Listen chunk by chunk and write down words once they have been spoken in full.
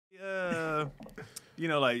you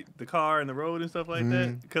know, like the car and the road and stuff like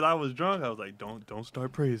that. Because I was drunk, I was like, don't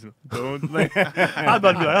start praising them. Don't. Like, I was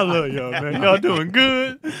about to be like, I love y'all, man. Y'all doing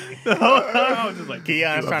good. So I was just like,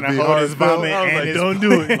 Keon's trying to hold his vomit I was and like, his. don't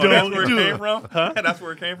do it. Don't where it do came it. from? Huh? That's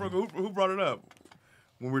where it came from? Who brought it up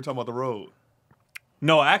when we were talking about the road?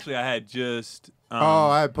 No, actually, I had just.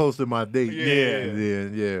 I had posted my date. Yeah.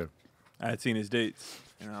 Yeah. I had seen his dates,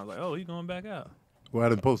 and I was like, oh, he's going back out. Well, I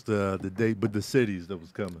didn't post the date, but the cities that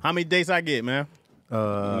was coming. How many dates I get, man?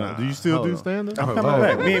 Do you still do stand-up? I'm coming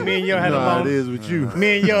back. Me and Yo had a long. It is with you.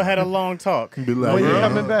 Me and Yo had a long talk. Be like, When you yeah.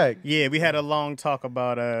 coming back? Yeah, we had a long talk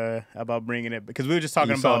about bringing it because we were just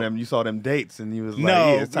talking about. You saw them dates, and you was like,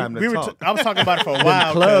 No, yeah, it's time to talk. I was talking about it for a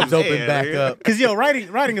while. Clubs open back up. Because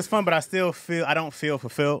writing is fun, but I don't feel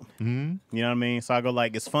fulfilled. Mm-hmm. You know what I mean? So I go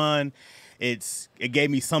like, it's fun. It gave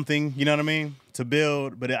me something. You know what I mean? To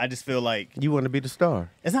build, but I just feel like You want to be the star.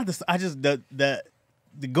 it's not the. I just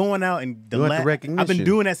the going out and You want the recognition. I've been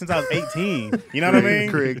doing that since I was 18. You know what I mean?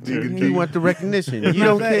 Craig, You want the recognition. It's You not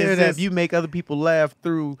don't that, care it's that just- you make other people laugh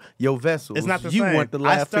through your vessels. It's not the you same. want to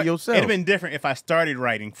laugh for yourself. It'd have been different if I started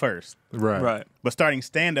writing first. Right. But starting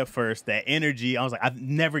stand up first, that energy, I was like, I've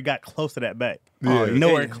never got close to that back. Yeah.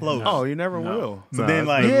 Nowhere close. Oh, you never will. So then,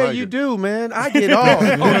 like, Yeah, you do, man. I get off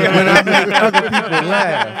when I make other people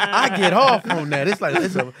laugh. I get off on that. It's like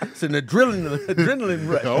it's an adrenaline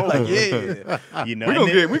rush. Like, yeah. you know,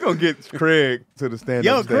 We're gonna get Craig to the stand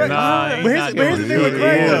Yo, up stage. Craig, Nah, but here's the thing with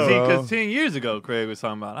Craig, though. Because 10 years ago, Craig was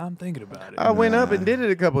talking about, I'm thinking about it. I went up and did it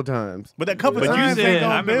a couple times. But that couple But you times ain't said, I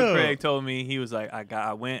gonna remember build. Craig told me, he was like,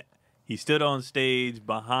 he stood on stage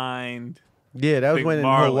behind. Yeah, that was Big when in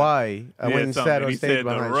Marlon. Hawaii. I went and something, sat on he stage said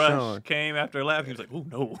behind the rush Sean. came after a laugh. He was like, oh,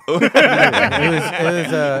 no. It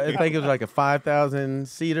was I think it was like a 5,000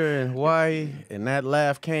 seater in Hawaii, and that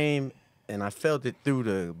laugh came, and I felt it through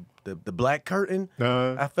the black curtain.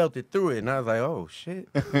 I felt it through it, and I was like, "Oh shit!"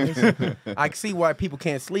 I see why people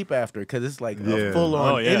can't sleep after, because it's like a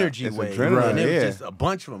full-on energy It's wave, adrenaline, and it was yeah. just a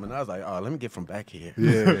bunch of them. And I was like, "Oh, let me get from back here."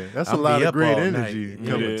 Yeah, that's a I'll lot be of up great all energy night.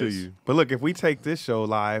 coming It to is. you. But look, if we take this show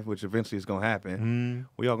live, which eventually is gonna happen,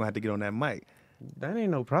 we all gonna have to get on that mic. That ain't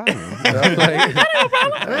no problem. I was like,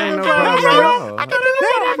 that ain't no problem at all.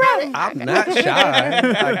 I'm not shy.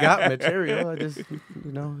 I got material. I just,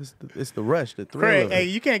 it's the rush, the thrill. Craig, of hey, it.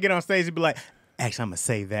 you can't get on stage and be like, actually, I'm going to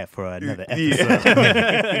save that for another episode.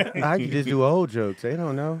 I can just do old jokes. They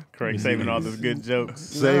don't know. Craig saving all those good jokes.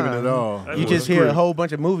 Saving it all. You just hear a whole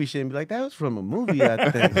bunch of movie shit and be like, that was from a movie, I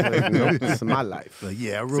think. Like, nope, this is my life. Like,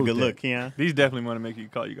 yeah, I It's a wrote good that. look, Keon. These definitely want to make you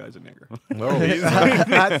call you guys a nigger.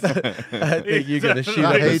 I think you're going to shoot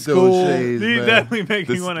I up the hate school. those shades, These man. definitely make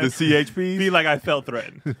me want The to CHPs. feel like I felt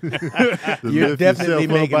threatened. To You're lift definitely yourself up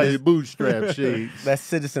making by this- your bootstrap shades. That's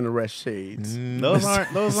citizen arrest shades. Those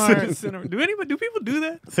aren't. Do people do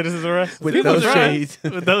that? Citizens arrest? With People those try shades.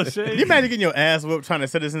 With those shades? You imagine getting your ass whooped trying to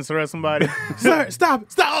citizens arrest somebody? Sir, stop.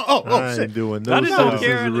 Oh, I shit. ain't doing no I just don't citizens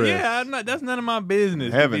care. arrest. Yeah, I'm not, that's none of my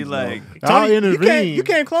business. Heavens, to be like, I'll Tony, intervene. You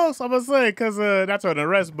came close, I must say, because that's an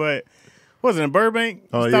arrest, but was it in Burbank?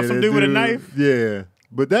 Oh, Stop yeah, some that dude with a knife? Yeah.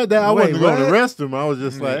 But that I Wait, wasn't going to what? arrest him. I was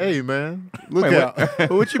just like, hey, man, look Wait, out.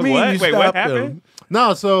 But what you mean What? you Wait, what stopped happened? them?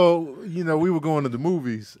 No, so, we were going to the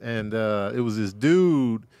movies, and it was this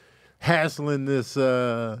dude hassling this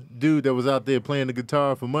dude that was out there playing the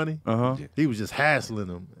guitar for money. He was just hassling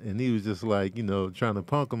him, and he was just like, trying to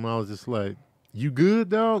punk him. I was just like, you good,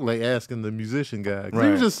 dog? Like asking the musician guy. 'Cause he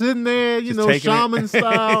was Right. just sitting there, Just taking it. shaman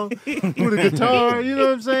style with a guitar. You know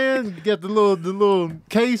what I'm saying? Got the little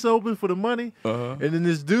case open for the money, and then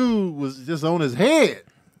this dude was just on his head.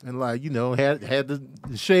 And had the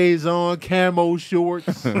shades on, camo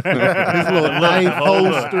shorts, his little knife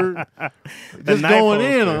holster, just knife going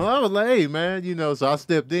in holster. on him. I was like, hey man, so I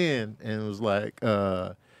stepped in and was like,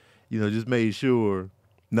 just made sure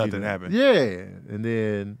Nothing happened. Yeah, and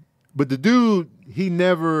then, but the dude, he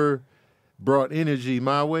never brought energy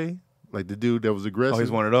my way. Like the dude that was aggressive. Oh,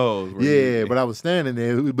 he's one of those. where Yeah, you- but I was standing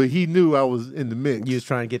there, but he knew I was in the mix. You was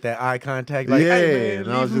trying to get that eye contact. Like, yeah, hey, man,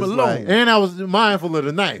 and I was leave him just alone. like, and I was mindful of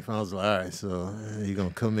the knife. I was like, all right, so you gonna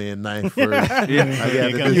come in knife first? I got to you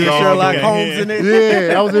and Sherlock Holmes in it.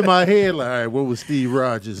 Yeah, I was in my head like, all right, what would Steve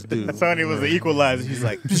Rogers do? Sonny was the equalizer. He's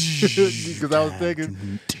like, Because I was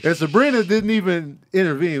thinking, and Sabrina didn't even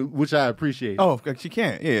intervene, which I appreciate. Oh, she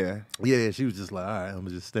can't. Yeah, Yeah, she was just like, all right, I'm gonna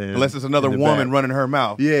just stand. unless it's another in the woman back. running her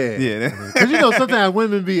mouth. Yeah, Yeah. Because sometimes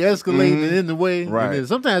women be escalating and in the way, Right. And then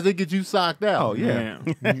sometimes they get you socked out. Oh yeah.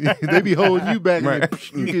 They be holding you back, Right.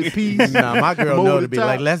 and you get peace. Nah, my girl Mow know the to be top.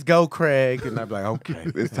 like, let's go, Craig. And I'd be like, okay.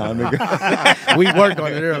 It's time to go. We worked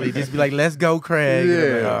on it early. Just be like, let's go, Craig. And I'm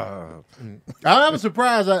Yeah. like, oh. I'm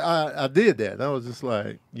surprised I did that. I was just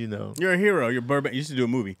like, you know. You're a hero. You're Burbank. You should do a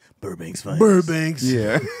movie. Burbank's fine. Burbanks.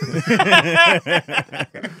 Yeah.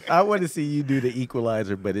 I want to see you do the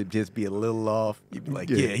Equalizer, but it just be a little off. You'd be like,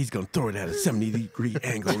 yeah, he's gonna throw it at a 70-degree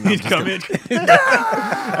angle. He'd come in.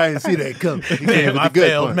 I didn't see that coming. Damn, I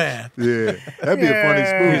failed math. Yeah, that'd be a funny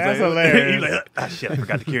spoof. That's hilarious. He's like, ah, shit, I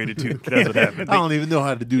forgot to carry the tooth. That's what happened. I don't even know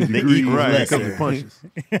how to do degrees equal when it lesson. comes to punches.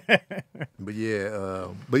 But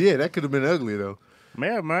yeah, that could have been ugly though.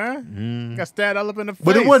 Yeah, man. Got stabbed all up in the face.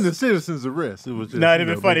 But it wasn't a citizen's arrest. It was just, No, it'd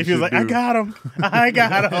have been funny if he was like, I got him. I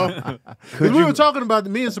got him. Because we were talking about,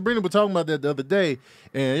 me and Sabrina were talking about that the other day,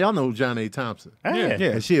 and y'all know John A. Thompson. Yeah.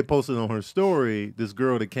 Yeah. And she had posted on her story this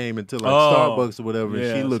girl that came into like Oh, Starbucks or whatever, and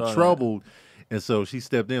yeah, she I looked saw that. troubled. And so she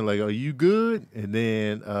stepped in like, are you good? And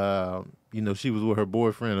then, she was with her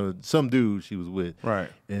boyfriend or some dude she was with. Right.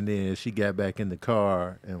 And then she got back in the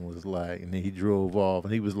car and was like, and then he drove off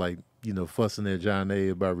and he was like, fussing at John A.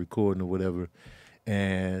 about recording or whatever.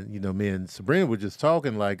 And, me and Sabrina were just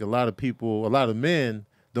talking like a lot of men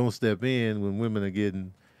don't step in when women are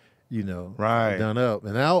getting, Right. done up.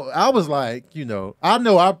 And I was like, I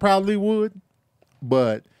know I probably would,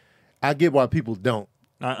 but I get why people don't.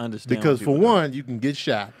 I understand. Because what for people one, you can get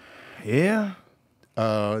shot. Yeah.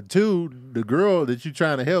 Two, the girl that you're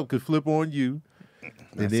trying to help could flip on you.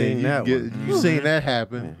 And then you seen that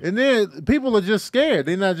happen. And then people are just scared.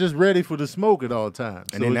 They're not just ready for the smoke at all times.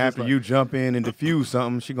 And then after you jump in and defuse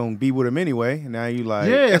something, she gonna be with him anyway. And now you like,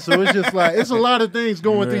 yeah, so it's just like, it's a lot of things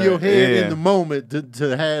going through your head Yeah. in the moment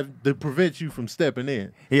to prevent you from stepping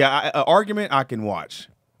in. yeah, an argument I can watch.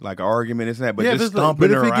 Like an argument, it's that, but yeah, just if it's like, stomping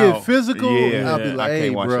but if her it get out, physical, yeah, I'll be I like, can't hey,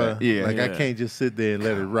 watch bro, that. Yeah, like I yeah. can't just sit there and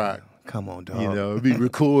let it rock. come on, dog. Be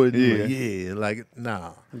recording. Yeah. Like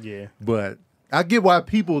nah. Yeah. But I get why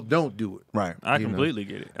people don't do it. Right. I completely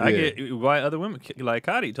get it. I Yeah. get why other women, like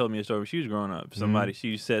Cotty told me a story when she was growing up. Somebody,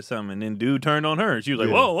 she said something, and then dude turned on her. And she was like,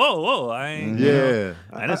 Yeah. whoa, I ain't, Yeah.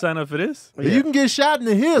 I didn't sign up for this. You can get shot in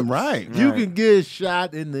the hips. Right. You can get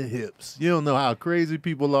shot in the hips. You don't know how crazy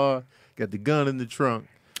people are. Got the gun in the trunk.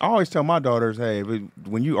 I always tell my daughters, hey,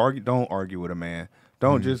 when you argue, don't argue with a man.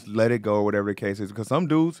 Don't just let it go or whatever the case is. Because some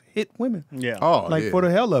dudes hit women. Yeah. Oh, Like yeah. for the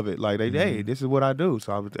hell of it. Like hey, this is what I do.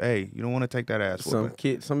 So I was, hey, you don't want to take that ass Some whooping.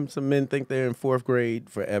 kids, some men think they're in 4th grade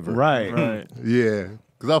forever. Right. Right. Yeah.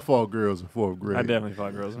 Because I fought girls in 4th grade. I definitely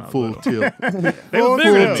fought girls. When I was Full little. tilt. They was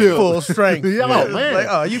bigger than me. tilt. Full strength. Yeah, oh, man. Like,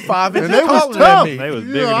 oh, you 5 And inches they was taller tough. than me. They was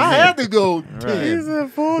bigger You know, than I me. had to go 10. He's in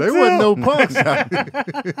full They tilt. wasn't no punks out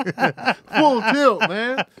there. Full tilt,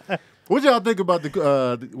 man. What y'all think about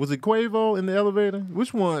the? Was it Quavo in the elevator?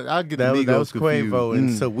 Which one? I get That the was, that was Migos confused. Quavo and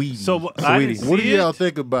Saweetie. So I didn't see What do y'all it.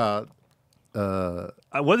 think about?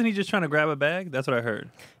 Wasn't he just trying to grab a bag? That's what I heard.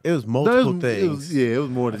 it was multiple It things. was, it was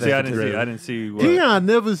more than See, I that. didn't see. What. Deion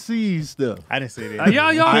never sees stuff. I didn't see that.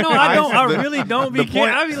 Y'all know I don't. I really don't be kidding.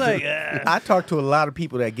 I be like, I talked to a lot of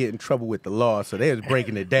people that get in trouble with the law, so they was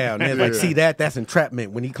breaking it down. They was like, "See that? That's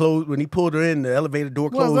entrapment. When he pulled her in, the elevator door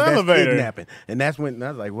What's closed. the That's elevator? kidnapping." And that's when I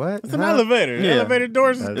was like, "What? It's an elevator. The elevator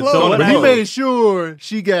doors is closed. So what But he happened? made sure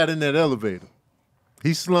she got in that elevator.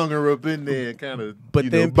 He slung her up in there and kind of. But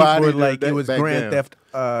then people were bodied her like, it was back grand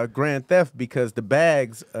down. theft because the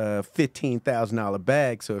bag's $15,000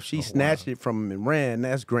 bag. So if she snatched it from him and ran,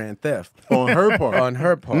 that's grand theft on her part. on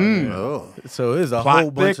her part. Oh. So there's a Plot whole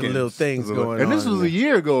bunch of thickens. little things going on. And this was a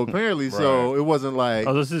year ago, apparently, so it wasn't like.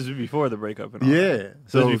 oh, this is before the breakup. And all Yeah. that.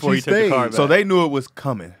 So This is before she he took the stayed. car back. So they knew it was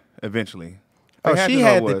coming eventually. Oh, They she to know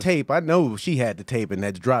had it the was. tape. I know she had the tape, and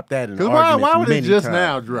that's dropped that in the Because why arguments would it many just times.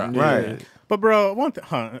 now drop? Right. But bro, one thing.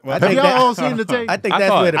 Well, I Have think y'all that- all seen the tape? I think I that's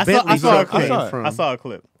saw where it. the I Bentley saw a truck clip. came from. I saw a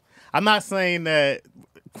clip. I'm not saying that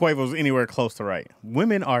Quavo's anywhere close to right.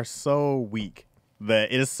 Women are so weak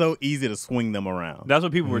that it is so easy to swing them around. That's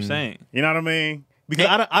what people were saying. You know what I mean?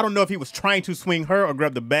 Because I don't know if he was trying to swing her or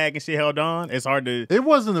grab the bag and she held on. It's hard to. It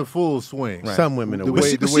wasn't a full swing. Some women are The weak.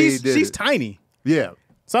 way- But the way he did she's it. tiny. Yeah.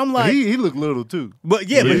 So I'm like, he looked little too. but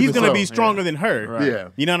Yeah, but he's for gonna sure. be stronger than her. Right. Yeah.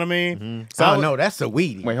 You know what I mean? So Oh no, that's a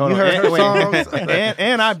weedy. Wait, hold you on. heard her And- songs?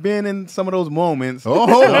 and I've been in some of those moments. Oh,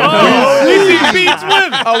 DC beats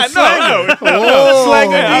women. Oh, Slanger. oh,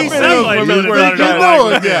 Slanger. I've I've been been in in some of some those of moments. you know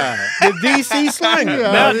a guy. The DC slanger.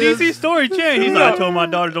 Yeah. Now it is. DC story changed. He's like, I told my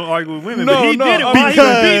daughter don't argue with women, No, but he no, did it while he was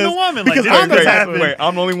because- beating a woman. Like, because this I'm could the type happen. Wait,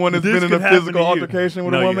 I'm the only one that's This been in could a happen physical to you. altercation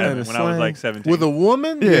with No, a you woman. haven't. When I was like 17. With a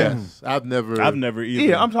woman? Yeah. Yes. I've never. I've never either.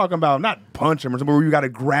 Yeah, I'm talking about not punch them or something where you got to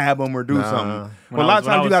grab them or do Nah. something. When But a I lot was-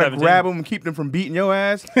 of times you when I got to was grab 17. them and keep them from beating your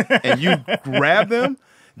ass, and you grab them,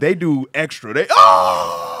 they do extra. They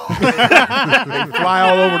They fly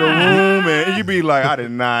all over the room, and you be like, I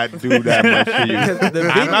did not do that much to you.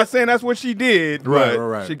 I'm not saying that's what she did,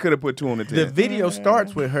 but she could have put 2 on the 10. The video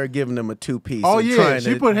starts with her giving him a 2-piece. Oh yeah,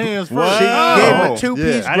 she put hands first. She gave him a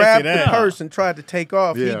 2-piece, Yeah. grabbed I didn't see the that. purse, and tried to take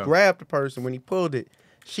off. Yeah. He grabbed the purse, and when he pulled it,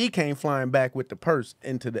 she came flying back with the purse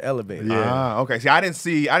into the elevator. Ah, okay. See, I didn't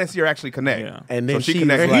see her actually connect. Yeah. And then So she she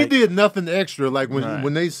connected. And was he like, did nothing extra. Like when Right.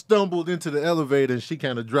 when they stumbled into the elevator and she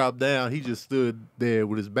kind of dropped down, he just stood there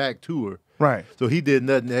with his back to her. Right. So he did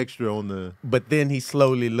nothing extra on the. but then he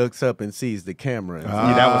slowly looks up and sees the camera. And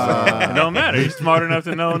Yeah, that was It don't matter. He's smart enough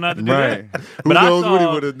to know not to do Right. that. Who knows what he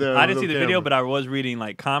would've done I with didn't see no the video, camera. but I was reading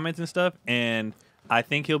like comments and stuff, and I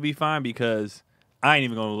think he'll be fine because I ain't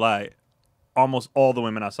even gonna lie. Almost all the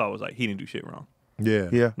women I saw was like, he didn't do shit wrong. Yeah.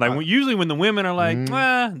 Yeah. Like usually when the women are like,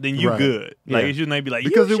 then you Right. good. Like Yeah. it's usually they be like,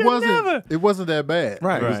 Because you it should wasn't never. it wasn't that bad.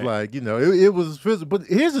 Right. It was Right. like, it was physical. But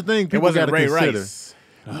here's the thing It people wasn't gotta Ray consider. Rice.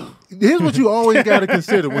 Here's what you always gotta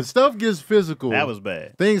consider. When stuff gets physical, That was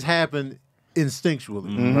bad. things happen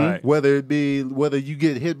instinctually. Right. Whether you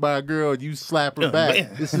get hit by a girl, you slap her back.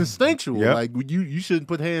 It's instinctual. Yep. Like you shouldn't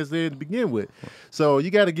put hands there to begin with. So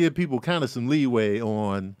you got to give people kind of some leeway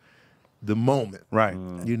on the moment. Right.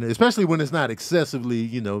 Especially when it's not excessively,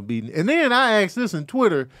 beating. And then I asked this in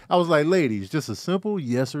Twitter. I was like, ladies, just a simple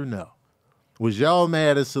yes or no. Was y'all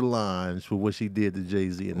mad at Solange for what she did to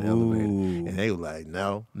Jay-Z in the elevator? And they were like,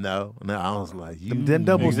 no. I was like, Them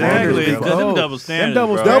double Exactly. standards. Them bro. double standards,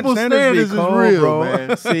 Them bro. double standards standards be is cold, real, bro.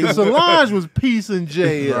 man. See, Solange was piecing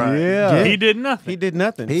Jay. Right. Yeah. He did nothing. he did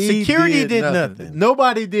nothing. He Security did nothing.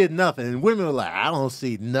 Nobody did nothing. And women were like, I don't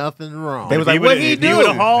see nothing wrong. They was like, He what would've- he if he would do?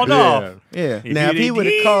 have hauled Yeah. off. Yeah. Now, if he would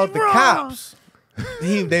have he's called the wrong. cops,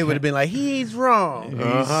 they would have been like, he's wrong.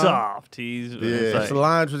 He's soft. He's it's like-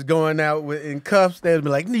 Solange was going out in cuffs. They would be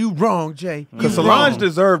like, you wrong, Jay. Because You Solange wrong.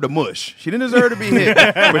 deserved a mush. She didn't deserve to be hit.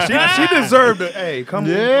 But she deserved a, hey, come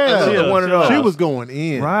Yeah. on. One of those. She was going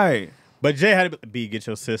in. Right. But Jay had to be get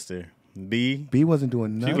your sister. B. B wasn't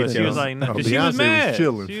doing nothing. She was like, nah. No, 'Cause she Beyonce was was mad.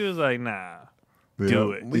 chilling. She was like, nah. Yeah.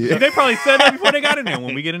 Do it. Yeah. They probably said that before they got in there.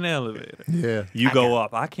 When we get in the elevator, Yeah. you go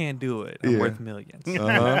up. I can't do it. I'm Yeah. worth millions.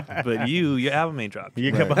 Uh-huh. But your album ain't dropped.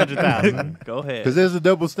 You couple 100,000. Go ahead. Because there's a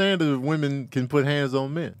double standard of women can put hands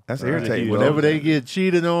on men. That's irritating. bro. Whenever they get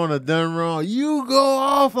cheated on or done wrong, you go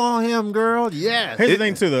off on him, girl. Yes. Here's the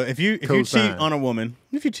thing too, though. If you cheat Co-sign. on a woman,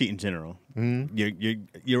 if you cheat in general,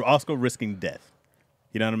 you're also risking death.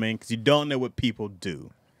 You know what I mean? Because you don't know what people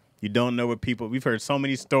do. You don't know what people. We've heard so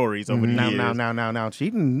many stories over the years. Now.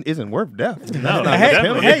 Cheating isn't worth death. No, Hey,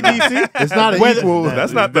 definitely. hey, DC. It's not an Whether- equal.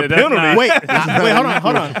 That's not the That's penalty. not- Wait,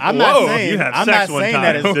 hold on. I'm not Whoa, saying. you have I'm sex not one saying time.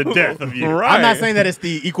 that it's the death of you. Right. I'm not saying that it's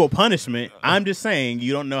the equal punishment. I'm just saying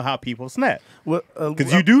you don't know how people snap Well,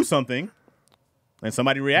 because you do something, and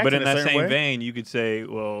somebody reacts. But in a that certain same way. vein, you could say,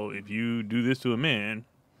 well, if you do this to a man,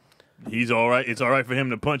 he's all right. It's all right for him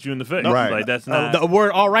to punch you in the face. Right. Like that's not. the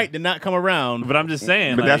word "all right" did not come around. but I'm just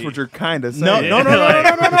saying. But like, that's what you're kind of saying. No, Yeah. no.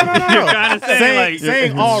 You're kind of saying,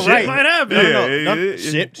 saying all shit right might happen. No.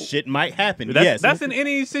 Shit might happen. Yes, That's in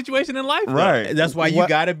any situation in life. though. Right. That's why you What-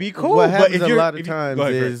 gotta be cool. What But happens if a you're- lot of if you- times go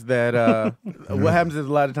ahead, is that what happens is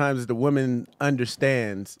a lot of times is the woman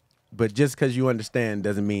understands, but just because you understand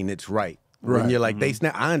doesn't mean it's right. When Right. you're like they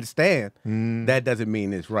snap, I understand. That doesn't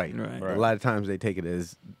mean it's right. Right. A lot of times they take it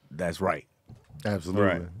as that's right. Absolutely.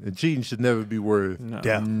 Right. And cheating should never be worth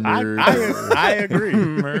Death. I agree.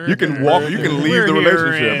 You can walk. You can leave the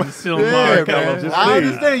relationship. Yeah, man. I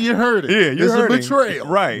understand you're hurting. Yeah, you're it's hurting. a betrayal.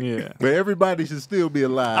 Right. Yeah. But everybody should still be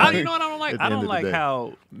alive. You know what I don't like? At the I end don't of the like day.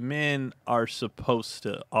 how men are supposed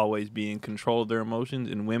to always be in control of their emotions,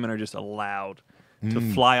 and women are just allowed to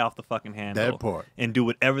fly off the fucking handle. That part. And do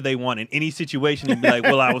whatever they want in any situation and be like,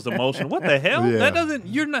 well, I was emotional. What the hell? Yeah. That doesn't,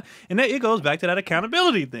 you're not, and that, it goes back to that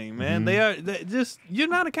accountability thing, man. You're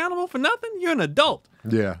not accountable for nothing. You're an adult.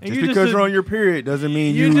 Yeah. And Just because you're on your period doesn't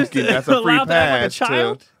mean you just can, that's a free allowed to act like a pass.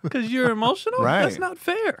 child because you're emotional. Right. That's not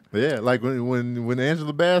fair. Yeah, like when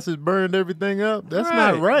Angela Bassett burned everything up, that's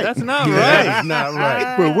not right. That's not That's right. not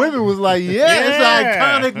right. But women was like, yeah, it's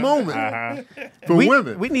an iconic moment for we,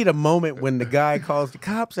 women. we need a moment when the guy calls the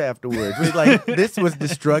cops afterwards. We're like, this was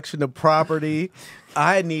destruction of property.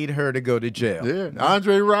 I need her to go to jail. yeah,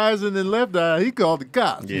 Andre Rison in Left Eye, he called the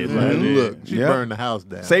cops. Yeah, He was like, he did. look, she Yeah. burned the house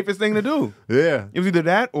down. Safest thing to do. Yeah, It was either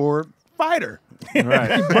that or fight her.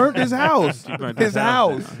 Right. He burnt his house. burnt His his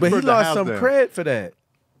house house. But he Burn the lost house some down. cred for that.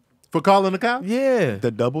 for calling the cops. Yeah. The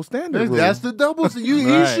double standard. rule. That's the double. He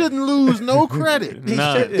Right. shouldn't lose no credit. He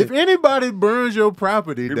No. shouldn't. If anybody burns your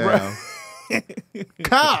property down,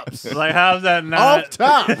 cops Like, how's that not? off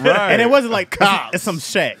top. right. And it wasn't like cops. It's some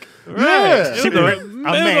shack. Yeah. She It was was a a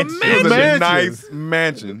mansion. It was a Mansion. nice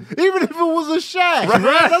mansion. Even if it was a shack, right?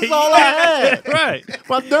 That's all I had. Right.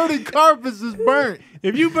 My dirty carpets is burnt.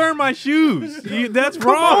 If you burn my shoes, that's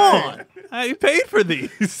Come wrong. on. I paid for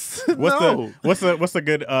these. What's the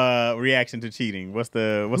good reaction to cheating? What's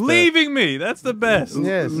the Leaving me. That's the best.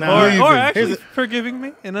 Yes. No. Or Leaving. actually forgiving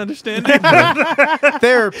me and understanding.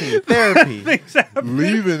 Therapy. Things happen.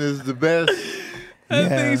 Leaving is the best.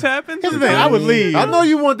 Things happen. Here's the thing. I would leave. I know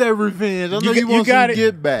you want that revenge. I know you want some gotta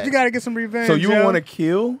get back. You got to get some revenge. So you yo. want to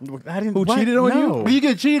kill? I didn't. Who what? cheated on you? No. When you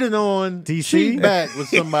get cheated on, DC? cheat back with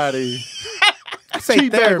somebody. Say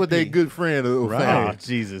Cheat back therapy. with a good friend or Oh family.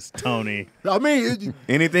 Jesus, Tony. I mean,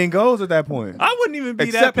 Anything goes at that point. I wouldn't even be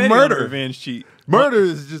Except that petty murder. on a revenge cheat. murder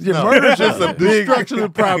is just murder's just a big- destruction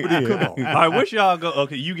of property. Come on, I wish y'all go.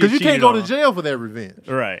 Okay, you get because you cheated can't go to on. jail for that revenge.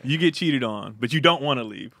 Right. You get cheated on, but you don't want to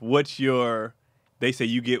leave. What's your? They say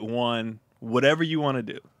you get one. Whatever you want to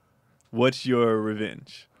do. What's your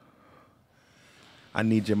revenge? I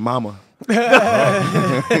need your mama. Mom?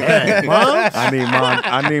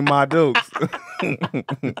 I need my dukes.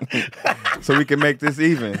 So we can make this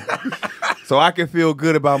even. So I can feel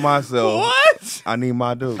good about myself. What? I need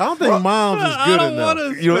my dukes. I don't think moms is I good don't enough.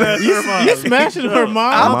 want to You know, smash her mom. You smashing her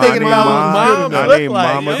mom? I'm thinking about what moms I look need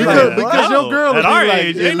like. mama's Yeah. love. Because No. your girl At will our be like,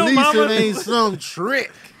 age, at ain't no least mama. it ain't some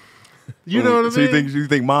trick. You know what I mean? So you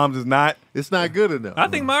think moms is not? It's not good enough. I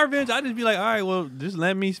think my revenge, I just be like, all right, well, just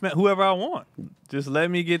let me smash whoever I want. Just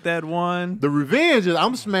let me get that one. The revenge is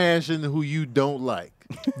I'm smashing who you don't like.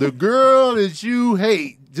 The girl that you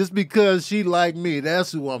hate just because she like me,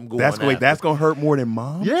 that's who I'm going That's after. that's gonna hurt more than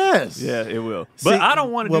mom. Yes. Yeah, it will. But I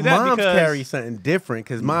don't want to Well, do that moms because carry something different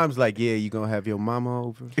because mom's like, yeah, you gonna have your mama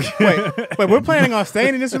over. Wait, we're planning on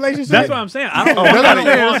staying in this relationship? that's what I'm saying. I don't. That's I what don't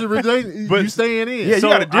I'm want- saying. You staying in. Yeah, you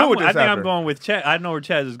gotta deal with I this think I'm after. going with Chaz. I know where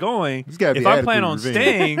Chaz is going. He's gotta be If I plan on attitude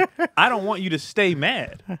revenge. staying, I don't want you to stay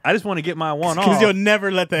mad. I just want to get my one off. Because you'll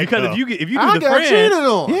never let that Because go. if you do I the got cheated friend,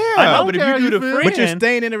 on. Yeah. I know, but if Okay, you do the feel? friend, but you're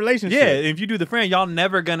staying in a relationship. yeah, if you do the friend, y'all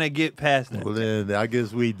never gonna get past that. Well, then I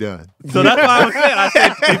guess we done. So that's why I was saying. I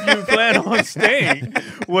said, if you plan on staying,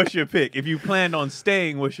 what's your pick? If you planned on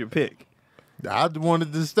staying, what's your pick? I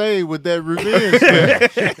wanted to stay with that revenge.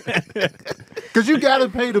 Because you got to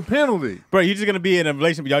pay the penalty. Bro, you're just going to be in a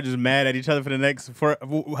relationship, y'all just mad at each other for the next, for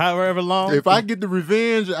however long? If I get the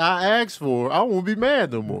revenge I asked for, I won't be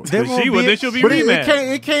mad no more. There But won't she be would, a- then she'll be But me it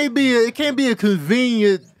mad. can't be a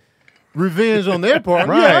convenient revenge on their part.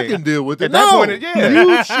 Yeah, I Right. can deal with it. At that No, point, yeah.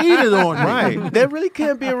 you cheated on me. Right. There really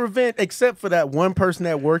can't be a revenge except for that one person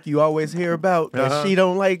at work you always hear about that she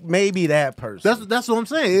don't like. Maybe that person. That's what I'm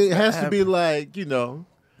saying. It has to be like, you know.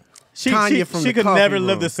 Tanya from she the could coffee never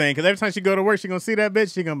live room. the same because every time she go to work, she gonna see that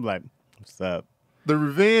bitch. She gonna be like, "What's up?" The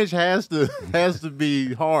revenge has to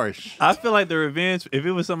be harsh. I feel like the revenge, if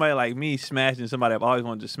it was somebody like me smashing somebody I've always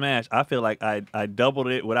wanted to smash, I feel like I doubled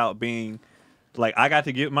it without being, like, I got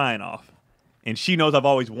to get mine off. And she knows I've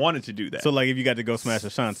always wanted to do that. So like, if you got to go smash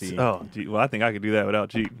Ashanti, Oh, gee, well, I think I could do that without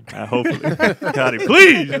cheating. Hopefully. God,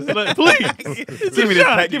 please. Please. Give me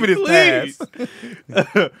this. Give me this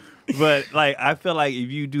pass. But, like, I feel like if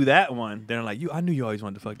you do that one, then I'm like, I knew you always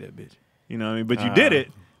wanted to fuck that bitch. You know what I mean? But you did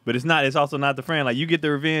it. But it's also not the friend. Like, you get the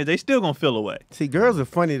revenge, they still gonna feel away. See, girls are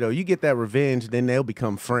funny though. You get that revenge, then they'll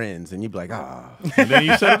become friends, and you be like, And then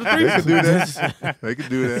you set up the They threesome. could do that. They could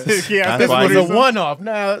do that. yeah, That's why "This was a one-off."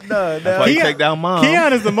 No. Why you take down mom?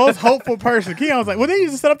 Keon is the most hopeful person. Keon's like, well, they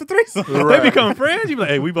used to set up the threesome. They become friends. You be like,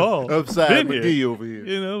 hey, we've all Upside been McGee here. over here.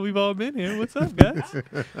 You know, we've all been here. What's up, guys?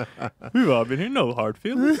 We've all been here. No hard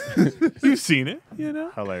feelings. You've seen it, you know.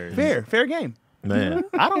 Hilarious. Fair game. Man,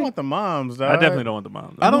 I don't want the moms, though. I definitely don't want the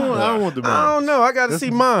mom. I don't want the I mom. don't know. I got to see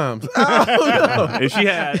moms. I don't know. If she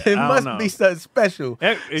had, It I must don't know. be something special.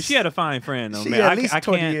 If she had a fine friend, though, She man, at least I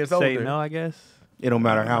 20 can't years say older. no. I guess. It don't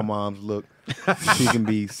matter how moms look. She can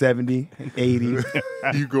be 70, 80. You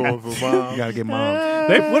You going for mom? gotta get moms.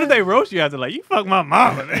 What if they roast you after like you fuck my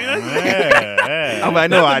mama? Man. I'm like,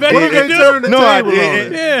 no, I That's the best didn't. you can turn the No, I table on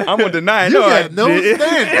didn't. it. Yeah. I'm gonna deny it. You No, I got no didn't.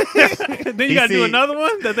 standard. Then you got to do see- another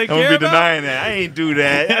one that they I'm gonna care be about. denying that. I ain't do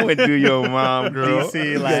that. I wouldn't do your mom, girl.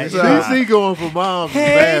 DC, like, DC going for mom is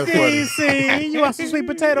hey, bad for you. DC, you want some sweet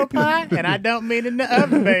potato pie? And I don't mean it in the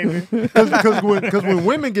oven, baby. Because when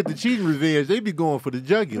women get the cheating revenge, they be going for the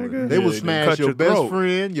jugular. They will they smash cut your your best throat.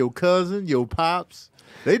 friend, your cousin, your pops.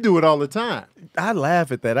 They do it all the time. I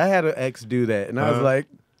laugh at that. I had an ex do that, and I was like,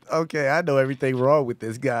 okay, I know everything wrong with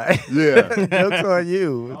this guy. Yeah. Joke's on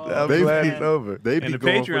you. I'm They glad be- it's over. They be In the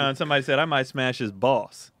going Patreon, somebody said I might smash his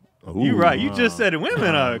boss. You right. You just said it.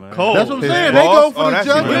 Women are cold. That's what I'm His saying. boss? They go for Oh, the that's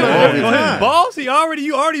jugular even every worse. time. Boss, you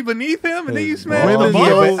already beneath him, and then you smash Women the boss.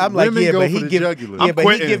 go- I'm like, women yeah, go but for he the give, jugular. yeah, I'm but he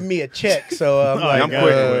quitting. give me a check, so I'm like, I'm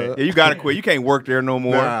quitting. Yeah, you gotta quit. You can't work there no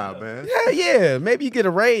more. Nah, man. yeah, maybe you get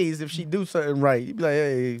a raise if she do something right. You be like,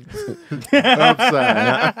 hey,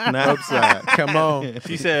 Upside. Upside. come on.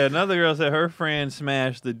 She said another girl said her friend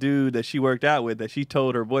smashed the dude that she worked out with that she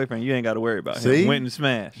told her boyfriend, you ain't got to worry about him. See? Went and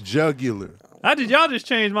smashed. Jugular. Y'all just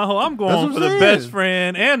changed my whole. I'm That's going what for I'm the saying. best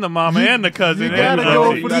friend and the mama and the cousin. you and gotta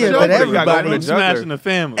go everybody. for the Yeah, but jugular. everybody, I'm smashing the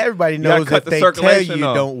family. Everybody gotta knows cut if the they tell circulation you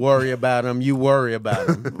off. don't worry about them, you worry about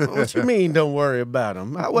them. What you mean don't worry about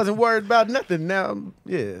them? I wasn't worried about nothing. Now,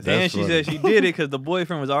 yeah. And she said she did it because the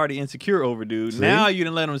boyfriend was already insecure over dude. Now you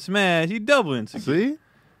didn't let him smash. He double insecure. See?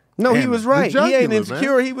 No, he Damn, was the right. He ain't jugular,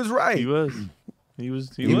 insecure. He was right. He was. He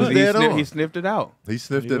was. He was dead on. He sniffed it out. He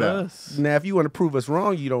sniffed He it out. was. Now, if you want to prove us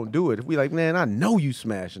wrong, you don't do it. If we like, man, I know you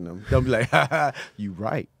smashing them. Don't be like, ha ha, you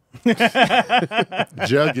right.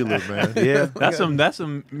 Jugular, man. Yeah. That's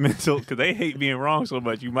some mental because they hate being wrong so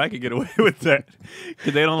much. You might could get away with that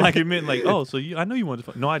because they don't like admitting like, oh, so I know you want to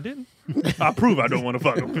fuck. No, I didn't. I prove I don't want to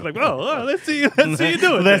fuck him. He's like, oh, let's see you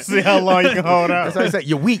do it. Let's see how long you can hold out. That's why I say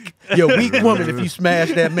you're weak. You're a weak woman if you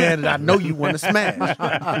smash that man that I know you want to smash.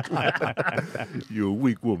 You're a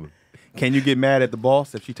weak woman. Can you get mad at the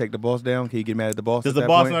boss if she take the boss down? Can you get mad at the boss? Does at the that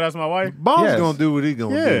boss point? know that's my wife? Boss Yes. gonna do what he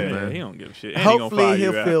gonna Yeah. do, Yeah, he man. don't give a shit. And he gonna Hopefully fire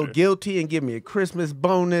he'll you feel after. guilty and give me a Christmas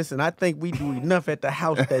bonus, and I think we do enough at the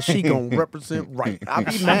house that she gonna represent right. I'll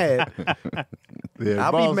be mad. Yeah,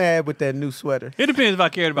 I'll boss, be mad with that new sweater. It depends if I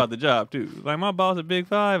cared about the job too. Like my boss at Big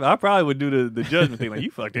Five, I probably would do the judgment thing. Like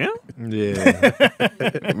you fucked him. Yeah.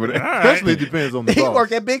 But- Especially depends on the He boss.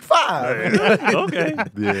 work at Big Five. Okay.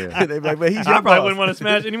 Yeah. They be like, but he's your I probably boss. wouldn't want to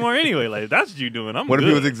smash anymore anyway. Like that's what you doing. I'm What if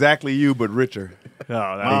good. it was exactly you but richer? Oh,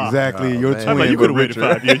 that- Exactly, your man. twin I'm like, you but could have waited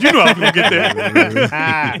richer. 5 years. You knew I was gonna get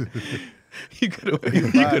there. You could have waited.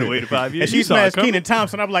 You could have waited 5 years. And she You saw it smashed coming. Keenan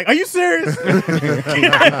Thompson. I'm like, are you serious?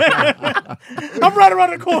 I'm right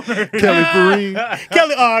around the corner. Kelly Perrine.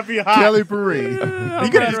 Kelly, oh, I'd be hot. Kelly Perrine. You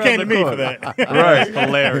could have just came to me for that. Right.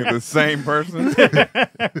 Hilarious. The same person.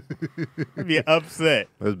 I'd be upset.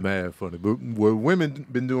 That's mad funny. But well, women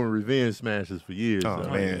been doing revenge smashes for years. Oh, though.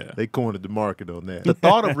 man. They cornered the market on that. The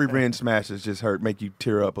thought of revenge smashes just make you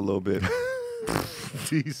tear up a little bit.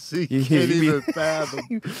 DC You- can't you- even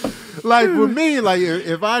fathom. Like for me, like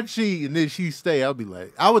if I cheat and then she stay, I'll be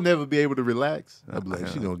like, I would never be able to relax. I'd be like,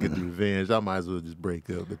 she gonna get the revenge. I might as well just break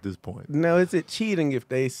up at this point. Now, is it cheating if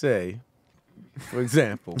they say, for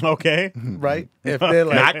example, Okay. right? If they're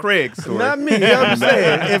like, Not Craig's story. not me. I'm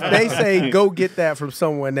saying if they say go get that from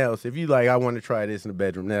someone else. If you like, I want to try this in the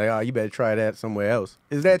bedroom. They're like, oh, you better try that somewhere else.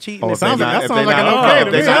 Is that cheating? Oh, If if they sounds like- not- that if sounds they like an not- okay if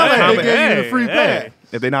to they me. not Sound like they accommodate- gave you the free pass.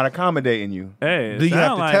 If they're not accommodating you. Hey, do you have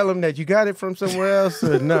sound to like, tell them that you got it from somewhere else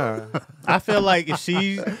or nah? I feel like if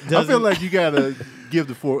she doesn't, I feel like you gotta give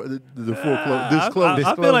the foreclose disclosure.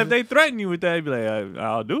 I feel like if they threaten you with that, you'd be like,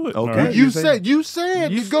 I'll do it. Okay. Alright. You said you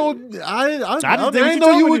go. I I just didn't did what know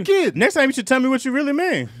told you me were to. kid. Next time you should tell me what you really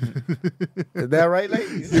mean. Is that right,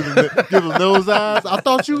 ladies? Give them those eyes. I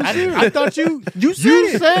thought you were serious. I thought you said You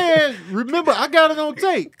it. said, remember, I got it on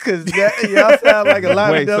tape. Because y'all sound like a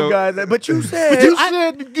lot Wait, of them so- guys. But you said You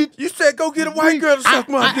said, you said go get a white girl to suck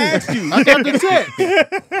my I dick. asked you. I got the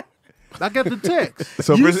text. I got the text.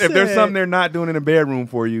 So You if there's said- something they're not doing in the bedroom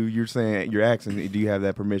for you, you're asking, do you have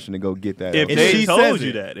that permission to go get that? If If they she told says you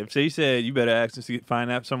it. that, if she said you better ask to find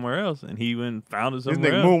that somewhere else, and he went and found it This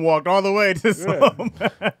somewhere nigga else, moonwalked all the way to some.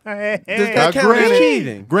 Does Hey, that count as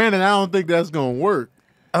cheating? Granted, I don't think that's gonna work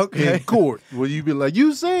Okay. in court. Where you be like,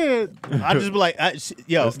 you said. I just be like,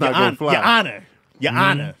 yo, It's not Your gonna Honor, fly. Your Honor, Your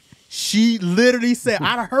Honor. She literally said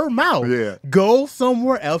out of her mouth, Yeah. go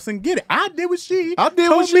somewhere else and get it. I did what she I did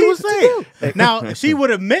told what she me was to saying. do. Now, she would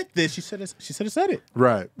have meant this. She should have said it.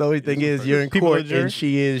 Right. The only thing is you're in People court are jerks. and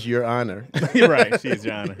she is your honor. You're right. She is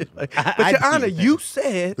Your Honor. But your honor, you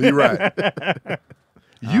said You're right.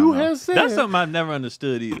 You have said. that's something I've never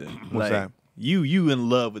understood either. What's that? You in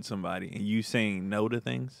love with somebody and you saying no to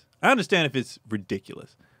things. I understand if it's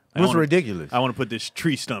ridiculous. what's ridiculous. I want to put this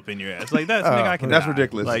tree stump in your ass. Like that's nigga, I can that's die.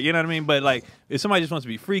 ridiculous. Like you know what I mean? But like if somebody just wants to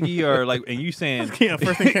be freaky or like, and you saying, Keon,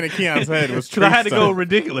 first thing came to Keon's head was because I had to tree go stump.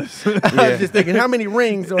 ridiculous. I was just thinking, how many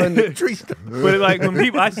rings are in the tree stump? But like when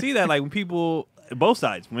people, I see that like when people, both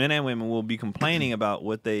sides, men and women, will be complaining about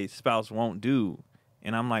what their spouse won't do,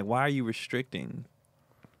 and I'm like, why are you restricting?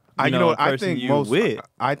 I person think you most. with?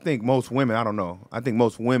 I think most women. I don't know. I think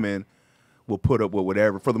most women will put up with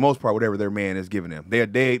whatever, for the most part, whatever their man is giving them.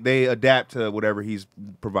 They adapt to whatever he's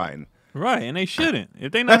providing. Right, and they shouldn't.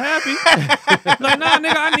 If they not happy, like, nah,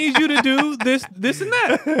 nigga, I need you to do this, and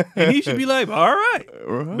that. And he should be like, all right.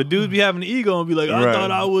 But dudes be having the ego and be like, I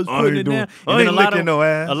thought I was putting it down. And then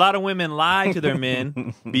a lot of women lie to their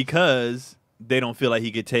men because they don't feel like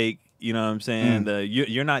he could take, you know what I'm saying,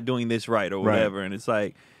 you're not doing this right or whatever. And it's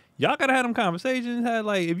like, y'all gotta have them conversations.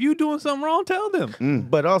 Like, if you doing something wrong, tell them.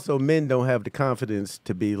 But also, men don't have the confidence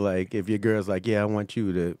to be like, if your girl's like, yeah, I want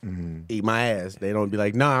you to eat my ass. They don't be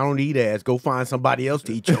like, nah, I don't eat ass. Go find somebody else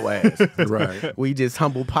to eat your ass. Right. We just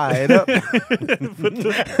humble pie it up.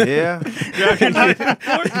 Yeah.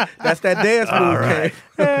 That's that dance move, right.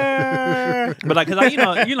 But like, cause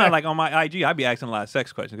you know, like on my IG, I be asking a lot of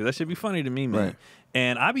sex questions because that should be funny to me, man. Right.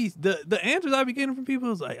 And I be the answers I be getting from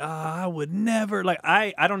people is like, I would never. Like,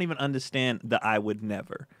 I don't even understand the I would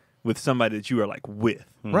never with somebody that you are like with.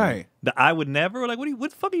 Right. The I would never. Like, what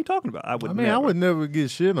the fuck are you talking about? I would. I would never get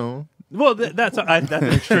shit on. Well, that's an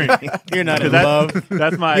extreme. You're not in love.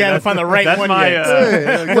 That's my. You haven't found the right that's one my,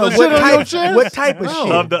 yet. What type of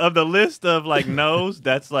shit? Of the list of like no's,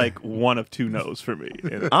 that's like one of two no's for me.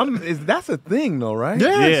 That's a thing though, right?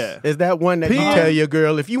 Yeah. Is that one that you tell your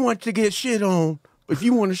girl, if you want to get shit on, if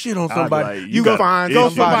you want to shit on somebody, like, you go find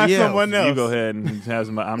somebody else. someone else. You go ahead and have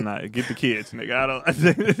somebody. I'm not. Get the kids, nigga. I don't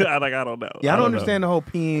know. Yeah, I don't understand the whole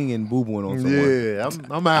peeing and boo-booing on someone. Yeah,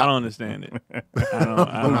 I'm out. I don't understand it.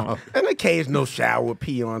 I don't. An occasional shower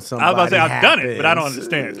pee on somebody. I was about to say I've done it, happens. but I don't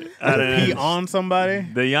understand it. Pee on somebody?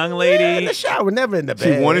 The young Yeah, in lady. the shower, never in the bed.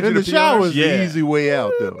 She wanted you In to the pee on shower her? is Yeah. the easy way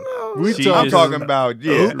out, though. I'm talking about,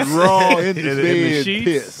 raw in the In the bed sheets?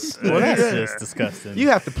 piss. Well, that's just disgusting. You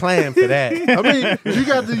have to plan for that. I mean, you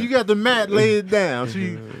got the mat laid down.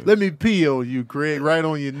 Let me pee on you, Craig, right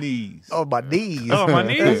on your knees. Oh, my knees. Oh, my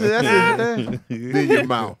knees. Then your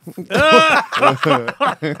mouth.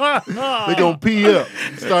 They gonna pee up.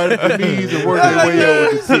 Start at the knees and work their way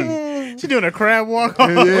over the teeth. She doing a crab walk.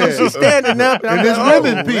 Yeah. She's standing up. And it's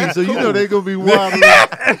women pee, so you know they gonna be wobbling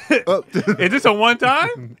up. Is this a one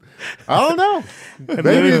time? I don't know.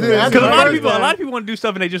 Maybe Because a lot of people want to do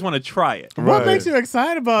stuff and they just want to try it. What makes you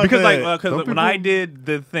excited about Because that? when I did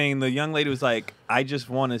the thing, the young lady was like, I just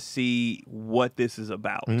want to see what this is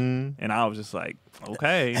about. And I was just like,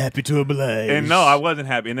 okay. Happy to oblige. And no, I wasn't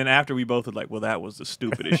happy. And then after we both were like, well, that was the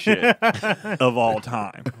stupidest shit of all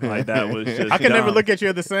time. Like, that was just I can never dumb. look at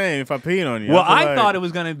you the same if I peed on you. Well, I I thought it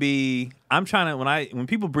was going to be, I'm trying to, when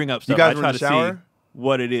people bring up stuff, guys I were try in the to shower? see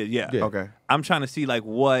what it is. Yeah. Okay. I'm trying to see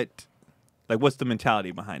what's the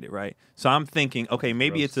mentality behind it, right? So I'm thinking, okay,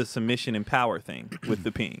 maybe it's a submission and power thing with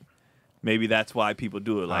the peeing. Maybe that's why people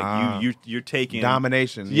do it. Like you're taking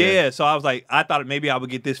Domination. Yeah. So I was like, I thought maybe I would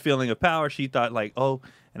get this feeling of power. She thought like, oh,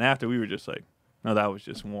 and after we were just like, no, that was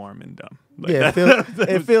just warm and dumb. Like, Yeah,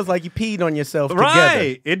 it feels like you peed on yourself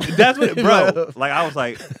right. That's what, bro. Like I was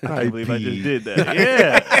like, I can't believe I just did that.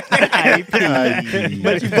 Yeah.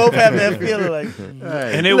 But you both have that feeling like,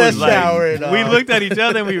 And it let's was like shower it we off. looked at each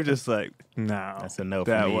other and we were just like, no, That's a no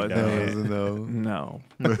for that me, wasn't dog. it. No.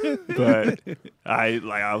 But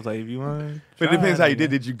I was like, if you want, But it depends how you did.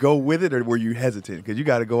 Did you go with it or were you hesitant? Because you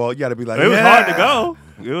got to go all. You got to be like. it was yeah. hard to go.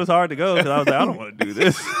 It was hard to go because I was like, I don't want to do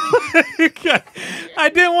this. I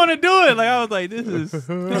didn't want to do it. Like I was like, this is.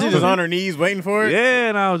 She just on her knees waiting for it? Yeah,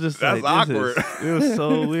 and I was just That's like, awkward. It was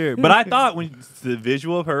so weird. But I thought when the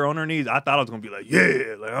visual of her on her knees, I thought I was gonna be like,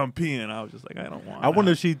 yeah, like I'm peeing. I was just like, I don't want. I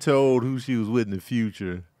wonder if she told who she was with in the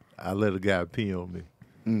future, I let a guy pee on me.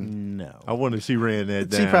 No. I wonder if she ran that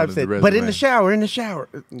down. she probably in said, the but in the resume. shower.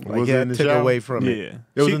 Like, Was it in the took shower? away from it. Yeah,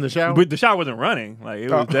 It was in the shower? But the shower wasn't running. Like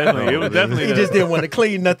it was definitely. He just didn't want to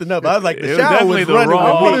clean nothing up. I was like, It the was shower definitely was the running. raw-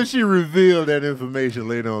 I with wonder me. if she revealed that information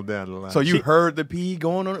later on down the line. So you heard the pee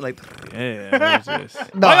going on it, like. Yeah, it was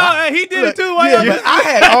just. No, Why y'all- he did it too. Why Yeah, y'all- but I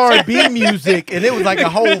had R&B music, and it was like a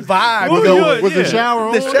whole vibe. What going. was the shower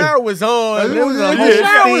on? The shower was on. It was a The whole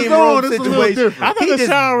shower was steam on. room It's a little situation. different. I thought He the just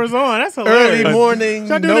shower was on. That's hilarious. early morning,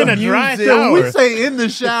 Y'all do no it in a dry music. shower. When we say in the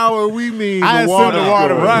shower, we mean I the assume water. the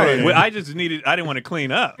water was Right. running. Well, I didn't want to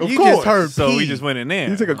clean up. You course. just heard So pee. we just went in there.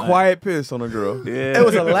 You took a quiet piss on a girl. Yeah. It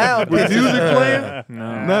was a loud With piss. music playing,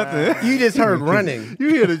 No. Nothing. You just heard running. you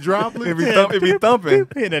hear the droplet. It be thumping.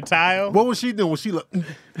 Hit a tile. What was she doing? Was she like,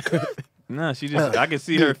 No, she just. I could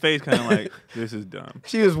see her face, kind of like, this is dumb.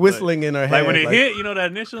 She was whistling in her head. Like when it hit, you know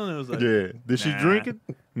that initial, and it was like, yeah? Did she Nah. drink it?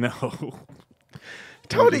 No.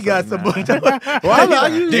 Tony got some. Nah.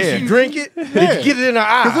 Did she drink it? Did you get it in her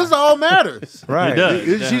eye? Because this all matters. Right. It does. Is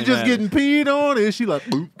she Definitely just matters. getting peed on? Or is she like,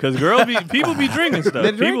 boop? Because people be drinking stuff.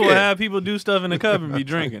 They drink People it. have people do stuff in the cup and be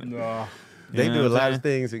drinking. They You do know a what I'm lot saying? of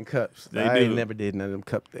things in cups. They I ain't do. never did none of them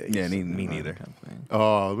cup things. Yeah, me neither.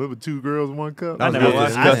 Oh, remember 2 Girls, 1 Cup? I never That's the watched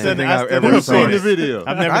most that. disgusting thing I've still ever never seen. seen the it. video.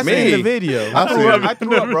 I've never I seen seen it. the video. I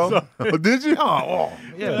threw up, bro. Oh, did you? Oh,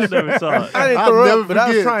 Yeah. I never saw it. I didn't I'll throw never up, but I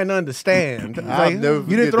was forget. trying to understand. I was I'll like, never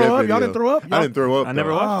you didn't forget throw that up? Y'all video. didn't throw up? I didn't throw up. I never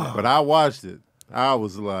though. watched it. But I watched it. I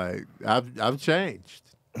was like, I've changed.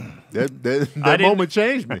 That didn't- moment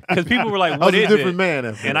changed me. Because people were like, I was "What a is different it?" man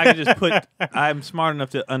after And that. I could just put. I'm smart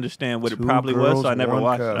enough to understand what it 2 probably was, so I girls, never 1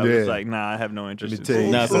 watched it. cup. I was Yeah. like, "Nah, I have no interest." me in tell you.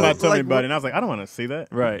 seeing No, it. somebody told me Like, about it, and I was like, I don't want to see that.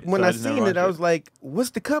 Right. when so I just never seen it, watched I was like, what's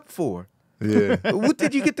the cup for? Yeah, What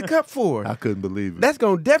did you get the cup for? I couldn't believe it. That's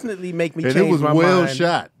going to definitely make me And change it was my well mind.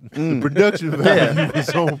 shot. The production value was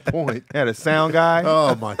on point. yeah, the sound guy.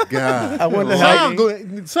 Oh my god! I wonder how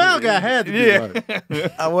sound guy had to be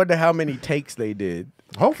right. I wonder how many takes they did.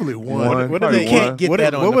 Hopefully one. What Probably did they can't get what,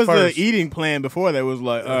 that on what the was first. the eating plan before that? Was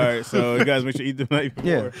like, all right, so you guys make sure you eat the night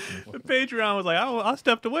before. Yeah. The Patreon was like, I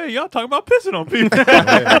stepped away. Y'all talking about pissing on people.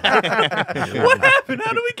 What happened?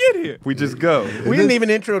 How did we get here? We just go. We didn't even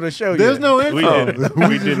intro the show There's yet. no intro. We didn't.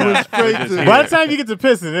 We did not. straight We just to- here. By the time you get to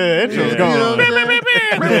pissing, the intro's Yeah. gone. You know what I'm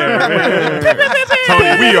saying?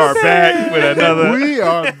 Tony, we are back with another. We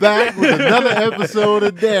are back with another episode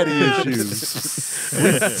of Daddy Issues.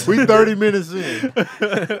 We 30 minutes in.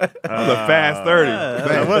 That was a fast 30.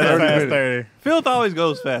 That was a 30 fast minutes. 30. Filth always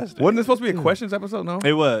goes faster. Wasn't it supposed to be a questions episode? No.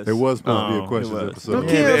 It was. It was supposed to be Oh, a questions it was. episode.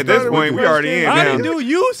 Okay. Yeah, at this point, we already in I now. didn't do.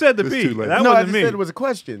 You said the It's P. too late. That No, I wasn't just me. said it was a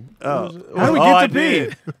question. Oh. How do we Oh, get I to P?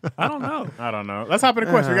 did. I don't know. I don't know. Let's hop in the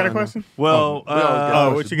question. We got a question? Well, we always got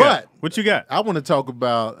Oh, a what you question. got? But What you got? I want to talk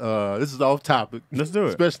about, this is off topic. Let's do it.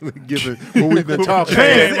 Especially given what we've been talking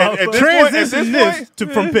Trans- about. at this point- at Transition this this to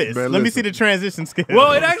from piss. Man, Let me listen. see the transition skill.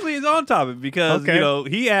 well, it actually is on topic because Okay. you know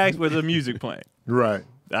he asked was the music playing. Right.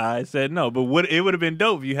 I said no, but it would have been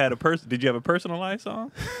dope if you had a person. Did you have a personalized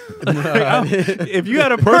song? If you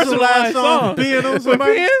had a personalized song, peeing on for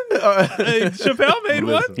somebody? peeing, Chappelle made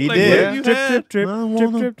one. Listen. he Like, did. What if you had? Pee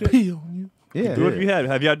on you. Yeah. What have you had?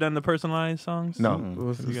 Have y'all done the personalized songs? No.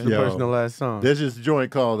 What's the Yo. personalized song? There's this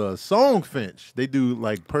joint called Songfinch. They do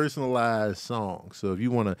like personalized songs. So if you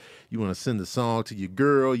wanna send a song to your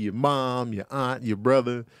girl, your mom, your aunt, your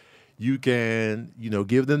brother, you can,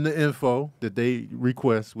 give them the info that they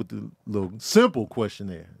request with the little simple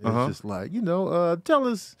questionnaire. It's just like, tell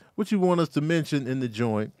us what you want us to mention in the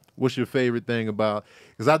joint. What's your favorite thing about?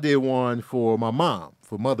 Because I did one for my mom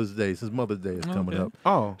for Mother's Day, since Mother's Day is coming up.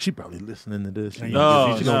 Oh. She probably listening to this. She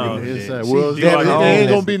Oh, she no. gonna get the inside. She Well, did. it Oh, ain't gonna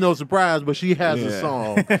listen. be no surprise, but she has a Yeah.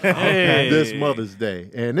 song Hey. this Mother's Day,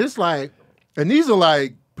 and it's like, and these are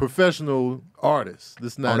like professional artists.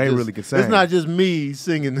 This not they just, really can It's sing. not just me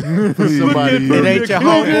singing for somebody. It ain't your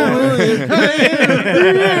homie.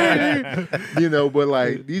 But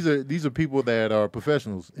like these are people that are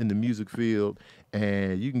professionals in the music field,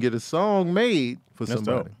 and you can get a song made for That's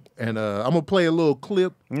somebody. dope. And I'm gonna play a little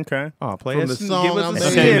clip. Okay. Oh, play From it. the Give song us I'm a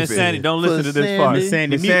saying. Okay, Miss snippet. Sandy, don't listen to this For part. Miss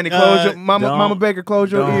Sandy, Miss Sandy, close your Mama Baker,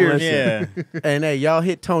 close your don't ears. listen. Yeah. And hey, y'all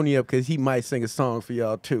hit Tony up because he might sing a song for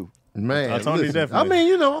y'all too. Man, Tony listen, definitely. I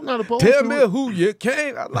mean, I'm not opposed Tell to me it. who you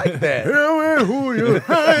came. I like that. Tell me who you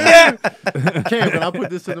Cam, can I put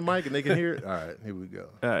this to the mic and they can hear it? All right, here we go.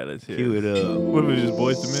 All right, let's hear Cue it up. What was just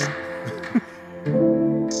Boys to Men?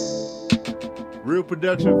 Real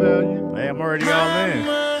production value. Hey, I'm already all in.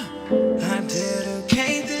 I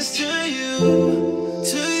dedicate this to you,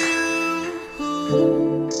 to you.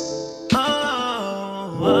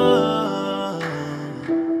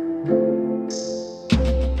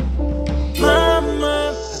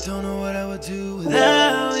 Mama, I don't know what I would do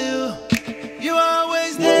without you. You're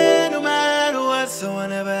always there, no matter what, so I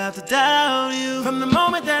never have to doubt you. From the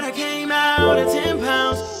moment that I came out at 10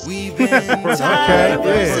 pounds, we've been tied ever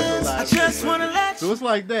yeah. since. I just wanna let So you. it's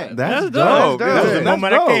like that. That's dope. dope. That's That's dope. The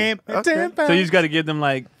moment I came at 10 pounds. So you just got to give them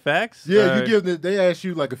like facts. Yeah, Or- you give them. They ask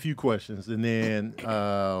you like a few questions, and then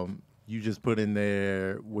you just put in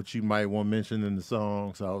there what you might want mentioned in the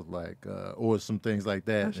song. So I was like, or some things like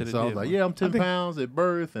that. And shoulda so I was did like, one. yeah, I'm 10 pounds at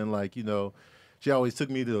birth, and like she always took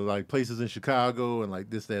me to like places in Chicago and like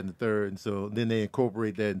this, that, and the third. And so then they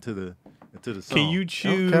incorporate that into the song. Can you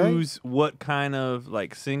choose what kind of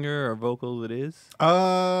like singer or vocal it is?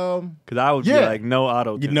 Because I would be Yeah. like no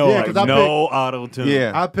auto tune. You know, like, 'cause I no auto tune.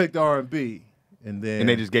 Yeah. I picked R&B, and then And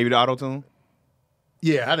they just gave you the auto tune?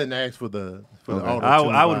 yeah, I didn't ask for the Okay. auto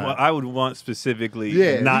I would want specifically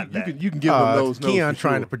not you that. can give them those notes. Keon for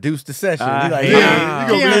trying sure. to produce the session. Ah, He like, yeah.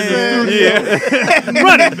 You gonna be in the studio. yeah.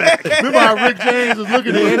 Run it back. Remember how Rick James was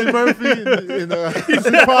looking at Eddie Murphy and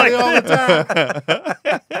his party all the time?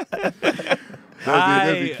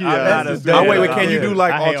 That'd be I'm Keon. not That's a just fan Oh, of wait, that. can you do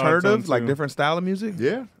like I hate alternative, auto-tune, like too. different style of music?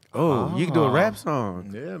 Yeah. Oh, you can do a rap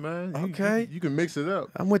song. Yeah, man. Okay. You can mix it up.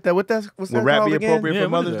 I'm with that. What's that Will rap called be again? appropriate Yeah, for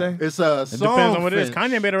what is Mother's that? Day? It's a It song. depends on what it is.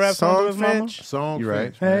 Finch. Kanye made a rap song to his mama. Songfinch. Song. You're right.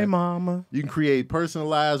 Finch, Hey, man. mama. You can create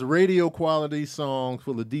personalized radio quality songs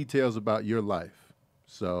full of details about your life.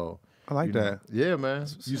 So I like that. yeah, man.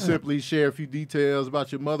 You simply share a few details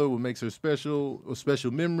about your mother, what makes her special, or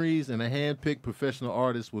special memories, and a hand-picked professional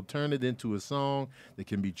artist will turn it into a song that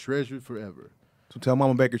can be treasured forever. So tell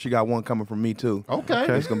Mama Baker she got one coming from me too. Okay.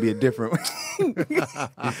 It's gonna be a different.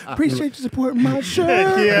 Appreciate you supporting my show.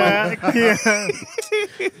 Yeah, with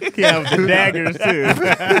the daggers too.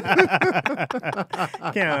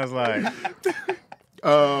 Keon's like,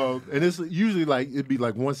 And it's usually like it'd be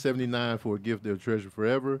like $179 for a gift they'll treasure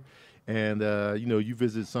forever. And you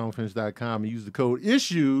visit songfinch.com and use the code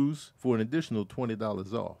ISSUES for an additional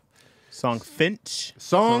 $20 off. Songfinch.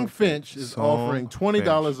 Songfinch is Song offering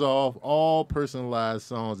 $20 off all personalized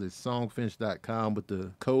songs at songfinch.com with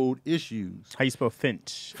the code ISSUES. How you spell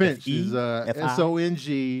Finch? Finch is F-I?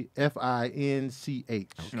 SONGFINCH.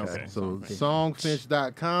 Okay. So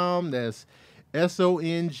songfinch.com, that's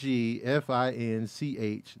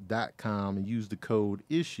SONGFINCH.com, and use the code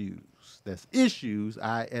ISSUES. That's ISSUES,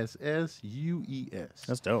 ISSUES.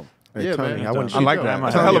 That's dope. Hey, Yeah, Tony, man. I want to I shoot like that.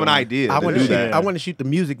 That's a hell of an idea. I to want do to shoot. that. I want to shoot the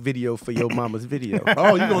music video for your mama's video.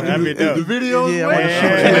 Oh, you gonna That'd do be dope. the video? Yeah, I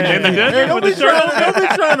Man. wanna shoot Hey, don't be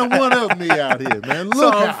trying to one up me out here, man.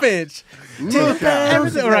 Look out. Finch. Look out.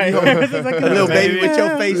 Everything right. Everything's like A little baby with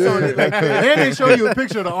your face on it. Like, And they show you a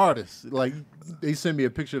picture of the artist. Like they sent me a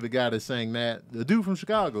picture of the guy that sang that. The dude from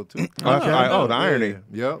Chicago too. Oh, the irony.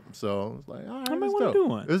 Yep. So it's like, all right, I might it's wanna dope. do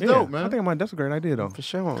one. It's Yeah, dope, man. I think that's a great idea though. for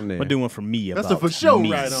sure on there. I'm doing one for me. That's about a for sure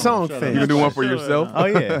me. right on. Song Shut Finch. up. You can do one for yourself. Oh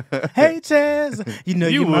yeah. Hey Chaz, you know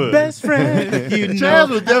You you're my would. best friend. You know Chaz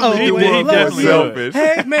would definitely I do always one for love you. himself.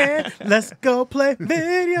 Hey man, let's go play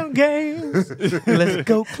video games. Let's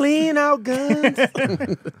go clean out guns.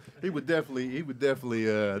 He would definitely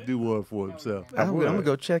do one for himself. I'm gonna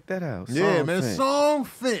go check that out. Yeah, Song man. Finch. Song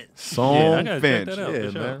Finch. Song Yeah, I gotta check Finch. that out. Yeah,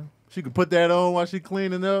 for sure. man. She could put that on while she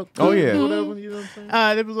cleaning up. Oh, yeah. Whatever, you know what I'm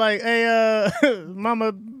saying? They was like, hey,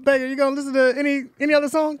 Mama Baker, you gonna listen to any other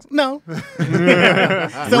songs? No. It's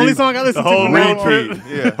the only song I listen to. whole from now road on. trip.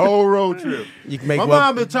 Yeah. Whole road trip. You can make My one.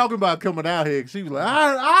 mom been talking about coming out here. She was like,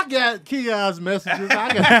 I got Keon's messages.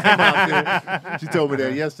 I got to come out there. She told me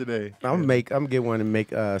that yesterday. I'm get one and make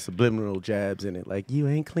subliminal jabs in it, like you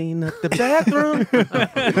ain't cleaned up the bathroom. You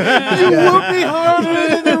would be harder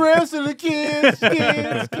than the rest of the kids.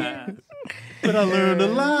 But I learned a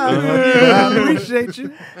lot. I appreciate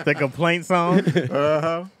you. The complaint song.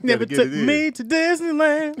 Uh-huh. Never Gotta get took it in. me to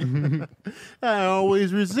Disneyland. I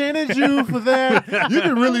always resented you for that. You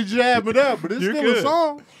can really jab it up, but it's You still a could.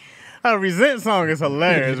 song. A resent song is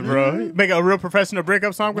hilarious, bro. Make a real professional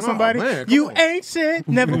breakup song with Oh, somebody. man, come You on. ain't shit,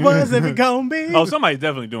 never was, never gonna be. Oh, somebody's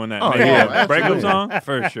definitely doing that. Oh, man. yeah, breakup absolutely. song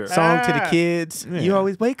for sure. Song to the kids. Yeah. You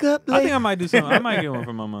always wake up I late. think I might do something. I might get one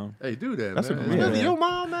for my mom. Hey, do that, That's a man. good Especially one. your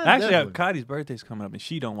mom, man. Actually, definitely. Kylie's birthday's coming up, and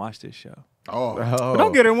she don't watch this show. Oh. Oh.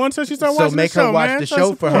 Don't get her one till she start So watching make the show, her watch man. the Show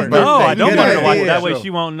show for her support. birthday. No, I don't Good want her to watch idea. it. That way she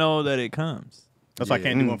won't know that it comes. That's why I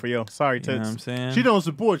can't do one for you. Sorry, You know what I'm Toots. saying? She don't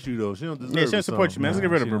support you, though. She don't deserve Yeah, she don't support you, man. Let's get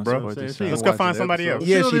rid of she her, don't bro. support this show. Let's go find somebody else.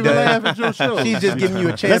 Yeah, she she don't even does. laugh at your show. She's just giving you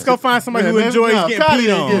a chance. Let's go find somebody who Man, enjoys no, getting Kylie peed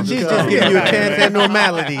ain't on. getting She's the just call. giving you a chance at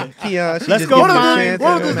normality. Keon, she's Let's just go giving you a find- chance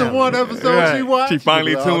What at is the normality. one episode Right. she watched? She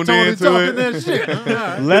finally Like, tuned Tony into talking it. that shit. All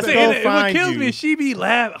right. Let's And go what find kills you. me is she be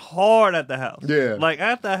laugh hard at the house. Yeah. Like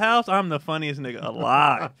at the house, I'm the funniest nigga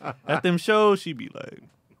alive. At them shows, she be like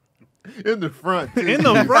In the front. too. in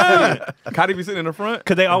the front. Kylie be sitting in the front.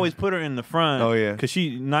 Cause they always put her in the front. Oh, yeah. Cause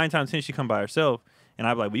she 9 times 10 she come by herself, and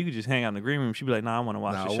I'd be like, well, you could just hang out in the green room. She'd be like, nah, I want to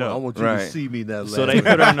watch Nah, the I show. want you to Right. see me that So laugh. they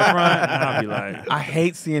put her in the front, and I'd be like, I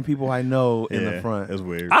hate seeing people I know in the front. That's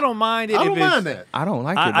weird. I don't mind it. I if don't it's, mind that. I don't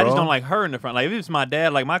like it, I bro. just don't like her in the front. Like if it's my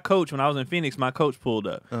dad, like my coach when I was in Phoenix, my coach pulled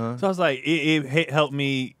up. Uh-huh. So I was like, it helped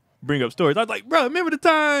me bring up stories. I was like, bro, remember the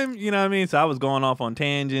time? You know what I mean? So I was going off on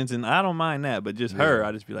tangents, and I don't mind that. But just her,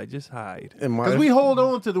 I just be like, just hide. And my- Because we hold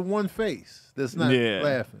on to the one face that's not Yeah.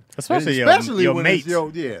 laughing. Especially Especially your when mates. it's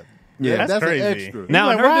your, yeah. Yeah, that's an crazy. extra. Now,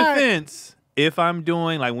 like, in her why? defense, if I'm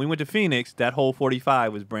doing, like, when we went to Phoenix, that whole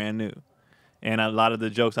 45 was brand new. And a lot of the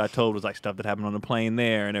jokes I told was, like, stuff that happened on the plane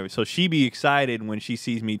there and everything. So she be excited when she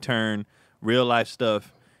sees me turn real life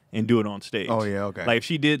stuff and do it on stage. Oh, yeah, okay. Like, if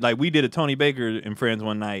she did, like, we did a Tony Baker and Friends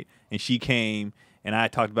one night, and she came, and I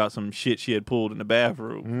talked about some shit she had pulled in the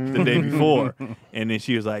bathroom the day before. And then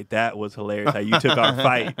she was like, that was hilarious how you took our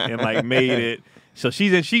fight and, like, made it. So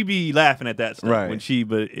she be laughing at that stuff Right. when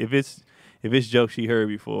but if it's jokes she heard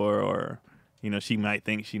before, or you know, she might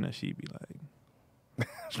think she'd be like,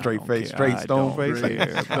 Straight face, care. straight I stone don't face.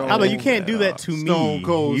 care. How about you can't do that to Stone me?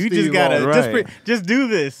 Cold You Steve just gotta Austin. just do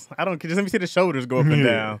this. I don't care. Just let me see the shoulders go up and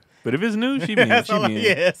down. But if it's new, she mean That's she all. mean.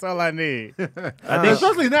 Yeah, that's all I need. I think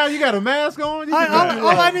Especially now you got a mask on. You can All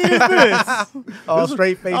I need is this. All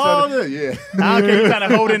straight face. all on the- the, yeah. I don't care. You trying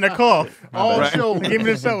to hold in the cough. All shoulders. Give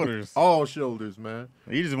me the shoulders. All shoulders, man.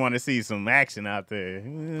 You just want to see some action out there.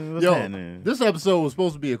 What's Yo, happening? this episode was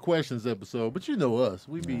supposed to be a questions episode, but you know us.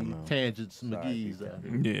 We be tangents McGee's out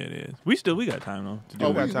here. yeah, it is. We got time though to do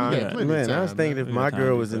Oh, it. got we time. got plenty of Man, I was time, thinking man. if my time girl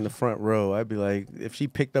to was do in the front row, I'd be like, if she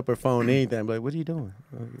picked up her phone, anything, I'd be like, what are you doing?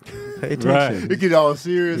 Pay attention. Right. It get all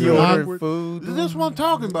serious You and ordered awkward. food. This is what I'm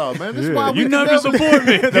talking about, man. This is why we You can never never support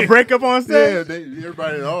me. The breakup on Yeah, stage.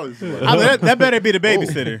 everybody in the audience is like, I mean, that better be the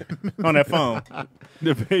babysitter on that phone.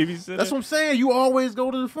 The babysitter. that's what I'm saying. You always go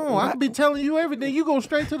to the phone. I could be telling you everything. You go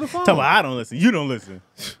straight to the phone. Tell me I don't listen. You don't listen.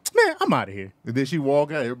 Man, I'm out of here. And then she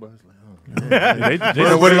walk out. Everybody's like, oh. They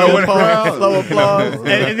Slow applause.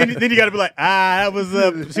 And then you got to be like, that was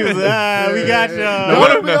she was we got y'all.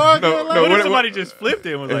 What if we no, argue no, like no, What if what- somebody just flipped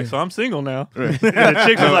it and was like, "So I'm single now"? And the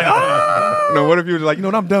chick was like, "Ah." No, what if you was like, you know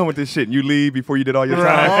what, I'm done with this shit, and you leave before you did all your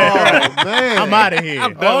time? Oh, man. I'm out of here.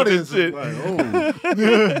 Audience shit. is like, oh.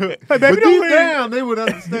 Hey, But baby, don't deep leave. down, they would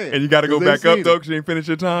understand. And you got to go 'Cause they back up seen though, it. because you ain't finished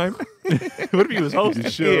your time. What if he was hosting?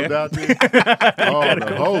 Shoved out there. Oh,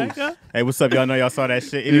 the host. Hey, what's up? Y'all know y'all saw that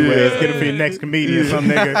shit. Anyways, get it for your next comedian, some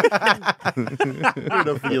nigga. Get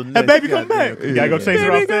up for your Hey, next baby, come goddamn back. You gotta go chase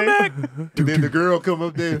her off stage. And then the girl come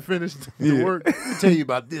up there and finish the work. Let me tell you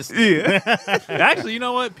about this. Yeah. Actually, you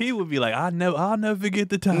know what? P would be like, "I'll never forget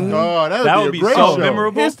the time." Oh, That would a be great so show.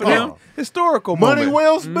 memorable for them. Historical Money moment.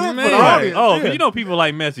 well spent for the Man. audience. Oh, 'cause you know people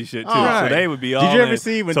like messy shit too, Right. so they would be all. Did you ever in.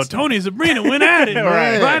 see when So Tony and Sabrina went at it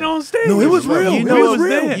Right. right on stage. No, it was real. You It know, was it was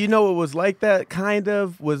real. You know, it was like that kind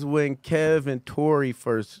of was when Kev and Tori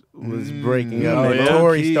first was breaking up, Oh, and yeah?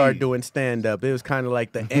 Tori Key. started doing stand up. It was kind of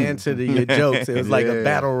like the answer to your jokes. It was like Yeah. a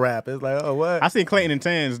battle rap. It was like, oh, what? I seen Clayton and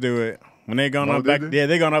Tans do it when they gone Oh, up back. did they? Yeah,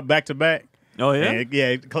 they gone up back to back. Oh yeah. And,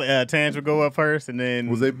 yeah, Tans would go up first, and then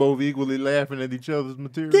Was they both equally laughing at each other's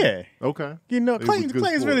material? Yeah. Okay. you know, It was Clayton's good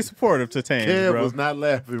really supportive to Tans, Kev bro. was not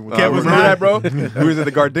laughing. When Kev was Remember not- that, bro? We was at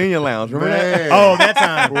the Gardenia Lounge. Remember that? Man. Oh, that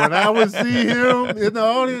time. When I would see him in the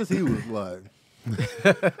audience, he was like,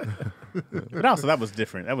 But also that was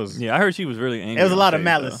different. That was Yeah, I heard she was really angry. there was a on lot of stage,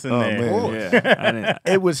 malice in Oh, there. man. though. Yeah, I didn't.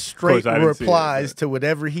 It was straight I didn't see it, replies to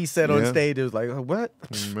whatever he said on Yeah. stage. It was like, oh, what?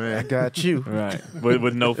 I man. got you. Right, but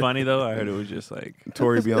with no funny though. I heard it was just like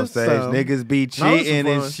Tori be on It's, stage. Niggas be No, this is cheating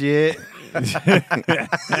and fun. shit. But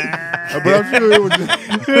I'm sure it was just,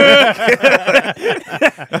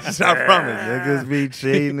 I promise. Niggas be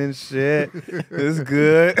cheating and shit. It's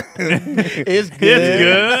good. It's good. it's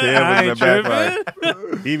good. Kev was I in ain't the back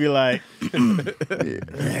tripping. He'd be like,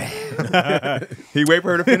 He wait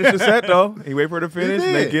for her to finish the set though. He wait for her to finish,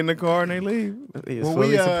 and they did. get in the car and they leave. He's when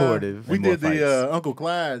fully supportive. we And more did the fights. Uncle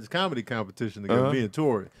Clyde's comedy competition together, Uh-huh. me and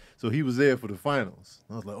Tori. So he was there for the finals.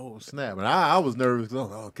 I was like, oh snap! And I was nervous. 'Cause I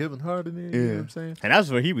was like, oh, Kevin Hart in there. You know Yeah. what I'm saying? and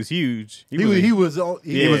that's where he was huge. He was on.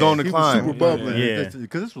 He was on the climb. super bubbling. Yeah.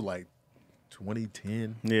 Because this was like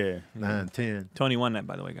 2010, Yeah. 9-10. Tony won that,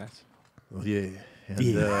 by the way, guys. Oh, yeah.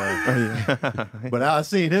 And, but I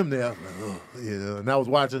seen him there. I was like, oh, yeah. And I was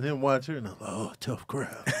watching him watch her, and I was like, oh, tough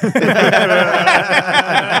crowd. You know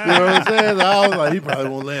what I'm saying? So I was like, he probably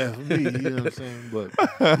won't laugh at me. You know what I'm saying?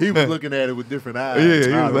 But he was looking at it with different eyes. Yeah, he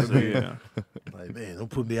was obviously. Yeah. Like, man, don't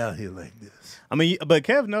put me out here like this. I mean, but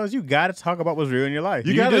Kev knows you got to talk about what's real in your life.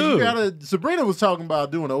 You gotta. Sabrina was talking about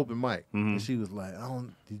doing an open mic, Mm-hmm. and she was like,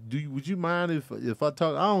 would you mind if I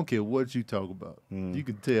talk? I don't care what you talk about. You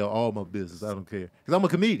can tell all my business. I don't care because I'm a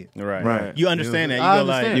comedian. Right. Right. You understand that. You I go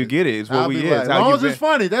understand like, You get it. It's what I'll we be is. like, It's as how long you as it's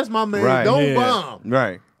funny, that's my man. Right. Don't Yeah. bomb.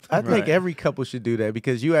 Right. I think Right. every couple should do that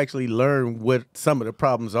because you actually learn what some of the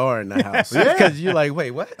problems are in the house. Yeah. Because you're like,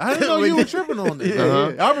 wait, what? I didn't know you were tripping on this.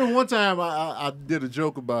 Uh-huh. I remember one time I did a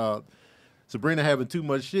joke about Sabrina having too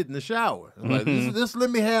much shit in the shower. I'm like, this let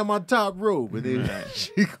me have my top robe. And then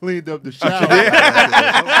she cleaned up the shower.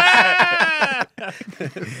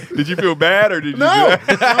 Did you feel bad or did you? No.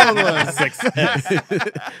 I was like, success.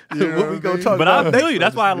 you know What we gonna talk But about? I feel you.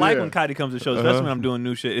 That's why I like Yeah. when Kaidi comes to shows, especially when I'm doing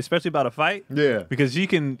new shit, especially about a fight. Yeah. Because she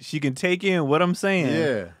can take in what I'm saying.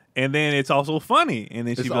 Yeah. And then it's also funny. And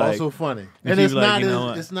then It's she be also like, funny. and And she it's be like, not you know as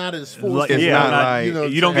what? it's not as like, forced. It's yeah, not I'm not- like,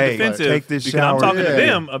 you you don't get hey, defensive take this because I'm shower. talking to Yeah.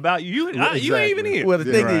 them about you. You ain't even Exactly. here. Well, the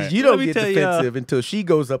thing Right. is, you Let don't me get tell ya. defensive until she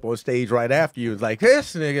goes up on stage right after you. It's like,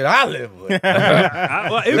 this nigga I live with. If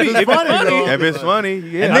it's funny, funny, though. If it's funny,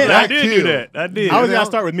 yeah. And then I I did do that. I did. I always You know? gotta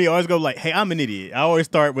start with me. I always go like, "Hey, I'm an idiot." I always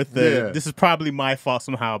start with the, Yeah. "This is probably my fault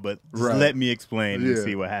somehow, but just Right. let me explain and Yeah.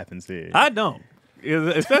 see what happens here." I don't.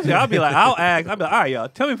 Especially, I'll be like, I'll ask. I'll be like, all right, y'all,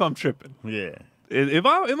 tell me if I'm tripping. Yeah. If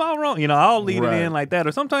I'm wrong, I'll lead Right. it in like that.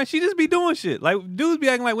 Or sometimes she just be doing shit. Like dudes be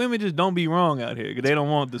acting like women just don't be wrong out here because they don't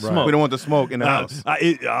want the smoke. We don't want the smoke in the house.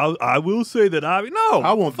 I will say that I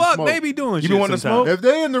want the fuck smoke. they be doing You shit. be wanting the sometimes. smoke? If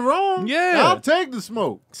they in the wrong, Yeah. I'll take the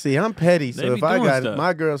smoke. See, I'm petty, They so be if I doing got stuff.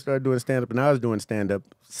 my girl started doing stand up and I was doing stand up,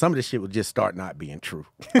 some of the shit would just start not being true.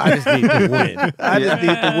 I just need to win. I just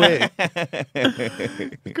need to win.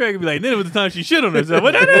 Craig would be like, then it was the time she shit on herself.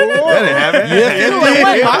 But that That didn't happen.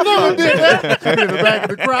 Wait, I never did that. She in the back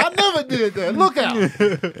of the crowd. I never did that. Look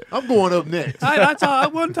out. I'm going up next. I saw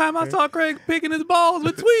one time I saw Craig picking his balls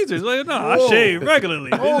with tweezers. Like, no, I Whoa. shave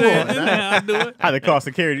regularly. Hold on This how I do it. I had to call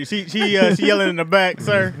security. She yelling in the back,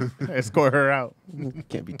 sir. Escort her out.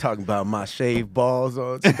 Can't be talking about my shaved balls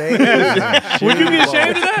on stage. Would you be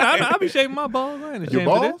ashamed of that? I'll be shaving my balls. I ain't ashamed Your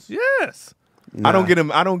of balls? this. Yes. I don't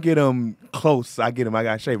get them close. I got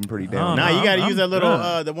to shave them pretty down. Nah, you gotta I'm use that little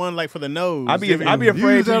done. the one like for the nose. I be You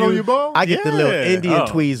afraid use to that on use- your ball? I get the little Yeah. Indian Oh.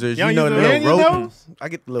 tweezers. Y'all You know use the the little Indian rope. nose? I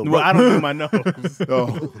get the little Well, rope. I don't do my nose.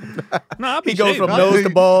 Oh. No, I'll be He goes shaving. from nose to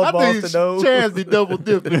balls, I balls think to nose. Chaz be double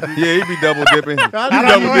dipping. Yeah, he be double dipping. I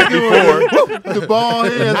double dip before. The ball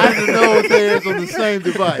hairs and the nose hairs on the same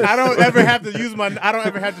device. I don't ever have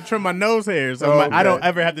to trim my nose hairs. So Okay. I don't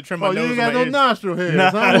ever have to trim my Oh, nose. you ain't got my no ears. nostril hairs.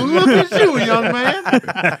 Nah. Huh? Well, look at you, young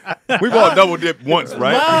man. We've all double dipped once,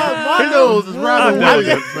 right? My nose is Robin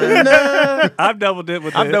Williams, man. I've double dipped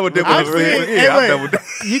with I've it. double dipped I've with seen- it. hey, Yeah, I've wait. double dipped.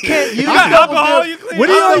 You can't use You got double alcohol, dip. you clean. What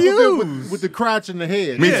do I y'all double dip use? with the crotch and the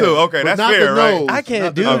head? Me too. Okay, But that's not fair, the right? nose. I can't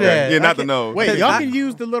Not the do nose. Okay, that. yeah, I not the can't- nose. Wait, y'all I- can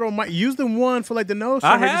use the little use the one for like the nose.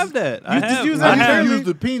 I trim, or have just- that. I You just have. use I that I in have. can't Germany? use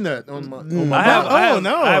the peanut on my I have. Oh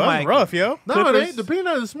no, I have that's my rough, yo. No, it Clippers. ain't. The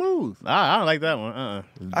peanut is smooth. I don't like that one.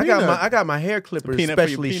 I got my hair clippers Peanut for your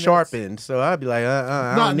specially peanuts. sharpened, so I'd be like,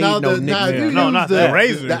 I Now, don't need now, no the, now if niggas. you No, use not the that.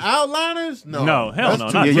 Razors. The outliners, no. No, hell That's no,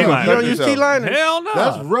 too- not Yeah, you T-liners. gonna You don't cut use yourself. T-liners? Hell no.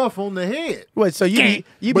 That's rough on the head. Wait, so you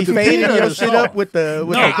be But the fading peanut your is shit soft. up with the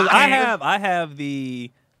No, because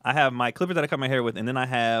the I have my clippers that I cut my hair with, and then I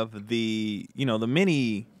have the the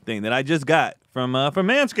mini thing that I just got from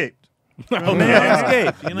Manscaped.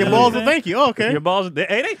 Manscaped. You know Your what balls I'm will saying? thank you. Oh, okay. Your balls. This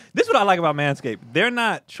is what I like about Manscaped. They're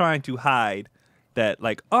not trying to hide that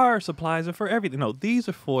like our supplies are for everything. No, these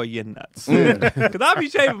are for your nuts. Because I be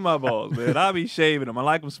shaving my balls, man. I be shaving them. I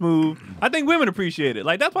like them smooth. I think women appreciate it.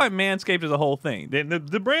 Like that's why Manscaped is a whole thing.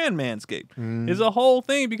 The brand Manscaped is a whole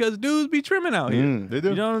thing because dudes be trimming out here. They do.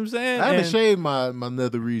 You know what I'm saying? I haven't And- save my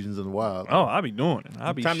nether regions in a while. Oh, I be doing it.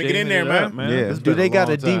 I be Time to get in shaving there, it up, man. Yeah. It's Do been they got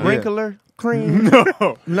a long time. de-wrinkler cream? No,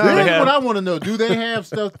 No. Here's have- what I want to know. Do they have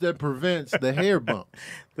stuff that prevents the hair bump?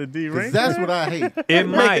 the D 'Cause ring. that's what I hate. It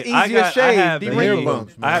might. it easier I shave, have the the hair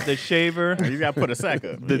bumps, man. I have the shaver. You gotta put a sack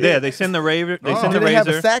up. They send the raver. They send Do the they have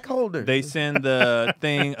a razor. sack holder? They send the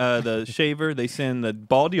thing, the shaver. They send the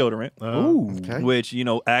ball deodorant, Ooh, okay. which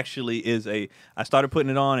actually is a. I started putting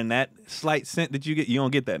it on, and that slight scent that you get, you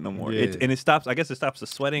don't get that no more. Yeah. And it stops. I guess it stops the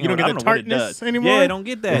sweating. You don't or- get I the don't know what it tartness does. anymore? Yeah, I don't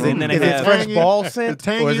get that. Is it, and then is they it have fresh tangy- ball the scent?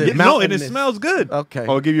 tangy- Or is Yeah, it no, and it mountainous? smells good. Okay.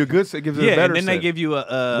 Oh, give you a good. It gives you a Yeah, better. and then they scent. give you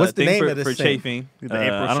a What's the thing name for, of this for scent? chafing. The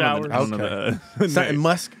April I don't know showers? the- I don't know the Something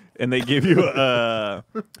musk. and they give you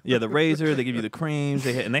the razor, they give you the creams,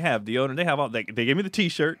 and they have deodorant, they have all they give me the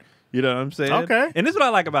t-shirt, you know what I'm saying? Okay. And this is what I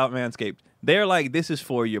like about Manscaped. They're like, this is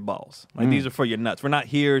for your balls. Like these are for your nuts. We're not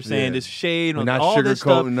here saying Yeah. this shade We're or not all this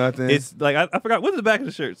stuff. sugarcoating nothing. It's like I forgot, what does the back of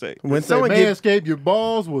the shirt say? When Say, someone gets Manscaped, your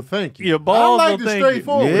balls will thank you. Your balls I will like the thank you.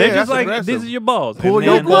 straightforward. Yeah, They're that's just like, aggressive. this is your balls. Pull And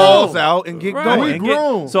your then- balls out and get Right, going. and get-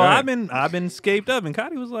 grown. So Right. I've been scaped up, and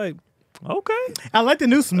Cotty was like, okay. I like the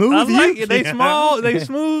new smooth. I like you. it. They small, they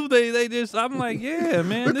smooth, they just. I'm like, yeah,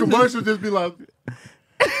 man. The this is- commercial just be like,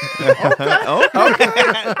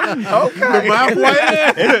 okay, mouth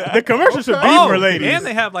white. The commercial should be Oh, for ladies. and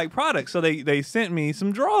they have like products. So they sent me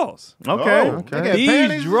some draws. okay. Oh, they got These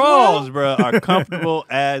panties as draws, well? bro, are comfortable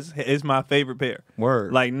as is my favorite pair.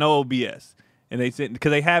 Word. Like no BS. And they sent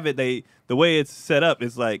because they have it. The way it's set up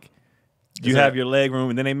is like you Is have that- your leg room,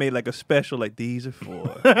 and then they made like a special like these are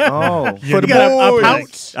for. Oh, For the You got a boys.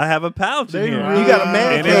 pouch. I have a pouch in They here. really You got a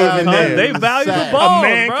man And cave it in comes- there. They value the Sad. balls, A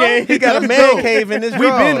man bro. cave? He got a man cave in his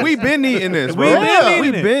drawers. we been eating this, bro. We been we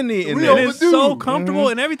eating it. been eating We this. And it's overdue. so comfortable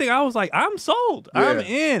and everything. I was like, I'm sold. I'm Yeah.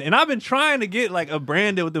 in. And I've been trying to get like a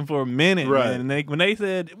brand deal with them for a minute. Right. Man. And when they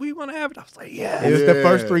said we want to have it, I was like, yeah. It was the Yeah.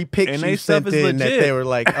 first 3 pics And you they stuff sent is in that legit. they were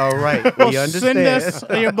like, all right, Well, we send understand. us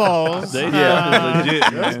your balls. They yeah.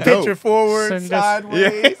 legit. Man. Picture forward, Send us-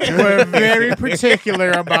 sideways. We're very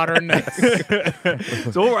particular about our nuts.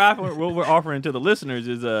 So what we're offering to the listeners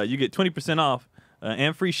is you get 20% off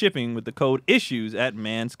and free shipping with the code issues at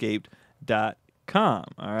manscaped.com. Manscaped.com.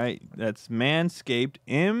 All right, that's Manscaped,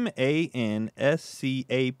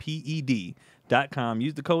 MANSCAPED.com.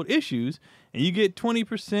 Use the code issues, and you get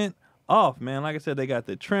 20% off. Man, like I said, they got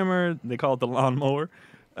the trimmer. They call it the lawnmower.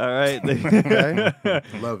 All right, Love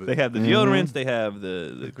it. They have the deodorants, they have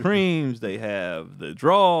the creams, they have the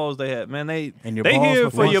draws, they have And your they balls here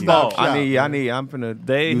with for your one-stop balls. I'm finna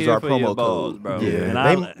They use here our for your promo balls, code. bro.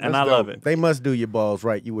 Yeah. And I love it. They must do your balls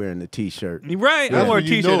right. You wearing the T-shirt. Right, I That's wore a when you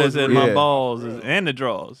T-shirt know that it's said real. my Yeah. balls and the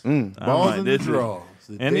draws. I'm Balls like, and the this is- draws.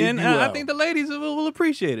 And then I think the ladies will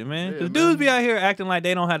appreciate it, man. Because dudes be out here acting like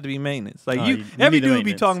they don't have to be maintenance. Like you every need the dude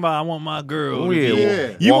be maintenance. talking about, I want my girl. Oh, to yeah. be-"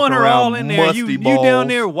 Yeah. You Walk want her around all in there. You musty down balls.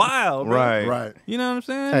 there wild, bro. Right. Right. You know what I'm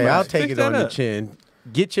saying? Hey, I'll Fix take it that on the up. chin.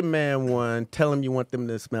 Get your man one. Tell him you want them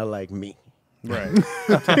to smell like me. Right. I'll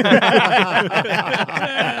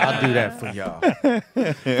do that for y'all.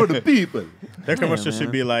 For the people. Their commercial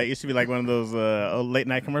should be like, it should be like one of those old late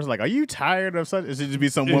night commercials. Like, are you tired of such? It should just be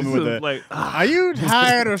some woman with a, Like, are you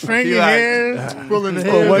tired of straightening your like- hair? Pulling the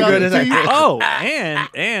Oh, hair one out girl the is like, teeth. oh,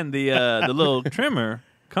 and the little trimmer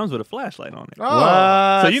comes with a flashlight on it.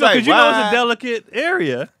 What? So you know, Say because you know it's a what? delicate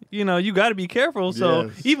area. You know, you got to be careful. So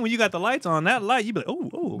Yes. even when you got the lights on, that light, you be like,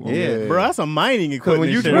 oh, Yeah. Bro, that's some mining Because equipment. when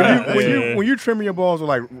you shit when right you, when there. you when you trimming your balls with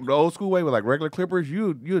like the old school way with like regular clippers,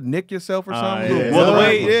 you nick yourself or something. yeah. Well, the Blood.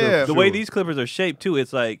 way yeah, the way these clippers are shaped too,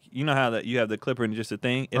 it's like you know how that you have the clipper and just a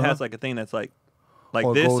thing. It has like a thing that's like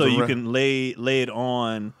Oh, it this, goes so you around. can lay it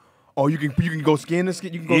on. Oh, you can go skin to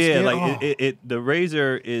skin. You can go Yeah, skin. like oh. it the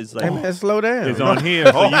razor is like Hey, man, slow down. is on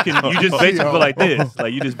here, so you just basically go like this.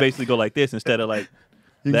 Like you just basically go like this instead of like.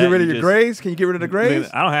 You that, get rid of you your just- grays? Can you get rid of the grays?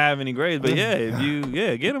 I don't have any grades, but yeah, if you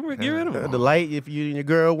get them, get rid of them. The light, if you and your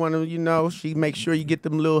girl want to, she make sure you get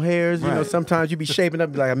them little hairs. You know, Right. sometimes you be shaping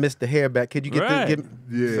up like I missed the hair back. Could you get Right.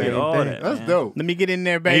 Yeah. Say all thing. that, That's man. dope. Let me get in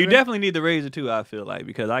there, And baby. you definitely need the razor too. I feel like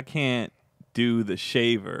because I can't do the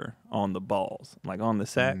shaver on the balls, like on the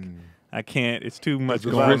sack. I can't. It's too much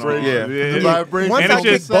The going on. vibration. Yeah. The vibration. Once And I it's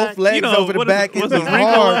get just- both legs you know, over the what is- back, what's it's the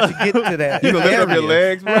wrinkle hard of- to get to that. You can lift up your area.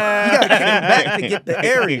 legs, bro. You gotta kick them back to get the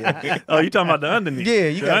area. Oh, you talking about the underneath? Yeah,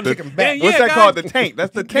 you The gotta under- kick 'em back. Man, What's yeah, that called? guys- The tank.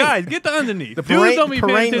 That's the tank. Guys, get the underneath. The Dudes don't be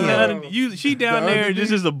paying attention to the perennial. underneath. She down The there underneath.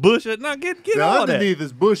 just a bush. No, get The all that. underneath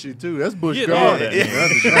is bushy too. That's bush Get all garden. that.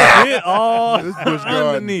 Underneath. Get all This bush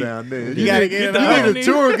garden underneath. down there. You gotta get Get it the on. You need a underneath.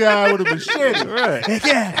 tour guy with a machete. Right.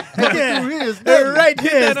 Yeah, yeah. Through his Hey, neck. right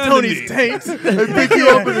here is that Tony's underneath. tanks. They pick you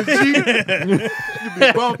up in a Jeep. You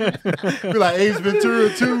be bumping. Be like Ace Ventura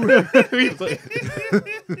 2.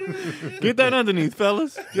 Get that underneath,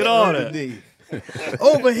 fellas. Get all that.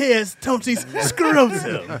 Over here is Tony's scrotum.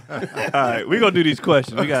 All right, we're gonna do these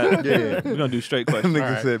questions. We're Yeah. gonna do straight questions.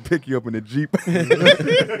 Nigga said pick you up in the Jeep.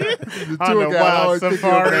 The On tour the guy wild always pick you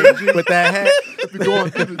up in safari. that Jeep. With that hat, If you're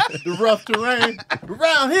going through the rough terrain.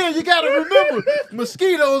 Around here, you got to remember,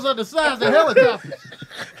 mosquitoes are the size of helicopters.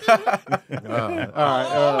 All right.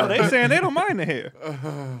 Oh, they saying they don't mind the hair.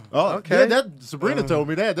 Oh, okay. Yeah, that Sabrina told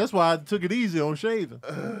me that. That's why I took it easy on shaving.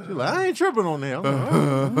 She's like, I ain't tripping on that. I'm like,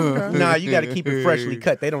 oh, okay. nah, you gotta keep it freshly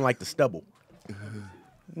cut. They don't like the stubble.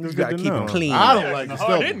 You gotta keep it clean. I don't like the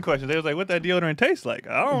Hard stuff. hitting questions. They was like, "What that deodorant tastes like?"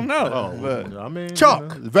 I don't know. But I mean,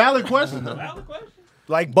 Chalk. Valid question, though.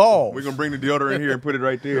 Like balls. We're gonna bring the deodorant here and put it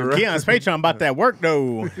right there. Right? Keon's Patreon about that work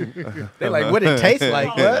though. They like what it tastes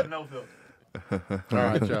like. What? All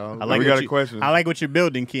right, y'all. I like We what got a you- question. I like what you're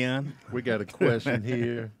building, Keon. We got a question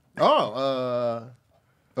here.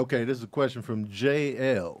 Okay, this is a question from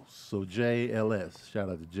JL. So JLS. Shout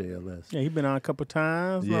out to JLS. Yeah, you've been on a couple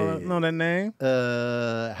times. Yeah. Know that name?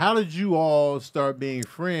 How did you all start being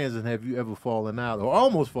friends, and have you ever fallen out or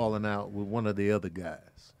almost fallen out with one of the other guys?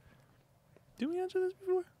 did we answer this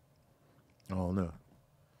before? I don't know.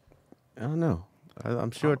 I don't know.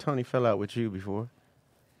 I'm sure Tony fell out with you before.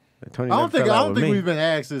 Tony I never don't fell out think with me. we've been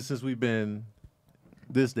asked this since we've been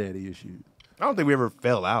this daddy issue. I don't think we ever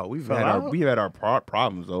fell out. We've had our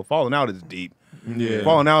problems though. Falling out is deep. Yeah.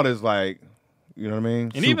 Falling out is like, you know what I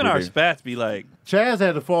mean? And even Super our deep. spats be like, Chaz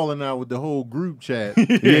had a falling out with the whole group chat. Yeah.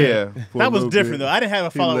 for a That was little different bit. though. I didn't have a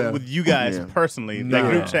He follow left. with you guys Yeah. personally. Nah.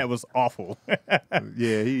 That group chat was awful.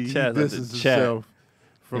 Yeah, he Chaz had to distanced chat. himself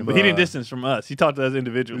from. but he didn't distance from us. He talked to us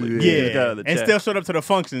individually. Yeah. He just got out of the and chat. still showed up to the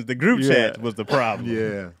functions. The group Yeah. chat was the problem.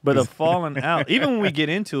 Yeah, But the falling out, even when we get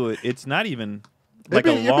into it, it's not even like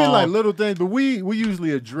like it be a long. like little things, but we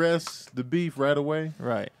usually address the beef right away.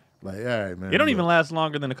 right. Like, all right, man. It don't even look, last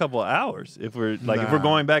longer than a couple of hours if we're if Nah. we're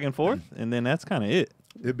going back and forth, and then that's kind of it.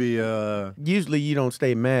 It'd be Usually you don't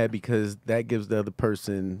stay mad because that gives the other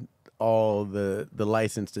person all the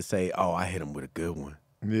license to say, "Oh, I hit him with a good one."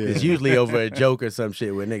 yeah. It's usually over a joke or some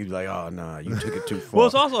shit where niggas be like, "Oh, nah, you took it too far." Well,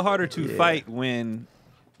 it's also harder to fight when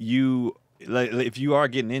like if you are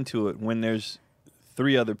getting into it when there's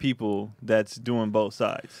 3 other people that's doing both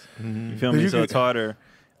sides. You feel me? So it's harder.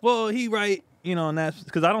 Well, he right, you know, and that's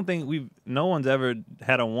because I don't think no one's ever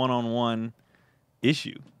had a one-on-one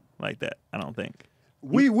issue like that. I don't think.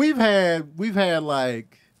 We've had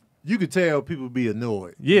like, you could tell people be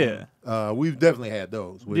annoyed. Yeah. We've definitely had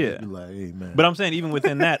those. Where Yeah. Be like, hey man. But I'm saying even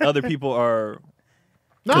within that, other people are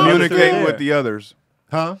Communicating Yeah. with the others.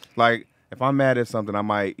 huh? Like if I'm mad at something, I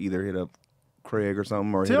might either hit up Craig or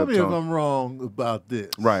something, or Tell hit me up if Tone. I'm wrong about this.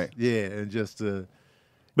 Right. Yeah, and just to.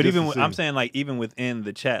 But just even to I'm see. saying like even within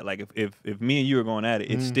the chat, like if me and you are going at it,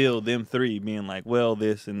 it's still them 3 being like, well,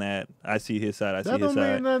 this and that. I see his side. I see That his don't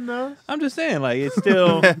mean side. nothing else. I'm just saying like it's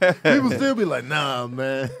still. People still be like, nah,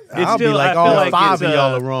 man. I'll still- be like, I feel all like 5 it's, of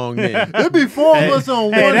y'all are wrong then. It'd be 4 of us on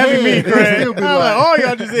one that hand. be me, and Craig. still be I'm like, oh,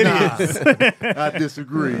 y'all just idiots. I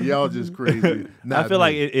disagree. Y'all just crazy. I feel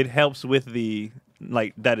like it helps with the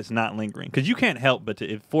like that it's not lingering because you can't help but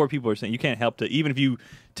if 4 people are saying you can't help to even if you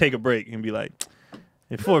take a break and be like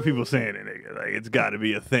if 4 people saying it nigga, like it's got to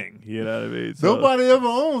be a thing, you know what I mean? So, Nobody ever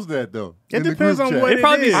owns that though. It in the depends group on chat. what it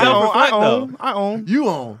probably be is. self-reflect though. I own. You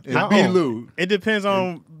own and I B own. Lou. It depends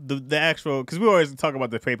on the actual, because we always talk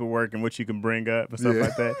about the paperwork and what you can bring up and stuff Yeah.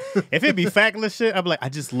 like that. If it be factless shit, I'd be like, I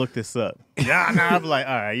just looked this up. Nah, I'd be like,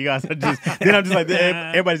 all right, you guys are just, then I'm just like,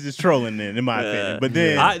 everybody's just trolling then, in my opinion. But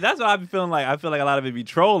then, That's what I be feeling like. I feel like a lot of it be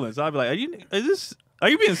trolling. So I'd be like, are you being serious?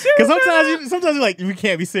 because right now? sometimes you're like, we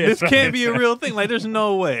can't be serious. This can't be a real thing. Like, there's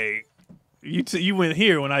no way. You went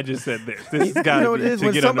here when I just said this. This has got You know to what be it is? to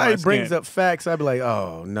When get under somebody my brings skin. up facts, I'd be like,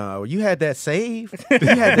 oh, no, you had that save? You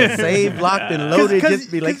had that save locked and loaded? 'Cause-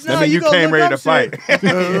 Just be like, 'cause That No, mean you you go came look ready to up fight.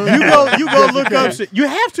 you go look up shit. You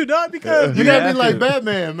have to, dog, because You gotta be like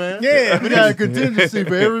Batman, man. Yeah, we got a contingency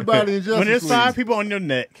for everybody in Justice when there's League. 5 people on your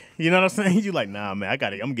neck, you know what I'm saying? You like, nah, man,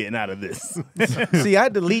 I'm getting out of this. see, I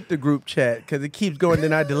delete the group chat because it keeps going,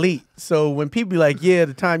 then I delete. So when people be like, yeah,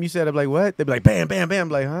 the time you said, I'm like, what? They be like, bam, bam, bam. I'm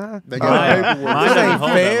like, huh? They got Mine- paperwork. mine This doesn't ain't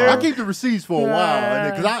hold that fair. long. I keep the receipts for a while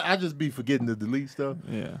because I just be forgetting to delete stuff.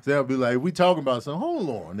 Yeah. So I'll be like, we talking about something. Hold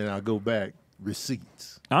on. Then I'll go back.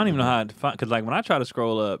 Receipts. I don't even know how to find because like when I try to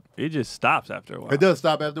scroll up, it just stops after a while. It does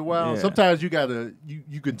stop after a while. Yeah. Sometimes you gotta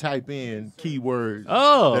you can type in keywords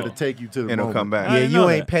Oh. that'll take you to the And it'll moment. come back. I Yeah, didn't you know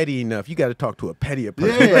ain't that. petty enough. You got to talk to a pettier Yeah,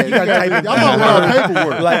 person. you got to type I'm in talking about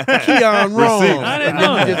paperwork. like Keon wrong. I didn't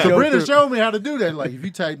know that. Just So go Brenda through- showed me how to do that. Like if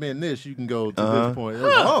you type in this, you can go to this point. It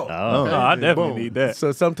was like, Oh, I okay, definitely boom. need that.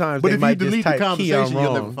 So sometimes But they if you might just delete the type conversation, Keon you'll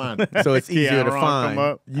wrong. never find it. So it's easier Keon to wrong come find.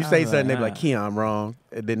 up. You say something, they be like Keon wrong,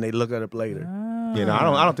 and then they look it up later. Yeah, no,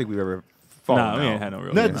 I don't think we've ever fallen Nah, we out. ain't had no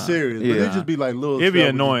real. Nothing nah. serious, but Yeah. it'd just be like little. It'd be stuff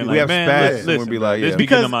would annoying. just Like, We have man, spats listen, and we'll be like, this yeah. be getting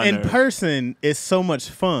Because on my in nerves. person, it's so much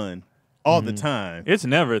fun all the time. It's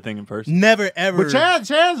never a thing in person. Never ever. But Chaz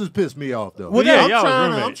has pissed me off though. Well, yeah, I'm y'all was trying.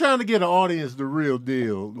 roommates. I'm trying to get an audience the real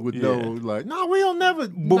deal with no like. No, we don't never.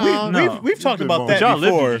 But No. we've talked Been about wrong. that Y'all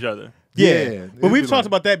lived before. with each other. Yeah, Yeah, but it'd we've be talked like-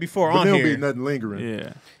 about that before But on there here. don't be nothing lingering. Yeah.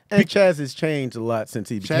 And Chaz has changed a lot since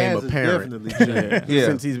he became Chaz a parent. has definitely changed. Yeah.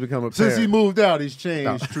 Since he's become a parent. Since he moved out, he's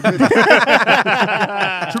changed tremendously.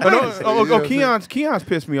 Keon's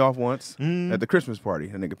pissed me off once at the Christmas party.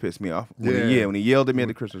 That nigga pissed me off. When Yeah. when he yelled at me at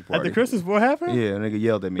the Christmas party. At the Christmas, what happened? Yeah, that nigga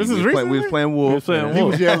yelled at me. This we is was playing recently? Wolf. playing He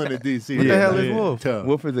Wolf. was yelling at DC. What the hell is Yeah. Wolf? Tough.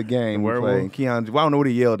 Wolf is a game we Werewolf? play. And Keon, well, I don't know what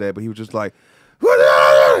he yelled at, but he was just like,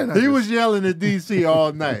 He was yelling at DC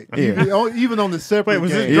all night. Yeah. Even on the separate Wait,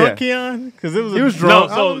 was this game. Yeah. drunk Keon? Because it was. He was No, drunk.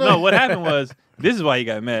 so no. What happened was this is why he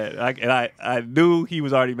got mad. I knew he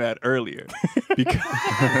was already mad earlier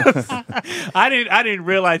because I didn't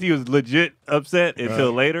realize he was legit upset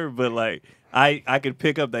until later. But like I could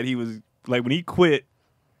pick up that he was like when he quit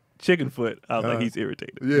Chickenfoot, I was like he's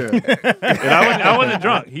irritated. Yeah. And I wasn't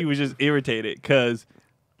drunk. He was just irritated because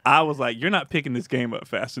I was like, you're not picking this game up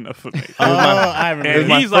fast enough for me. Oh, I remember. And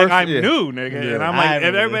my he's like, first- I'm yeah. new, nigga. Yeah. And I'm I like,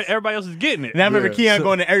 remember this. everybody else is getting it. And I remember Yeah. Keon So-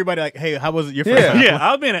 going to everybody like, "Hey, how was it your first Yeah. time?" Yeah, I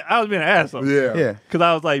was being an asshole. Yeah. Yeah. Because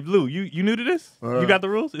I was like, Blue, you new to this? Uh-huh. You got the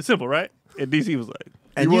rules? It's simple, right? And DC was like,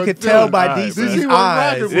 And He you wasn't could tell feeling by it. DC's DC wasn't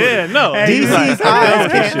eyes. rocking with yeah, no. Hey, He was like, DC's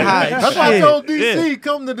eyes "This shit." can't hide That's why I shit. told DC, Yeah.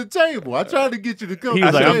 come to the table. I tried to get you to come He to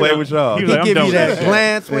was the like, I I'm table. play with y'all. He He was like, I'm give done you with that that.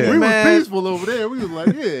 glance when Yeah. you're We were mad. peaceful over there. We was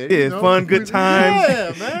like, yeah. Yeah, fun, good times.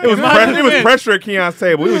 Yeah, man. It was, my pressure, it was defense- pressure at Keon's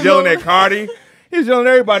table. He was yelling at Cardi. He was yelling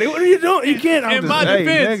at everybody. What are you doing? You can't. I'm In just, my hey,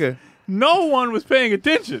 defense, nigga. no one was paying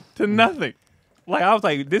attention to nothing. Like I was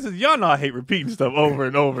like, this is y'all know I hate repeating stuff over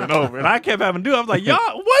and over and over, and I kept having to do it. I was like,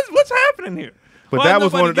 y'all, what's happening here? But Why that is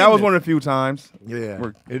was nobody one. That getting was it? one of the few times. Yeah.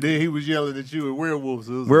 We're- And then he was yelling at you at werewolves.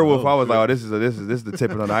 So it was Werewolf. like, I was shit. like, oh, this is the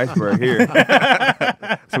tip of the iceberg here.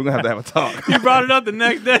 So we're gonna have a talk. He brought it up the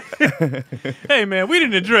next day. Hey man, we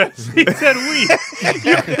didn't address. He said we.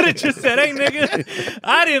 You could have just said, hey nigga.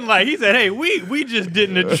 I didn't like. He said, hey, we just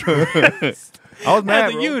didn't address. I was mad, As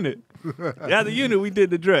a bro. unit. As a unit, we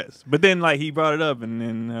did address. But then like he brought it up, and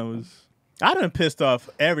then that was. I done pissed off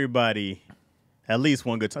everybody at least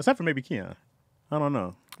one good time, except for maybe Keon. I don't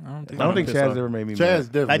know. I don't think pissed Chaz off. ever made me Chaz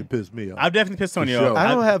mad. definitely pissed me off. I've definitely pissed Tony sure. off. I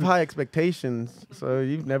don't have high expectations, so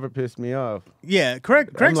you've never pissed me off. Yeah, Craig's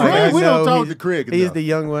I'm like, I we don't know talk he's- to Craig He's enough. the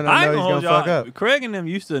young one. I I ain't know gonna he's hold gonna fuck y'all. up. Craig and them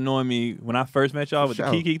used to annoy me when I first met y'all with the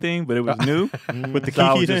Sure. Kiki thing, but it was new. with the So I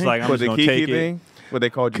Kiki was just thing. like, I'm What just the gonna Kiki take it. thing? What they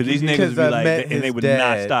called you? Because these Kiki? niggas Because would be I like, met and they his would not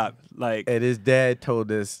dad. stop. Like, And his dad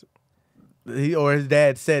told us, his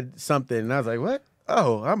dad said something, and I was like, "What?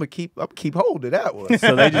 Oh, I'm keep hold of that one."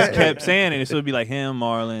 so they just kept saying it. So it'd be like him,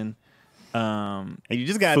 Marlon, And you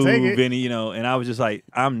just gotta Fu, take it. Vinny, and I was just like,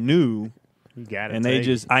 I'm new. You gotta And they take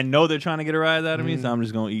just, it. I know they're trying to get a rise out of me, so I'm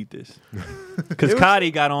just going to eat this. Because It was-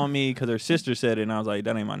 Cotty got on me because her sister said it, and I was like,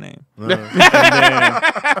 that ain't my name. And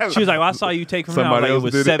then she was like, well, I saw you take from me. I was Somebody like, it else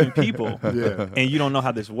was did it. 7 people. Yeah. And you don't know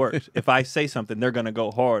how this works. If I say something, they're going to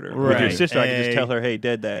go harder. With your Right. sister, I can just tell her, hey,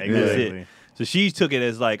 dead that. And that's Exactly. it. So she took it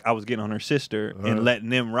as like I was getting on her sister and letting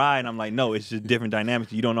them ride. And I'm like, no, it's just different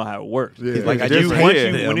dynamics. You don't know how it works. Yeah. It's like It's you, different. once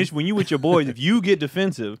Yeah. you, when you with your boys, if you get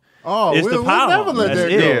defensive, Oh, it's we'll the power. never let That's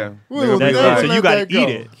that it. go. Yeah. We'll That's never it. So let you got that to eat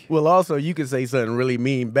go. it. Well, also you can say something really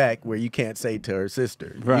mean back where you can't say to her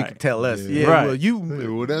sister. You Right. can tell us, Yeah. yeah. Right. Well, you. Yeah,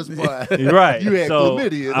 well, that's why. Right. You had So,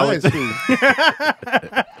 chlamydia in I would- high school.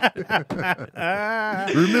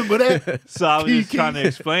 Remember that? So I was just Kiki. trying to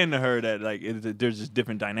explain to her that like there's just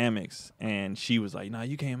different dynamics, and she was like, "Nah,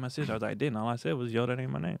 you can't my sister." I was like, "I didn't. All I said was, yo, that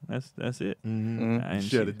ain't my name. That's it." And Shut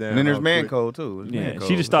she, it down. And then there's real man quick. code too. There's yeah, man code.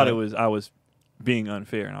 she just thought it was I was being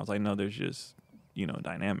unfair, and I was like, "No, there's just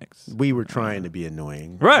dynamics." We were trying to be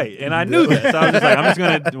annoying. Right, and I knew that, so I was just like, "I'm just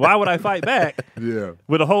gonna. Why would I fight back Yeah.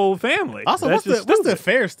 with a whole family?" Also, That's what's just the stupid.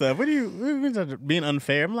 fair stuff? What mean being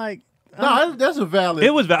unfair? I'm like, No, that's a valid.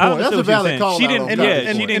 It was. I point. understood That's what a she was valid saying. call. She out didn't. on And- Yeah, Cotty's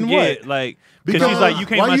and- she point. didn't and get what? like Because because she's like, you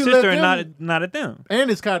came why my you let sister and them- not at them.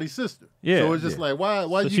 And it's Cotty's sister. Yeah. So it's just like, why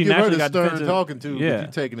So you she give her naturally the got stern defensive. talking to, Yeah. but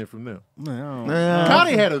you taking it from them? no.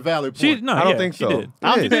 Cotty had a valid She point. no, I don't yeah, think she so. did.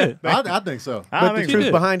 I She did. I think so. I But the think she truth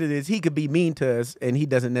did. behind it is he could be mean to us, and he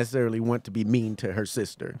doesn't necessarily want to be mean to her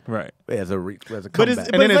sister Right. as a But it's- comeback.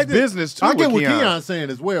 And then it's it's like this- business too. I get with what Keon. Keon's saying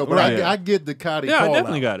as well, but Right. I get the Cotty Yeah, I call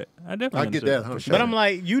definitely out. got it. I definitely I get understood. that 100%. But I'm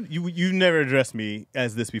like, you never addressed me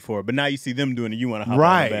as this before, but now you see them doing it, you want to hop on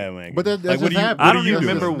Right. the bandwagon. But that like, just what do you? happened. I What don't do you even do?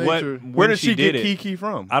 remember That's what nature. when Where did she did get it. Kiki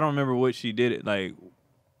from? I don't remember what she did it like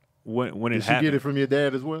when it Did she happened. get it from your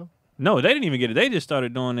dad as well? No, they didn't even get it. They just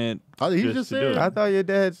started doing it. Oh, he just to do said it. I thought your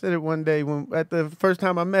dad said it one day when at the first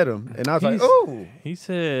time I met him, and I was like, He's- "Oh, He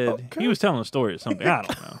said Okay. he was telling a story or something. I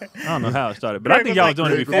don't know. I don't know how it started, but I Greg think was y'all like, was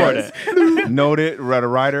doing it Greg before that. Noted,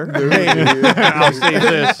 writer. I'll say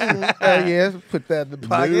this. yes, put that in the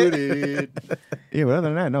pocket." Noted. Yeah, but other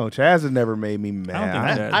than that, no. Chaz has never made me mad. I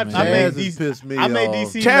don't think I Chaz made Chaz has DC pissed me I made off.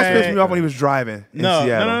 DC Chaz mad. pissed me off when he was driving in No,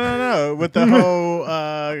 Seattle. no. With the whole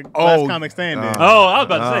last comic standing. Oh, I was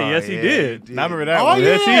about to say Oh, yes, he yeah, did. I remember that Oh, one.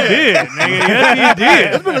 yeah. Yes, he did. Nigga. Yes, he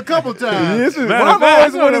did. It's been a couple times. This is Matter why of I'm always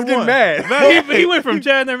fact, the one that's I getting won. mad. But he went from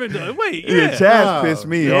Chad never. Wait, Yeah, yeah. Chaz pissed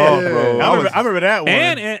me Yeah. off, bro. I remember that one.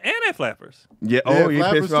 And at Flappers. yeah, Yeah, oh, you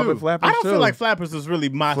Flappers pissed me off too. at Flappers I don't too. feel like Flappers was really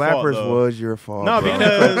my fault. Flappers though. was your fault. No, bro.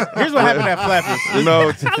 because here's what happened at Flappers.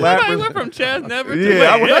 no, Somebody Flappers. went from Chaz never. To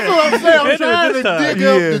Yeah, wait, That's what I'm saying. I'm They did trying it to this time. dig Yeah.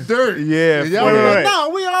 up the dirt. Yeah, And y'all wait, were like, wait. no,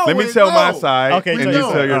 we always Let me tell my know. side, Okay, and we you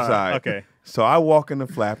know. tell your All right, side. okay. So I walk in the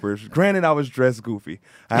Flappers. Granted, I was dressed goofy.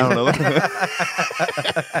 I had on I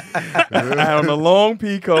had on a long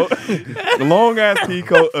pea coat, a long ass pea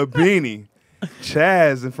coat, a beanie.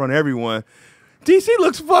 Chaz in front of everyone. DC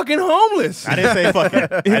looks fucking homeless. I didn't say fucking.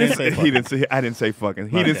 I didn't say He fucking. didn't say. I didn't say fucking.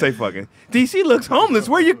 He Okay. didn't say fucking. DC looks homeless.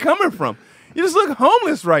 Where you coming from? You just look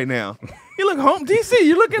homeless right now. You look home. DC,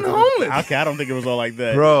 you're looking homeless. Okay, I don't think it was all like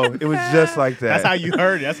that. Bro, it was just like that. That's how you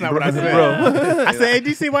heard it. That's not what I said. Bro. I said, "Hey,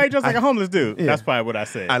 DC, why you dressed like a homeless dude?" That's probably what I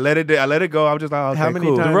said. I let it go. I was just like, okay, How many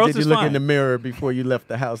cool. times roast did you is look fine. in the mirror before you left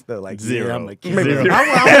the house? Though, like Zero. Yeah, I'm like Zero.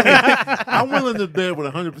 I'm willing to bet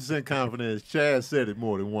with 100% confidence Chad said it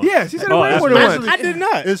more than once. Yes, he said it Oh, way that's more than right. once. I did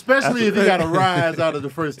not. Especially if he got a rise out of the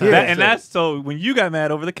first time. That, he and said that's so when you got mad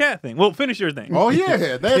over the cat thing. Well, finish your thing. it. Oh,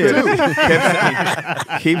 yeah, that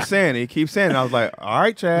too. Keep saying it. He keeps saying it. I was like, all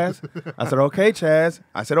right, Chaz. I said, okay, Chaz.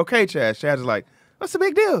 I said, okay, Chaz. Chaz is like, what's the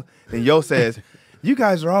big deal? Then Yo says, you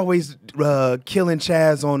guys are always killing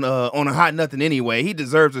Chaz on a hot nothing anyway. He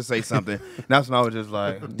deserves to say something. And that's when I was just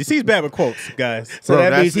like, DC's bad with quotes, guys. So Bro,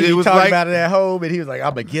 that means that's- he it was talked like- about it at home, and he was like, "I'm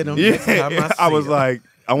gonna get him." next time yeah. I I see was him." like,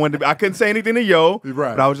 I couldn't say anything to Yo,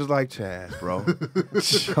 Right. but I was just like, Chaz, bro,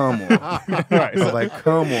 come on. Right. I was like,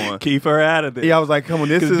 come on. Keep her out of it. Yeah, I was like, come on.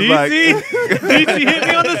 This is DC, like. DC hit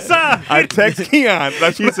me on the side. I text Keon.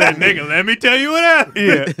 Like She said, "Nigga, let me tell you what happened."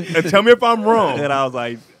 yeah, and tell me if I'm wrong. And I was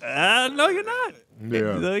like, "No, you're not.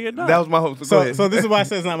 Yeah. No, you're not." That was my hope. Go So, ahead. so this is why I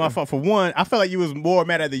said it's not my fault. For one, I felt like you was more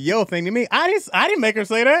mad at the Yo thing than me. I didn't make her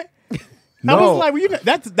say that. I No. was like, well,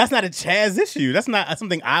 that's not a Chaz issue. That's not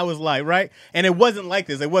something I was like, right? And it wasn't like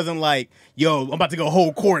this. It wasn't like, yo, I'm about to go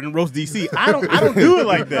whole court and roast DC. I don't do it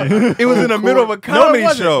like that. It was in the middle of a No, it comedy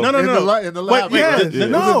wasn't. show. No. In the lab. Wait, yeah,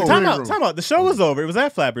 no. Time out. The show was over. It was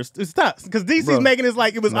at Flappers. Stop. Because DC's Bro. making it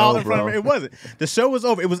like it was No, all in front of bro. her. It wasn't. The show was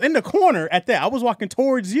over. It was in the corner at that. I was walking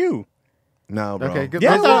towards you. No, bro. Okay, good.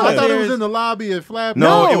 Yeah, I thought it there's- was in the lobby at Flap.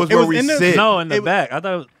 No, it was where we in the- sit. No, in the It- back. I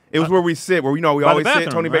thought. It was where we sit, where we By the always sit. bathroom,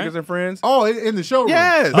 Tony right? Baker's and Friends. Oh, in the showroom.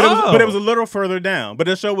 Yes. But it was a little further down. But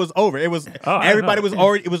the show was over. It was I everybody know. was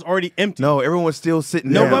already. It was already empty. No, everyone was still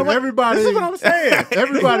sitting No, there. but Everybody. This is what I'm saying.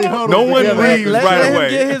 Everybody huddled No one together. leaves Let right him away.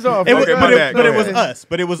 get his off. It was, Okay, my bad. but Go it was ahead. us.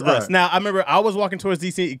 But it was us. Right. Now I remember I was walking towards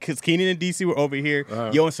DC because Keenan and DC were over here.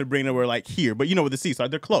 Yo and Sabrina were like here, but you know with the seats, so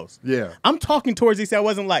they're close. Yeah. I'm talking towards DC. I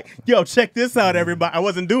wasn't like, yo, check this out, everybody. I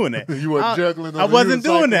wasn't doing that. You weren't juggling I on the wasn't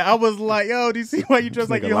unicycle? doing that. I was like, yo, DC, why you dressed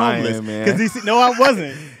like nigga you're lying, homeless? man. Because DC, no, I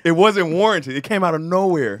wasn't. It wasn't warranted. It came out of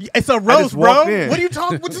nowhere. It's a I roast, just bro. walked in. What are you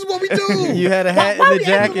talking? This is what we do. You had a hat Why and we a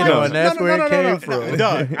jacket acting on. That's no, where no, it no, came no, from. no,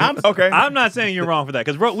 dog, I'm Okay. I'm not saying you're wrong for that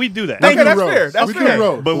because we do that. Thank Okay, you, that's Rose. fair. That's We fair. do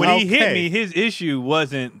roast. But when he hit Okay. me, his issue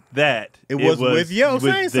wasn't that. It was with Yo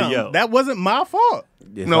saying the something. Yo. That wasn't my fault.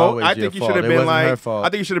 It's No, always I your think you fault. should have It been wasn't her like. fault. I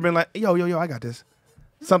think you should have been like, yo, I got this.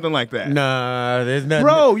 Something like that. Nah, there's nothing.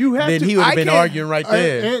 Bro, you have then to- he would I have been can't- arguing right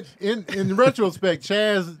there. And in retrospect,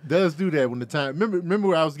 Chaz does do that when the time. Remember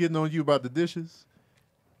when I was getting on you about the dishes?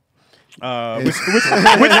 Which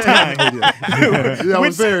time? I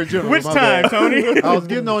was very general. Which my time, bad. Tony? I was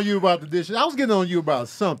getting on you about the dishes. I was getting on you about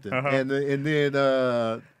something, Uh-huh. and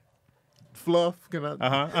then Fluff. Can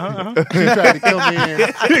I? She She tried to come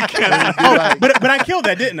in. But I killed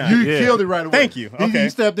that, didn't I? You killed it right away. Thank you. Okay. He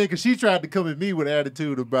stepped in because she tried to come at me with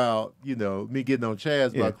attitude about, me getting on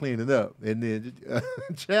Chaz about cleaning up. And then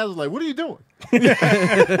Chaz was like, what are you doing?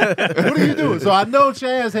 What are you doing? So I know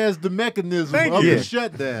Chaz has the mechanism Thank of you. the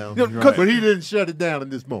shutdown, Yeah, 'cause- but he didn't shut it down in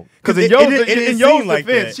this moment. Because It in Yo's, didn't in Yo's seem like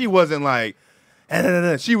defense, that. she wasn't like,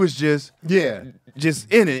 she was just Yeah.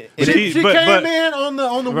 in it. And She, it- she but- came in on the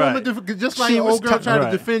Right. woman, just like She the was old girl t- tried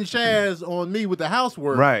right. to defend Chaz on me with the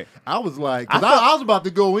housework. Right. I was like, 'cause I felt- I was about to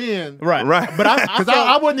go in. Right. Right. But I Because felt,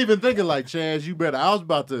 I wasn't even thinking like, Chaz, you better. I was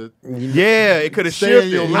about to yeah, it could have stay in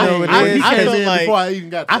shifted. your You know lane. what I- it is? He came felt in like- before I even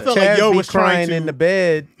got to I that. felt like Chaz Yo be was trying crying to in the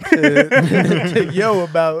bed to Yo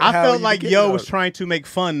about. I how felt he like became Yo a- was trying to make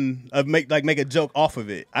fun of make a joke off of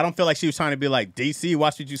it. I don't feel like she was trying to be like DC.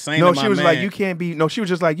 Watch what you saying. No, to she my was man. like, you can't be. No, she was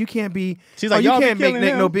just like, you can't be. She's like, you y'all be can't make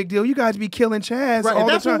killing no him. big deal. You guys be killing Chaz Right, all and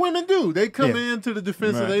the that's time. what women do. They come Yeah. in to the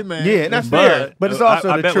defense of Right. their man. Yeah, and that's fair. But it's also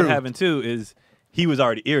I the bet truth. what happened too is he was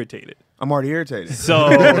already irritated. I'm already irritated. So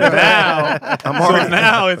now, already-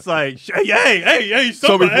 now it's like, hey, So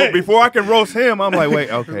somebody, before I can roast him, I'm like,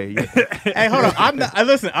 wait, okay. yeah. Hey, hold on. I'm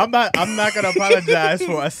not gonna apologize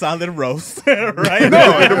for a solid roast, right?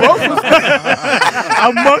 No, the roast was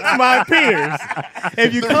Amongst my peers.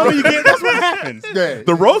 If you come and you get, that's what happens. Yeah.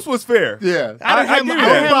 the roast was fair. Yeah. I didn't give you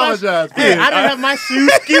have that. apologize. Hey, I didn't have my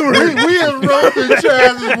shoes skewered. We have roasted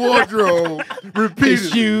Chaz's wardrobe His repeatedly.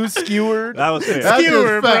 shoes skewered. that was fair. That's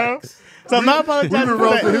Skewered, just bro. facts. So I'm not We've apologizing been for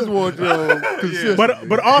roasting that. his wardrobe consistently.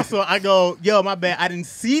 But also I go, yo, my bad. I didn't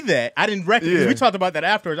see that. I didn't recognize. Yeah. We talked about that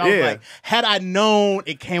afterwards. I was Yeah. like, had I known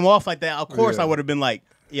it came off like that, of course Yeah. I would have been like,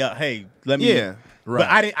 yeah, hey, let me. Yeah. But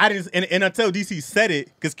I didn't, and until DC said it,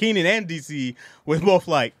 because Keenan and DC was both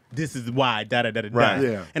like, this is why, da da da da da. Right.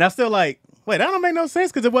 Yeah. And I still like, wait, that don't make no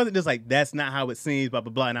sense because it wasn't just like that's not how it seems, blah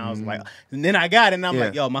blah blah. And I was like, and then I got it, and I'm Yeah.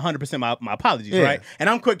 like, yo, my 100% my apologies, Yeah. right? And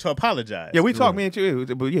I'm quick to apologize. Yeah, we talked, me and you.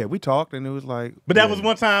 But yeah, we talked, and it was like. But that was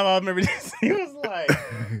one time I remember DC was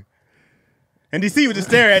like, and DC would just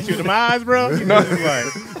stare at you with my eyes, bro. He was just like,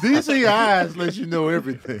 DC eyes let you know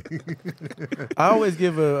everything. I always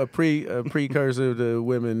give a precursor to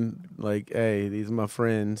women like, hey, these are my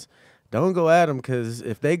friends. Don't go at them because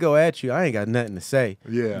if they go at you, I ain't got nothing to say.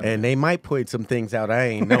 Yeah. And they might point some things out I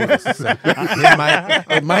ain't noticed. So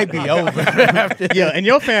it might be over after. yeah, and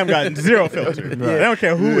your fam got zero filter. They don't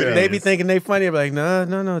care who it is. They be thinking they funny. I'm like,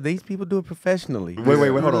 no. These people do it professionally. Wait,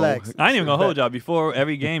 hold on. Relax. I ain't even gonna hold y'all. Before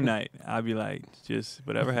every game night, I'd be like, just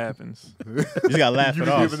whatever happens. You just gotta laugh You it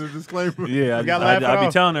be off. giving a disclaimer. Yeah, You gotta laugh it I'd be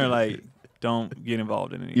off. telling her like, don't get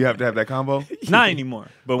involved in anything. You have to have that combo. Not anymore.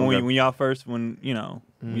 But when Okay. when y'all first, when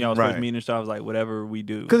When y'all was Right. first meeting and stuff, I was like, whatever we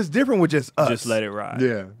do, Because it's different with just us. just let it ride.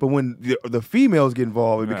 Yeah. But when the females get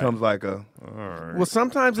involved, it Right. becomes like a. All right. Well,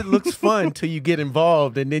 sometimes it looks fun till you get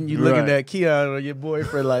involved, and then you looking Right. at Keon or your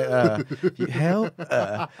boyfriend like, help.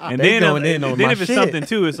 And They then, going in on then my if it's shit. something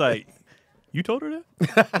too, it's like, you told her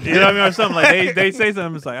that? You know what I mean? Or something like they say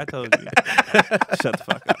something. It's like, I told you. Shut the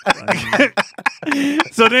fuck up.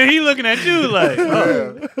 Like, so then he looking at you like,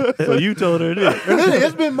 oh, so you told her this. And then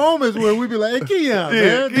it's been moments where we be like, hey, Keon,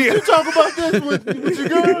 man, did you talk about this with your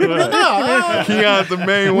girl? Like, no, Keon's the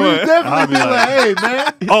main we one. I'll definitely be be like, hey,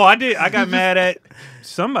 man. Oh, I did. I got mad at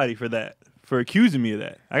somebody for that, for accusing me of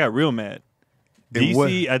that. I got real mad. And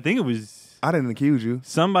DC, I think it was I didn't accuse you.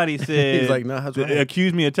 somebody said, He's like, nah, that's right.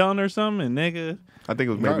 accused me of telling her something, and nigga, I think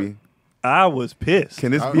it was maybe. I was pissed.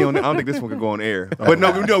 Can this be on? I don't think this one could go on air. But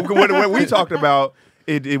no. What we talked about,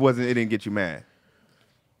 it wasn't. It didn't get you mad.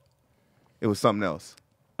 It was something else.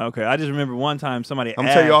 Okay, I just remember one time somebody. I'm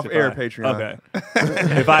gonna tell you asked off if air, I- Patreon. Okay.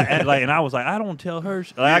 If I like, and I was like, I don't tell her.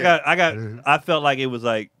 Like, I felt like it was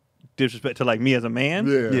like disrespect to like me as a man.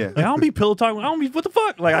 Yeah. Like, I don't be pillow talking. I don't be what the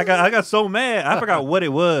fuck. Like I got so mad. I forgot what it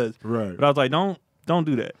was. Right. But I was like, don't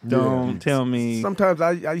do that. Don't tell me. Sometimes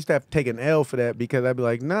I used to have to take an L for that because I'd be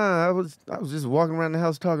like, nah, I was just walking around the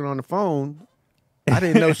house talking on the phone. I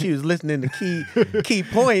didn't know she was listening to key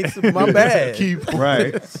points. My bad.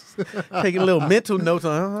 Right. Taking little mental notes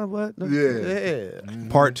on what? Yeah.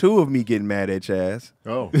 Part 2 of me getting mad at Chaz.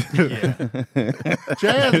 Oh.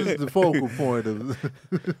 Chaz is the focal point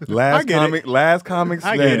of Last get comic. Last comic.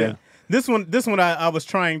 I get standing. it. This one, I was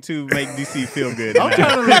trying to make DC feel good. I'm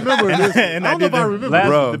trying to remember this. And I don't know if I did remember. Last-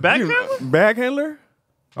 Bro, the back you- handler? Bag handler?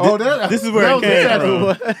 Oh, that, This is where that it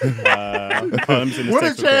was came exactly from. Let me send this What did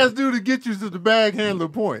text real Chaz quick. do to get you to the bag handler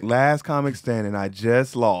point? Last comic standing. I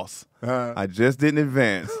just lost. Uh, I just didn't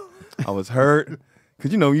advance. I was hurt.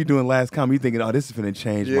 Because, you doing last comic, you thinking, oh, this is going to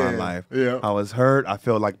change my Yeah, life. yeah. I was hurt. I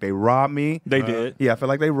felt like they robbed me. They did. Yeah, I felt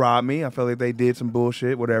like they robbed me. I felt like they did some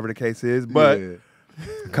bullshit, whatever the case is. But yeah.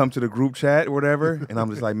 come to the group chat or whatever, and I'm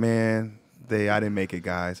just like, man, I didn't make it,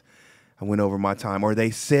 guys. I went over my time. Or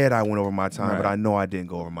they said I went over my time, but Right. I know I didn't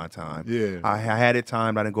go over my time. Yeah. I had it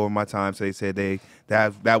timed. I didn't go over my time, so they said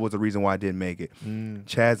that was the reason why I didn't make it.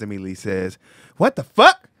 Chaz immediately says, what the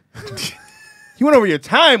fuck? You went over your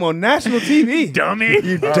time on national TV. Dummy.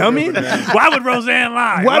 You dummy. Why would Roseanne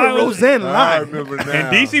lie? Why did Roseanne I lie? remember now.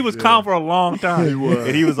 And DC was calm for a long time. He was.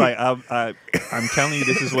 And he was like, I'm telling you,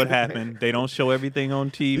 this is what happened. They don't show everything on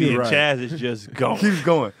TV. And Right. Chaz is just going. Keeps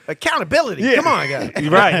going. Accountability. Yeah. Come on, guys.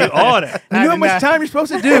 Right. All that. You know how did much not- time you're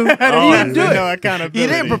supposed to do. You Oh, didn't do no it. accountability. You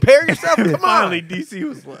didn't prepare yourself. Come Finally, on. DC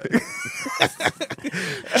was like,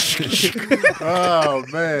 Oh,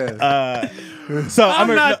 man. So I'm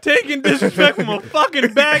remember- not taking disrespect from a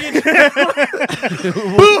fucking baggage.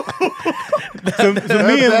 So me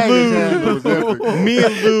and That Lou, baggage handler was epic. me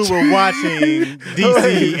and Lou were watching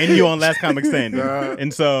DC and you on Last Comic Standing,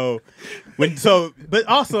 and so when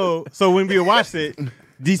we watched it,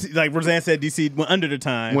 DC, like Roseanne said, DC went under the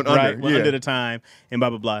time, Went right? under, Went yeah. under the time, and blah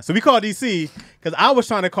blah blah. So we called DC because I was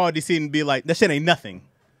trying to call DC and be like, that shit ain't nothing.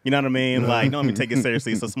 You know what I mean? Like, don't even take it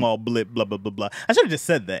seriously. It's a small blip, blah, blah, blah, blah. I should have just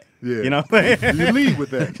said that. Yeah. You know what I'm saying? You lead with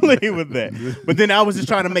that. Leave with that. But then I was just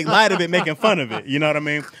trying to make light of it, making fun of it. You know what I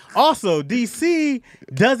mean? Also, DC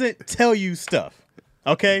doesn't tell you stuff.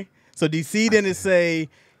 Okay? So DC didn't say,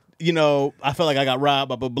 I felt like I got robbed,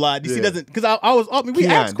 blah, blah, blah. DC Yeah. doesn't, because I was, we asked Keon,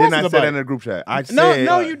 didn't questions I say about that it. in the group chat? I No, said,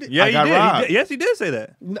 no, you did. Yeah, I he got did. robbed. Yes, he did say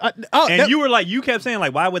that. And And you were like, you kept saying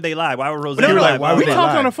like, why would they lie? Why would Roseanne you were lie? like, why we would they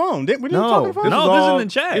talked lie? on the phone. We didn't talk on the No, phone? this No, was this is all in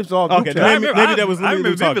the chat. It was all group Okay, chat. I maybe remember, that was I Lou remember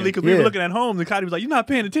talking. vividly because we were Yeah. looking at Holmes and Cotty was like, "You're not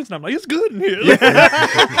paying attention." I'm like, "It's good in here."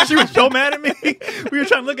 She was so mad at me. We were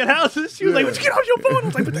trying to look at houses. She was like, "Would you get off your phone?" I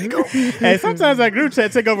was like, "But they go." Hey, sometimes that group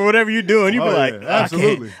chat take over whatever you do, and you be Oh, like, yeah, "Oh,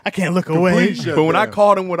 absolutely. I can't look away. Complete shut But when I down.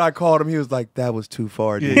 called him what I called him, he was like, that was too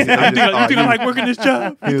far. You dude. think I like working this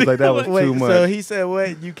job? He was like, that was Wait, too much. so he said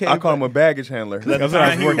what? You can't. I called him a baggage handler. That's what I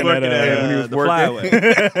was He was working working at. at when he was the working.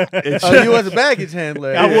 Flyway. Oh, you was a baggage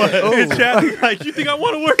handler. I was. And Chad, like, you think I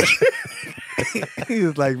want to work? He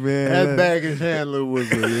was like, man. That baggage handler was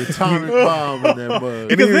an atomic bomb in that mug.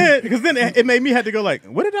 Because then it made me have to go like,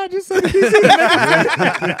 what did I just say?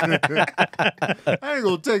 I ain't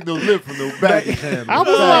gonna take no lip from no baggage handler. I was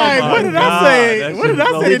like, what did I God, say? that's What did just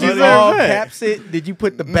I so say? Did you funny. say all that? caps it? Did you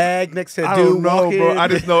put the bag next to I dude don't know, walking? bro. I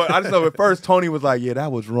just know at first Tony was like, yeah,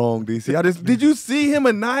 that was wrong, DC. Did you see him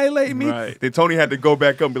annihilate me? Right. Then Tony had to go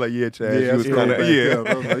back up and be like, yeah, Chad. Yeah, she was I kind scrolled of, back yeah. up.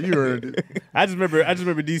 I was like, you earned it. I just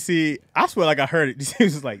remember DC. I swear like I heard it. DC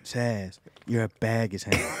was just like, Chaz, you're a baggage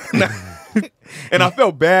handler. And I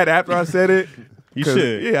felt bad after I said it. You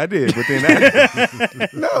should. Yeah, I did. But then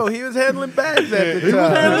No, he was handling bags at the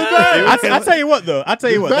time. I tell you what, though. I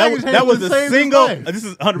tell you what. baggage That was handling the saved his single. life. This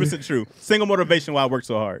is 100% true. Single motivation why I work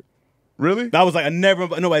so hard. really? That was like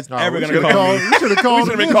nobody's ever we gonna should've call me. We should have called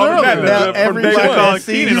him been called earlier. that. Now everybody day one. that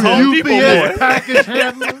sees Keenan you, Home Depot UPS boy. package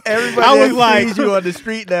handler. everybody I was that like- sees you on the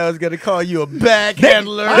street now is gonna call you a bag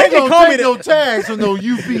handler. I ain't can gonna call take me no tags on no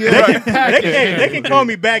UPS package. They can call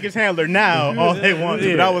me baggage handler now all they want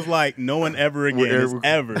to, but I was like, no one ever again is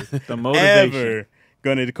ever, The motivation. ever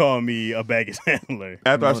gonna call me a baggage handler.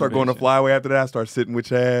 After I start going to Flyway, after that, I start sitting with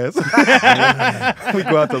Chaz. We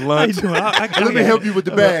go out to lunch. Let me help you with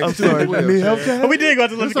the bags. I'm sorry. too, as well, Need help, Chad. Chaz? We did go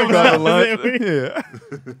to lunch. We go out to lunch. Yeah.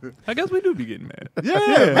 I guess we do be getting mad. Yeah,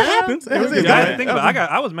 It happens. I didn't think about it.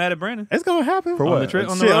 I was mad at Brandon. It's gonna happen. For On what? the trip,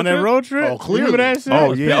 on the Shit, road on that trip? road trip. Oh, clearly. Remember that shit?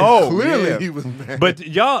 Oh, yeah. Oh, Clearly, yeah. he was mad. But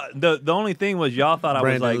y'all, the only thing was y'all thought I was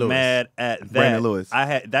Brandon like Lewis. mad at that. Brandon Lewis. I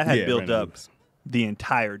had that had Yeah, built Brandon up Lewis. the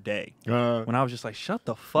entire day. Uh, When I was just like, shut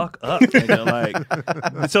the fuck up, nigga.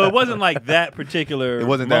 Like, so it wasn't like that particular. It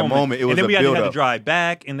wasn't that moment. It was and then a we had to build-up. drive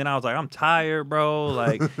back, and then I was like, I'm tired, bro.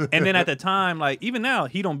 Like, and then at the time, like, even now,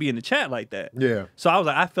 he don't be in the chat like that. yeah. So I was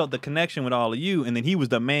like, I felt the connection with all of you, and then he was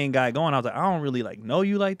the main guy going. I was like, I don't really like know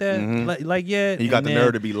you like that, like yet. And you got And the then-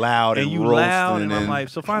 nerve to be loud and, and you roasting loud, and I'm like,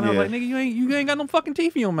 so finally, I was like, nigga, you ain't got no fucking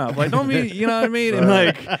teeth in your mouth. Like, don't be, you know what I mean? And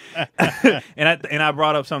like, and I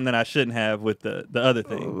brought up something that I shouldn't have with the other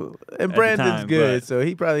thing. And the Brandon's time, good, but- so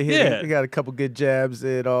he probably Yeah. he got a couple good jabs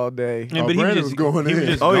in all day. And, Oh, but he Brandon was was going he was in.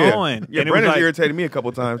 just oh, yeah. going. Yeah, and it was Brandon's like, irritated me a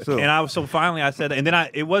couple times, too. and I was so finally I said that, and then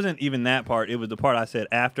it wasn't even that part. It was the part I said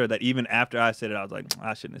after that. Even after I said it, I was like,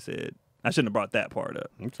 I shouldn't have brought that part up.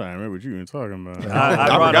 I'm trying to remember what you were talking about. I I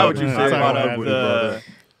brought forgot up, what you I said. brought I up would've brought the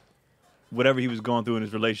whatever he was going through in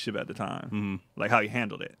his relationship at the time, like how he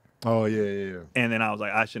handled it. Oh, yeah. And then I was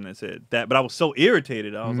like, I shouldn't have said that. But I was so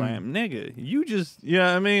irritated. I was like, nigga, you just, you know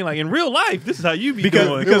what I mean? Like in real life, this is how you be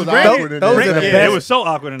doing. because It was awkward in those there. are the Yeah, best. it was so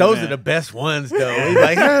awkward. Those are the best ones, though. He's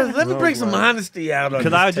like, let me bring some honesty out on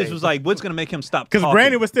Because this I just table. was like, what's going to make him stop Because talking?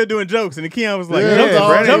 Brandon was still doing jokes, and Keon was like, Yeah, jokes all-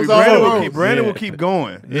 Brandon, jokes all Brandon, over. will keep, Brandon Yeah. will keep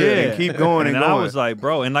going. Yeah. And keep going and And going. I was like,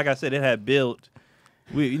 bro, and like I said, it had built.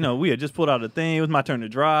 We had just pulled out a thing. It was my turn to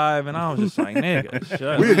drive, and I was just like, nigga,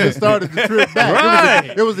 shut We had up. just started the trip back.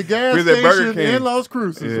 Right. It was a gas We was at Burger station King. in Los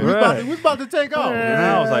Cruces. Yeah. We was about to take off. And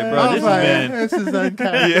I was like, bro, I this was like, has been. this is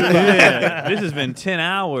unkind. Yeah, this has been 10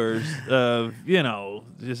 hours of,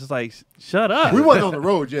 just like, shut up. We wasn't on the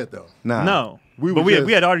road yet, though. nah. No. We but were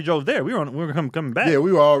we had already drove there. We were coming back. Yeah,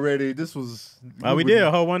 we were already. This was. Oh, we did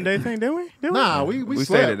a whole one day thing, didn't we? Didn't Nah, we We stayed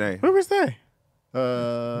slept. today. Where was that?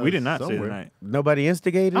 We did not stay somewhere. the night. Nobody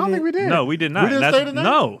instigated I don't it. think we did. No, we did not. didn't That's- stay the night?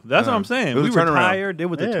 No, that's what No. I'm saying. It was We a were turnaround. tired. It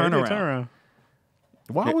was a Yeah, we did turnaround.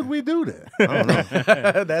 Why would we do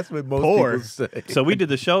that? That's what most Poor. people say. So we did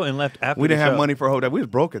the show and left after We didn't the have show. money for a hotel. We was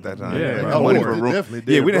broke at that time. Yeah, We didn't right. have money Oh, for we room. definitely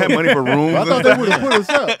did, Yeah, we didn't have money for rooms. I thought they would have put us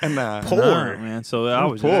up. Nah. Nah, man. So I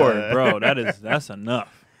was just poor. like, bro, that's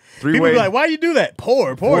enough. Three People ways. be like, why you do that?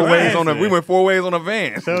 Poor. four ways on a. a. We went 4 ways on a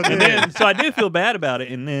van. And then, so I did feel bad about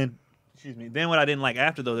it. And then, excuse me. Then what I didn't like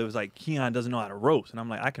after though, it was like Keon doesn't know how to roast, and I'm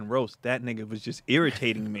like, I can roast. That nigga was just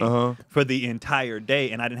irritating me for the entire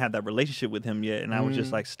day, and I didn't have that relationship with him yet, and I was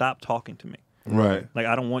just like, stop talking to me. Right. Like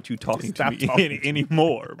I don't want you talking to Stop me talking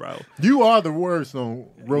anymore, bro. You are the worst on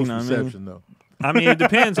roast know what I mean? reception, though. I mean, it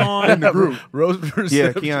depends on In the group, Rose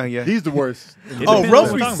Yeah, Keon. Yeah. he's the worst. It Oh, depends on roast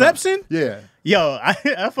what we're talking reception? Yeah. Yo, I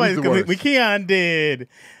find He's the because when worst. Keon did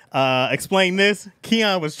explain this,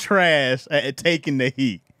 Keon was trash at taking the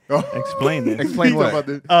heat. Explain this. Explain He's what? about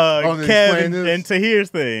to- oh, then Kevin explain this? and Tahir's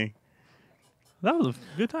thing. That was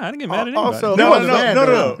a good time. I didn't get mad at anybody. Also, No, He wasn't no, mad, no,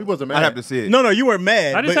 though. no. He wasn't mad. I'd have to see it. No, you weren't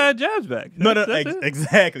mad. I just but- had jabs back. no, That's it.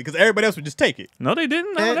 exactly, because everybody else would just take it. No, they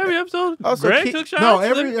didn't. Not And- every episode. also, Greg took shots. No,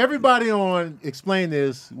 Slim- everybody on Explain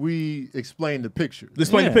This, we explained the picture.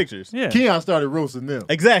 Explain Yeah. the pictures. Yeah. Keon started roasting them.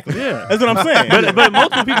 Exactly. Yeah. That's what I'm saying. But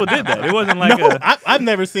multiple people did that. It wasn't like no, I've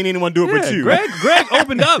never seen anyone do it but you. Greg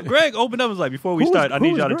opened up. Greg opened up and was like, before we Who was- start, I who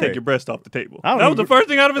need was y'all to Greg? take your breast off the table. I don't That was know. the first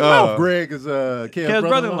thing out of his mouth. Greg is Kev's Kev's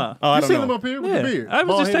brother-in-law. Oh, I You don't seen know. him up here with Yeah. the beard. I was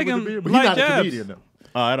Bald just head with taking the beard, but light he's not jabs. a comedian though.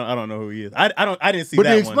 I don't know who he is. I didn't see But that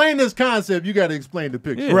to one. explain this concept, you got to explain the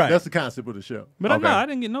picture. Yeah. Right. That's the concept of the show. But Okay. no, I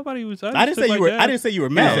didn't get nobody was. I didn't say you were. I didn't say you were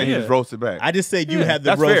You mad. said he Yeah. just roasted back. I just said you Yeah, had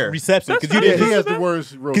the that's roast fair. reception That's because you fair. Yeah, didn't he just has the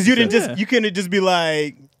worst roast. because you didn't reception. just you couldn't just be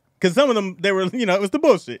like Because some of them, they were, you know, it was the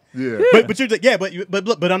bullshit. Yeah. But you're like, yeah,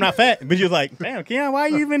 but I'm not fat. But you're like, damn, Keon, why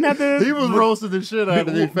you even have to? He was roasting the shit out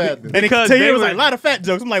of their fatness. And Because Tahir they was were- like, a lot of fat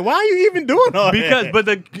jokes. I'm like, why are you even doing all that? But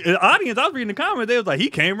the audience, I was reading the comments, they was like,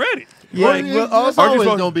 he came ready. Yeah, Like, well, It's also, always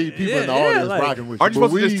supposed- gonna be people in the Yeah, audience like- rocking with you. Aren't you but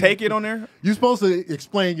supposed to just we- take it on there? You're supposed to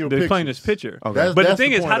explain your they're pictures. playing this picture. Okay. That's- But the that's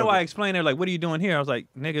thing is, point how do of I it. explain? They're like, what are you doing here? I was like,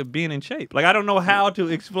 nigga, being in shape. Like, I don't know how to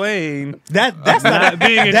explain that's not not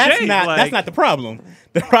being in that's shape. not like, that's not the problem.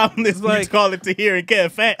 The problem is Like- you call it Tahir and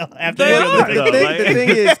Kev fat after They the are, Olympics. though. the Like- thing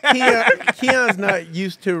is, Keon's not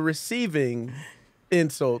used to receiving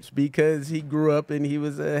insults because he grew up and he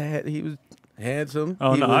was handsome.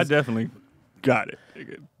 Oh, He no, I was, definitely got it.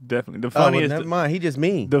 Nigga. Definitely. The Oh, well, funniest. never mind. He just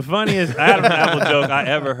mean. The funniest Adam Apple joke I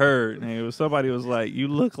ever heard, and it was somebody was like, "You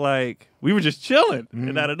look like," we were just chilling,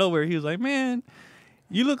 and out of nowhere he was like, "Man,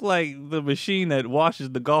 you look like the machine that washes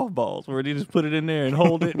the golf balls, where they just put it in there and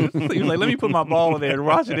hold it." He was like, "Let me put my ball in there and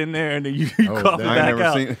wash it in there, and then you Oh, cough it damn. I back ain't never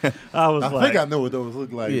out." seen. I was I like, think I know what those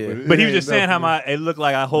look like. Yeah. but he was it just saying ain't how nothing. it looked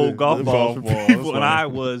like I hold golf the balls for golf ball, people, that's and funny. I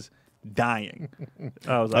was dying.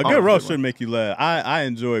 I was A like, good oh, roast should make you laugh. I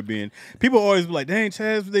enjoy being. People always be like, "Dang,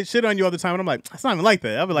 Chaz, they shit on you all the time," and I'm like, "It's not even like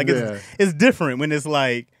that." I be like, Yeah. "It's different when it's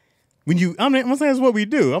like." When you, I'm saying that's what we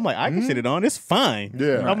do. I'm like, I can sit it on. It's fine.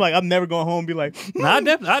 Yeah. I'm like, I'm never going home and be like, No, I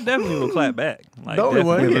definitely will clap back. Like, The only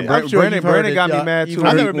one- definitely. Yeah, I'm sure you've heard Brandon it, got me y'all. mad You've too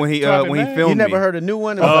heard when it. when he Drop it when he back. filmed You never me. heard a new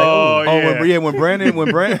one? It was like, Oh, Oh, yeah. when Brandon,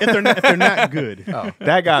 if they're not good.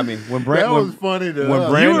 that got me. When That Brandon, was funny to when us.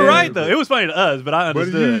 Brandon- You were right though. It was funny to us, but I But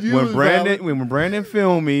understood. you when was Brandon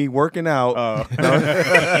filmed me working out.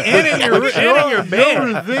 and in your Your bed.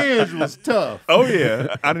 revenge was tough. Oh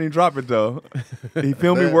yeah, I didn't even drop it though. He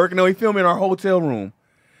filmed me working. No, he filmed me in our hotel room,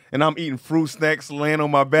 and I'm eating fruit snacks, laying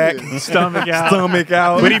on my back, Stomach out. stomach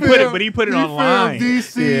out. But he put it He online. filmed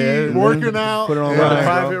DC Yeah. working out. Put it on online. a Yeah.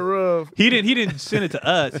 private roof. He didn't send it to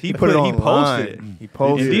us. He put it he online. posted it. He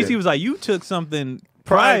posted And it. DC was like, "You took something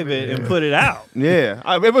private and put it out." Yeah,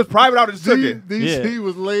 if it was private, I would just took it. DC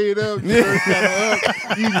was laid up, shirt kinda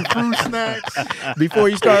up, eating fruit snacks. Before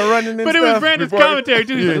you started running and But it was stuff. Brandon's Before- commentary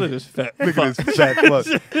too. He's like, "Look at this fat Look fuck." at this fat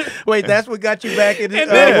fuck. Wait, that's what got you back in And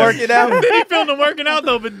then- working out? Then he filmed him working out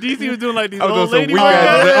though, but DC was doing like these I was old doing lady some weak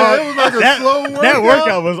ass- workouts. It was like a slow workout. That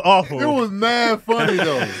workout was awful. It was mad funny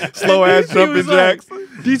though. Slow ass DC jumping was like- jacks.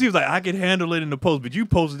 DC was like, "I can handle it in the post, but you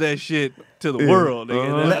posted that shit to the world."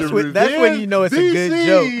 Nigga. That's when you know it's a good DC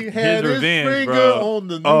joke. had His his revenge, finger bro. on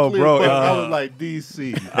the Oh, nuclear bro, button. if- I was like,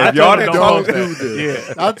 DC. I If y'all told him, didn't "Don't talk- post do that." this.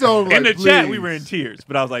 Yeah. I told him In the like, chat, we please, were in tears,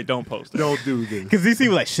 but I was like, "Don't post it." Don't do this. Because DC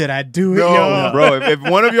was like, should I do it, No. y'all? Bro, if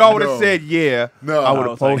one of y'all would have No. said yeah, No. I would I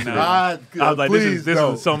have was like, posted nah. it. I was like, please this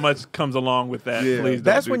don't. is so much comes along with that. Yeah. Please don't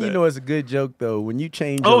That's do when you that. know it's a good joke, though. When you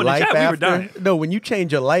change Oh, your in the life chat, we were after. dying. No, when you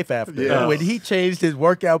change your life after. Yeah. When he changed his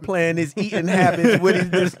workout plan, his eating habits, what he's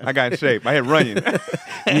just, I got in shape. I had running.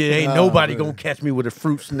 ain't nobody gonna catch me with a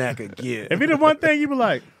fruit snack again. If it is one thing, you be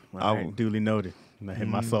like, I all will- right, duly noted. That hit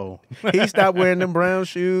my soul. He stopped wearing them brown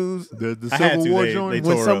shoes. The I had Civil to. War They joint.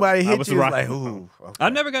 tore When up. somebody I hit was you, it's rocking. like, ooh. okay.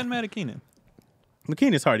 I've never gotten mad at Keenan.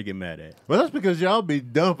 McKeenan's hard to get mad at. Well, that's because y'all be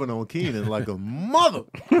dumping on Keenan like a mother.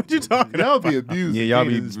 What you talking Y'all about? be abusing Yeah, y'all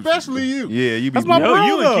be- Keenan, especially you. Yeah, you be. That's my Yo, bro,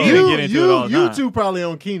 you and though. Keenan get into it all the You time. two probably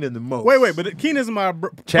on Keenan the most. Wait, but Keenan's my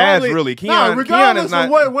bro. Chaz probably- really. Nah, Keon is regardless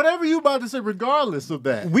not. of whatever you about to say, regardless of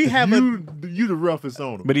that, We have you the roughest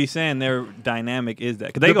on him. But he's saying their dynamic is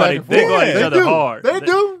that because they The go back at and they go forth. at each They other do. hard. They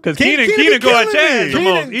do. Because Keenan Keenan go at be Chaz the killing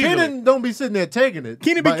most me. easily. Keenan don't be sitting there taking it.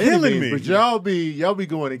 Keenan be by any killing means, me. But y'all be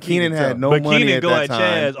going at Keenan had no But money Keenan at go that at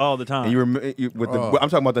time. Chaz all the time. And with the, I'm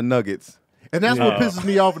talking about the Nuggets. And that's what pisses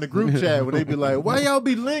me off in the group chat when they be like, "Why y'all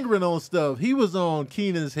be lingering on stuff?" He was on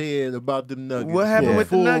Keenan's head about them Nuggets. What happened for a with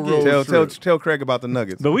the full Nuggets? road Tell trip. Craig about the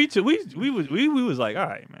Nuggets. But we was like, all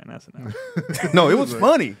right, man, that's enough. No, it was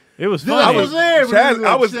funny. It was Yeah, funny. I was there. but Chaz, it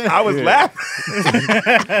I like, was Chaz-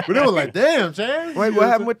 laughing. But it was like, "Damn, Chaz." Wait, what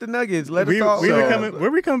happened with the Nuggets? Let us We talk. were coming.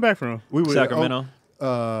 Where we coming back from? We were Sacramento. Yeah,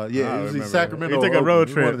 I it was the remember. Sacramento. We took a or road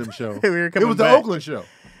Oakland, One trip. of them shows. We were It coming was the back. Oakland show.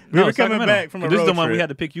 We No, were coming Sacramento. back from a This is road the one we trip. had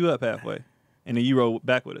to pick you up halfway, and then you rode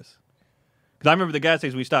back with us. Because I remember the gas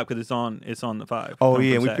station we stopped because it's on the 5. Oh Coming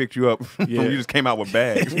yeah, from and we Sac. picked you up. Yeah. You just came out with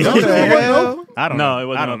bags. No, What the hell? I don't No, know. it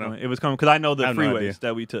wasn't. I don't know. Oakland. It was coming because I know the I have no freeways idea.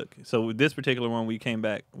 that we took. So with this particular one, we came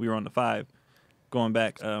back. We were on the 5, going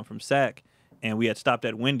back from Sac, and we had stopped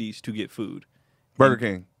at Wendy's to get food. Burger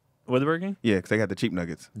King. Was it Burger King? Yeah, because they got the cheap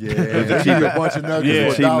nuggets. Yeah, a bunch of nuggets Yeah.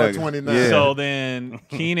 for Cheap nuggets. $1.29. Yeah. So then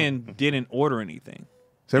Keenan didn't order anything.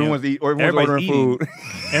 So everyone's Everybody's ordering eating. food.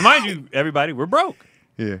 And mind you, everybody, we're broke.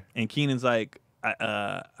 Yeah. And Keenan's like,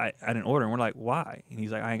 I didn't order. And we're like, why? And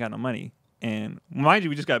he's like, I ain't got no money. And mind you,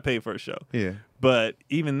 we just got paid for a show. Yeah. But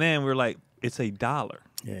even then, we're like, it's $1.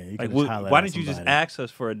 Yeah, you Like, could just holler why at didn't you just somebody. ask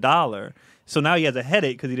us for $1? So now he has a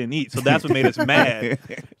headache because he didn't eat. So that's what made us mad.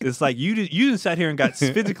 It's like you just sat here and got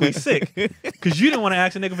physically sick because you didn't want to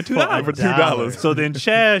ask a nigga for $2. For $2. So then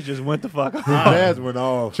Chaz just went the fuck off. Chaz went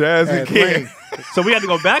off. Chaz and at King. length. So we had to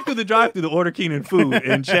go back through the drive-thru to order Keenan food,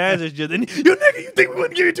 and Chaz is just, and you nigga, you think we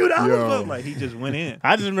wouldn't give you $2? Yo. Like he just went in.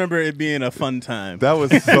 I just remember it being a fun time. That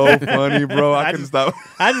was so funny, bro. I couldn't stop.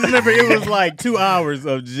 I just remember it was like 2 hours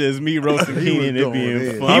of just me roasting He was Keenan and it going being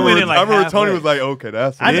in. fun. He went in I like remember Tony halfway. was like, "Okay,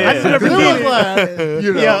 that's." I just remember It was Keenan. like,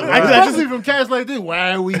 you know, Yeah, I just- especially from cats like this.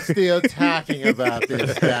 Why are we still talking about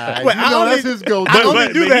this guy? But You know, that's his go-to. I only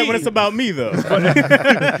but do that he- when it's about me, though.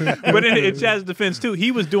 But in Chaz's defense too,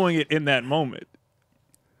 he was doing it in that moment.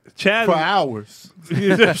 Chaz for hours.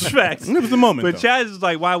 facts. It was the moment. But though. Chaz is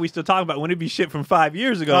like, why are we still talking about it when it be shit from 5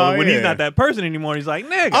 years ago? Oh, when yeah. he's not that person anymore. He's like,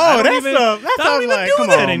 nigga, Oh, I don't that's even, stuff- that's I don't stuff even like, do come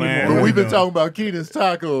that on, anymore. man. But we've been talking about Keenan's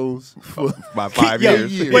tacos for By 5 Yo,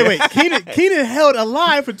 years. years. Wait, Keenan held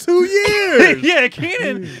alive for 2 years. Yeah,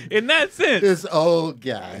 Keenan, in that sense, this old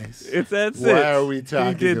guys. it's that sense. Why are we He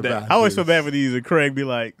talking did that. about I always feel this? bad for these. And Craig be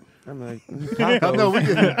like, I'm like, I know we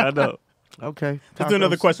can. I know. okay. let's do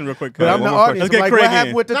another question real quick. But I'm the One more audience. question. Let's get Like, Craig what happened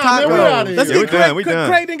in. with the Nah, man, we tacos? outta here. Let's Yeah, get we Craig. done, we done.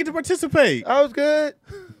 Craig didn't get to participate. I was good.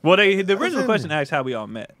 Well, the original question asked how we all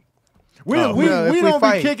met. We Well, if we don't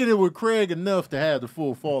fight. be kicking it with Craig enough to have the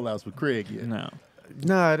full fallouts with Craig yet. No.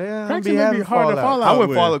 Nah, that Craig's be gonna having be hard to fallout. follow. I wouldn't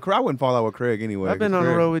with. follow. I wouldn't fall out with Craig anyway. I've been 'cause on the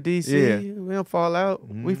Craig- road with DC. Yeah. We don't fall out.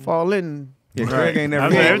 We fall in. Yeah, Craig ain't never. I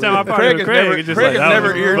mean, every time I partner Craig with is Craig, never. it's just Craig like, is that never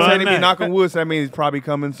was a fun irritating me. night. Knock on wood, so that means he's probably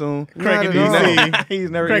coming soon. Craig and Not at DC. He's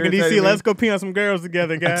never. Craig and irritated DC, me. let's go pee on some girls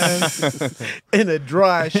together, guys. In a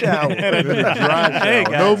dry shower. Hey,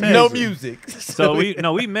 No guys. No music. So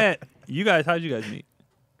we met. You guys, how'd you guys meet?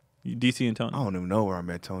 You, DC and Tony. I don't even know where I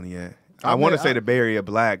met Tony at. I I want to met- say the Bay Area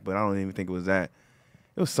Black, but I don't even think it was that.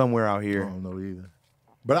 It was somewhere out I here. don't know either.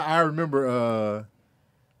 But I remember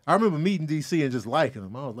meeting DC and just liking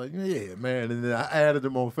him. I was like, yeah, man. And then I added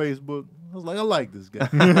him on Facebook. I was like, I like this guy.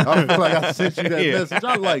 I feel like I sent you that Yeah. message.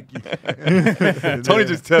 I like you. Tony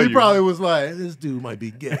just tell he you. probably was like, this dude might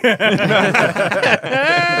be gay.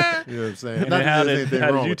 You know what I'm saying? And Not then that how there's did anything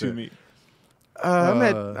how wong did you with two that. meet?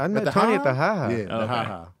 I met the Tony at the Ha-Ha? Ha-Ha. Yeah, the Okay.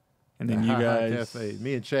 Ha-Ha. And then The you Ha-Ha guys. Cafe.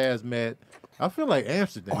 Me and Chaz met. I feel like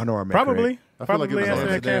Amsterdam. Oh, I know where I met Probably. Craig. I feel like it was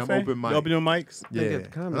Amsterdam Cafe. open mic. Open your mics. Yeah. Think at the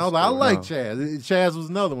comedy And I was like, I store. like No. Chaz. Chaz was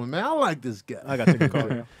another one, man. I like this guy. I got to take a call.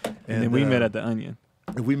 And then we met at the Onion.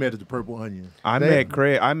 We met at the Purple Onion. I met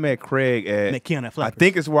Craig. I met Craig at. Nick Keon at I Flappers.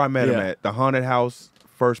 think it's where I met him Yeah. at the Haunted House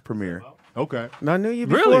first premiere. Okay. No, I knew you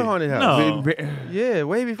before Really? Haunted House. No. Yeah,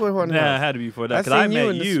 way before Haunted Nah, it House. had to be before that. I Because I seen met you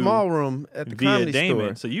in the small room at the via comedy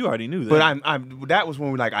Damon, store. so you already knew that. But that was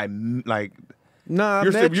when we like No, I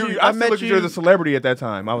you're, met you, you. I I still met look at you as a celebrity at that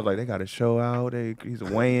time. I was like, they got a show out. He's a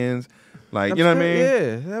weigh-ins. Like, you know what I mean?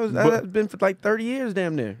 Yeah, that's been for like 30 years,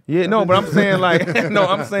 damn near. Yeah, no, but I'm saying like, no,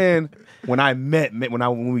 I'm saying when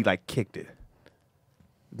when we like kicked it.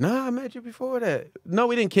 Nah, I met you before that. No,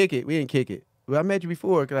 we didn't kick it. Well, I met you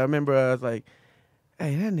before because I remember I was like,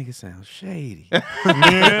 hey, that nigga sounds shady.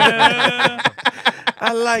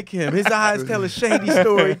 I like him. His eyes tell a shady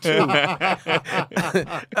story too.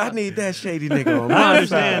 I need that shady nigga on I my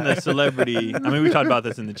understand side. the celebrity. I mean, we talked about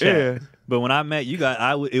this in the chat. Yeah. But when I met you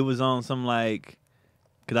guys, it was on some like,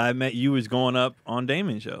 because I met you was going up on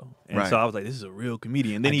Damon's show, and Right. so I was like, this is a real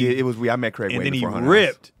comedian. And then I met Craig and way then he before Haunted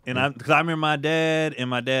ripped, House. and because I remember my dad and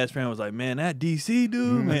my dad's friend was like, man, that DC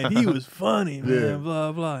dude, man, he was funny, man, Yeah.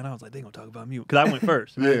 blah blah. And I was like, they gonna talk about me because I went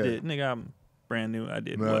first. And I Yeah. did, nigga, I'm brand new. I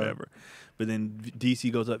did Nah. whatever. But then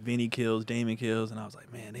DC goes up, Vinny kills, Damon kills, and I was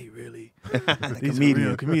like, man, they really these are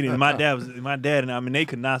real comedians. My dad and I mean they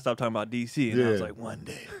could not stop talking about DC, and I was Yeah. like, one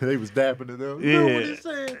day. They was dapping it up. Yeah. You know what he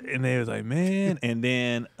said? And they was like, man. And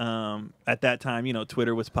then at that time,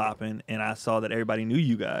 Twitter was popping, and I saw that everybody knew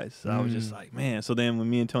you guys. So I was just like, man. So then when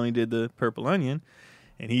me and Tony did the Purple Onion,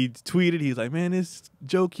 and he tweeted, he's like, man, this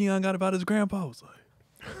Joe Keon got about his grandpa. I was like,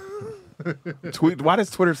 Why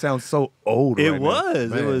does Twitter sound so old? it right now? was. It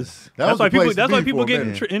Man. was. That That's was why the people. place to That's why be people for a get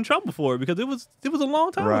minute. in trouble for it because it was a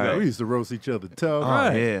long time Right. ago. We used to roast each other tough. Oh,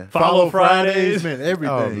 Right. yeah. Follow Fridays. meant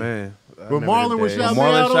everything. Oh man. When Marlon would shout me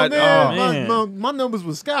Marlon out on shot- there, oh, man. my numbers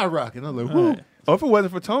was skyrocketing. I was like, whoo. Right. Oh, if it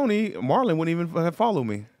wasn't for Tony, Marlon wouldn't even follow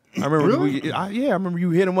me. I remember I remember you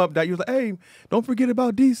hit him up that you was like, hey, don't forget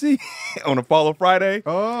about DC on a Follow Friday.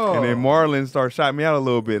 Oh. And then Marlon started shouting me out a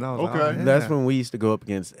little bit. And I was like, Okay. oh, yeah. That's when we used to go up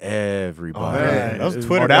against everybody. man. That was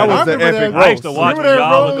Twitter. that was I the remember epic that. I used to roast. watch when Remember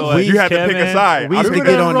that y'all would roast? go at You had to pick Kevin. a side. We I used to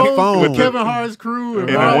remember get that on the roast phone. with Kevin Hart's crew and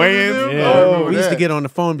the Ryan Wayans? them? Yeah. I remember We used to that. get on the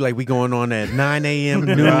phone, be like, we going on at 9 a.m.,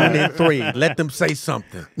 noon, and 3. Let them say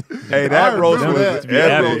something. Hey, I that roast remember was that.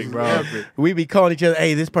 epic. Epic, bro. Epic. We be calling each other,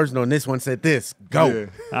 hey, this person on this one said this. Go. Yeah.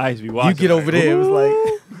 I used to be watching. You get like, over there. It was like,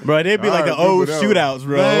 Bro, they'd be I like the remember old that shootouts,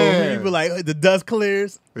 bro. Man. You'd be like, the dust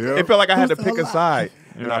clears. Yep. It felt like I had to Who's pick a alive? side.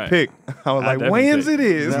 And I Right. picked. I was I like, definitely Wayans picked. it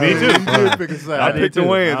is. Me too. You did pick a side. I did picked the too.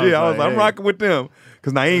 Wayans. I was Yeah, I was like, I'm hey. rocking with them.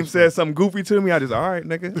 Because Naeem said something goofy to me. I just, all right,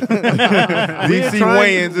 nigga. DC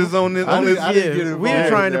trying- Wayans is on this. I On didn't- this. I didn't get we involved were with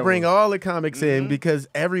trying to that bring one. all the comics in because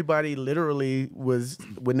everybody literally was,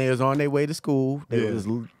 when they was on their way to school, they Yeah. was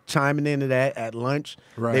chiming into that at lunch.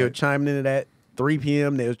 They Right. were chiming into that 3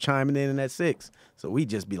 p.m. They was chiming in at 6. So we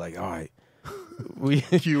just be like, all right. We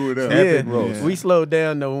Cue it up. Epic roast. We slowed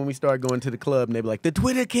down though when we started going to the club and they be like, the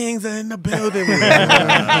Twitter Kings are in the building.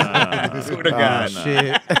 Swear to God.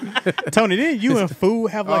 Shit. Tony, didn't you and Food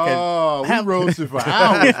have like Oh, have- we roasted for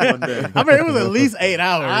hours one day. I mean, it was at least 8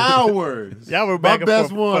 hours. Hours. Y'all were My back and best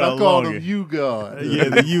forth one, for I the called him longest. You God. Yeah,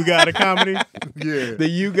 the You Got a Comedy. Yeah. The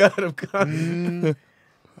you got them.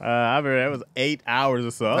 I remember that was 8 hours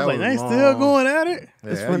or so. I was That like, was they still long. going at it?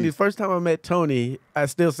 It's Yeah, funny. The first time I met Tony, I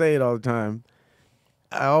still say it all the time.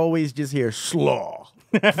 I always just hear slaw.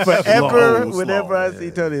 Forever, whenever I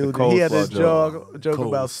see Tony, he had this joke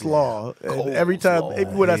about slaw. And every time,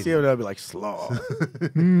 even when I see him, I'll be like, slaw.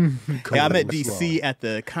 Yeah, I met DC at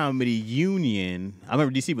the Comedy Union. I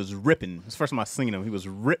remember DC was ripping. It was the first time I seen him. He was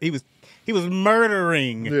he was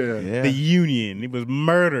murdering Yeah. the Union. He was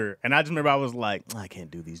murder. And I just remember I was like, I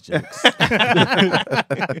can't do these jokes. I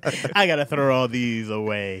gotta throw all these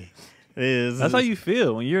away. That's how you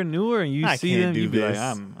feel when you're newer and you I see can't them. do You be like,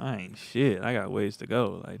 this. I ain't shit. I got ways to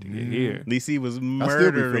go, like to get here. DC was I still be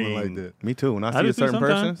murdering. feeling like that. Me too. When I I see do a too certain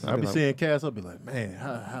sometimes. person, I be like, seeing cats, I'll be like, man,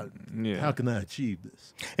 Yeah. how can I achieve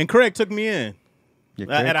this? And Craig took me in yeah,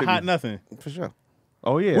 Craig at a took Hot me- Nothing. For sure.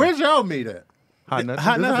 Oh, yeah. Where'd y'all meet at? Hot Nothing?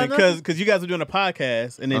 Hot Is it Nothing, Hot Nothing? because you guys were doing a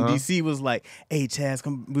podcast, and then DC was like, "Hey, Chaz,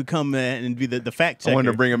 come and be the fact checker." I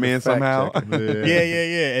wanted to bring him in somehow.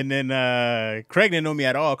 Yeah. And then Craig didn't know me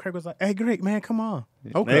at all. Craig was like, "Hey, Greg, man, come on."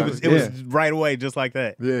 Okay. And it was right away, just like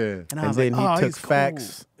that. Yeah. And I And was then like, "Oh, he took he's cool."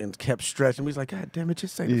 facts and kept stretching. We was like, God damn it,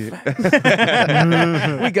 just say the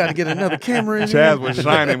facts. We got to get another camera in Chaz here. was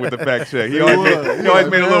shining with the fact check. He always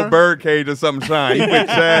made a little bird cage or something shine. He put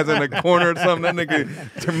Chaz in the corner or something, that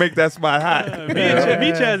nigga, to make that spot hot. Me,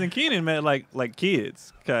 Chaz, and Keenan met like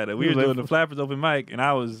kids, kind of. We were doing the Flappers open mic, and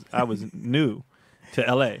I was new to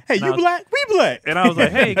LA. Hey, And you black? We black. And I was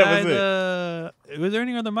like, hey, That was guys, was there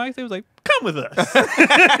any other mics? They was like, come with us.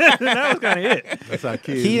 That was kind of it. That's how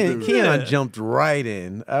kids do. Keon jumped right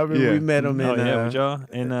in. I remember Yeah. we met him in, Oh, yeah, with y'all.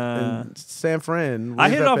 And in San Fran. I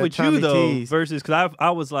We hit was it up off at with you, Tommy though, T's. versus, because I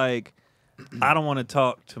was like, I don't want to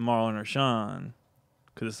talk to Marlon or Sean,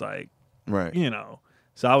 because it's like, Right. you know.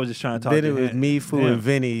 So I was just trying to talk Then to it was him. me, Fu, Yeah. and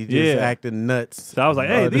Vinny just Yeah. acting nuts. So I was like,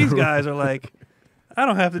 hey, Other- these guys are like, I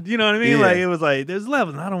don't have to, you know what I mean? Yeah. Like, it was like, there's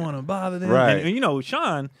levels. I don't want to bother them. Right. And, you know,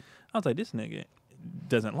 Sean, I was like, this nigga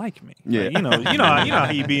doesn't like me. Yeah. Like, you know how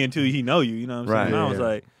he be until he know you, you know what I'm Right. saying? And I was Yeah.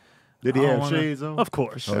 like, Did he I don't have wanna- shades on? Of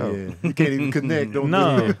course. Oh, yeah. You can't even connect. Don't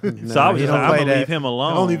No. do it. So I was he just don't like, I'm play going to that. leave him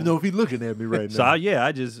alone. I don't even know if he's looking at me right now. So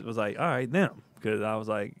I just was like, all right, them. Because I was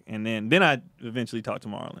like, and then I eventually talked to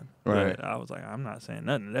Marlon. Right. But I was like, I'm not saying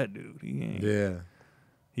nothing to that dude. Yeah.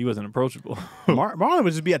 He wasn't approachable. Marlon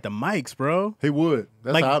would just be at the mics, bro. He would.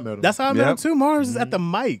 That's how I met him. That's how I met him Yep. too. Marlon was just at the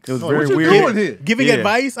mics. It was Oh, very what you weird. doing here? Giving Yeah.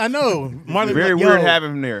 advice. I know. Marlon Very be like, weird yo,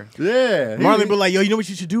 having him there. Yeah. Marlon be like, yo, you know what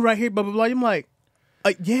you should do right here? Blah blah blah. I'm like,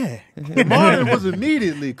 yeah, Marlon was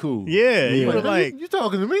immediately cool. yeah. He He was was like, you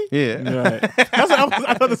talking to me? Yeah. Right. that's what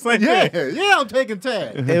I thought the same Yeah, thing. yeah, I'm taking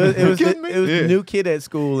tag. It was, You kidding me? the new kid at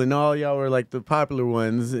school, and all y'all were like the popular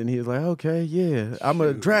ones. And he was like, "Okay, yeah, I'm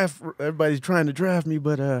a draft. Everybody's trying to draft me,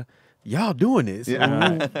 but y'all doing this.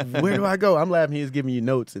 Yeah. Where do I go?" I'm laughing. He was giving you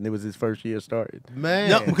notes, and it was his first year started. Man.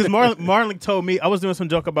 No, because Marlon told me I was doing some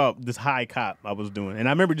joke about this high cop I was doing, and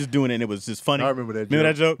I remember just doing it, and it was just funny. I remember that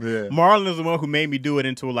Remember joke. that joke? Yeah. Marlon is the one who made me do it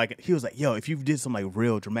into like he was like, "Yo, if you did some like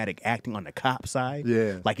real dramatic acting on the cop side,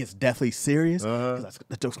 Yeah. like it's definitely serious, Uh-huh. 'cause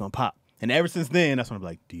that joke's gonna pop." And ever since then, that's when I'm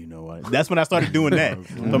like, "Do you know what?" That's when I started doing that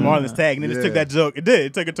for Marlon's tag, and then it Yeah. took that joke. It did.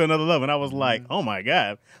 It took it to another level, and I was like, "Oh my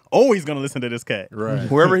god, always gonna listen to this cat." Right.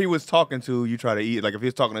 Whoever he was talking to, you try to eat. Like if he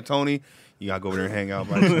was talking to Tony, you gotta go over there and hang out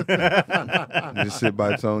by just sit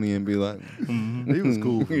by Tony and be like, He was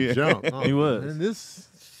cool from Yeah. jump. He was. And this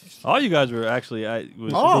All you guys were actually.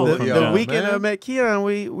 Was Oh, supposed to The, come the down. weekend man. I met Keon,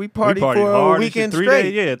 we We partied for a hard and shit, weekend 3 straight.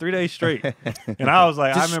 days, yeah, 3 days straight. And I was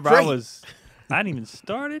like, I Just remember straight. I hadn't even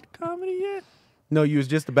started comedy yet. No, you was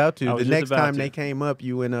just about to. I was The just next about time to. they came up,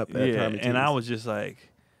 you went up at Yeah, Tommy and I T's. was just like,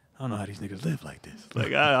 I don't know how these niggas live like this.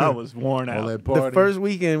 Like I was worn All out. that party. The first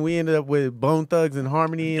weekend, we ended up with Bone Thugs and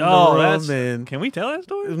Harmony in Oh, the that's. room. And Can we tell that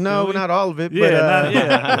story? no, Can we? not all of it. Yeah, but,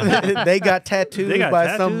 yeah. they got tattooed They got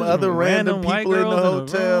by some tattoos other from random white people in the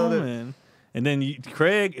girls hotel. room, that- and then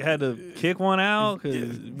Craig had to kick one out.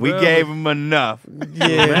 We gave him enough.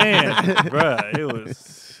 yeah. Man,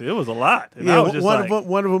 bruh, it was a lot. And I Yeah, was just like,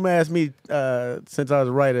 one of them asked me since I was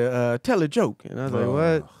a writer, tell a joke, and I was like,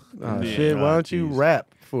 "What? Oh Yeah, shit! Why oh, don't you geez. rap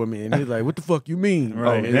for me?" And he's like, "What the fuck you mean?" Right.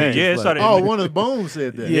 Oh, And man. yeah, it It's started- like, Oh, one of the Bones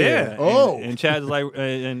said that. yeah. Oh. And Chad was like,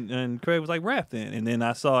 and Craig was like, rap then. And then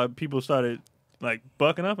I saw people started like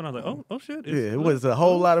bucking up, and I was like, oh shit. yeah, it was a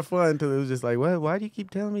whole lot of fun until it was just like, "What? Why do you keep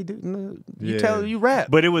telling me? You rap?"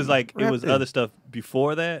 But it was like it Rap was then. other stuff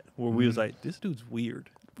before that where we was like, this dude's weird.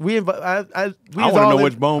 we we I was want to all know in-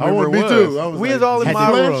 which Bone I River want me was. too. I was We like, was all in Had to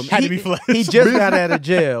my be room. flesh? Had to be flesh. He just got out of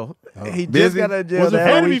jail. He just Busy? got out of jail. Was it that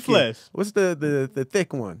had to be weekend. flesh? What's the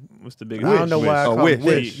thick one? What's the biggest? I don't know why I Oh, call Wish. him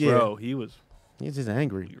Wish. Yeah. Bro, he was. He's just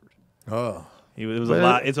angry. Oh. It was But- a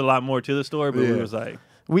lot. It's a lot more to the story, but we Yeah. was like,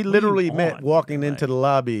 We literally on? met walking Like- into the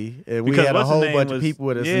lobby, and we Because had a what's his whole name bunch of was- people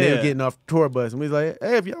with us, and they were yeah. getting off the tour bus, and we was like,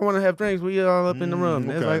 "Hey, if y'all want to have drinks, we all up in the room."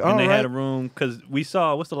 And it's okay. like, and all they right. had a room because we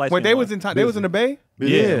saw what's the light. Wait, they was in they was in the Bay.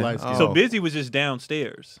 Yeah. Light skin. So Oh. Busy was just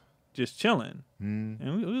downstairs, just chilling, Mm.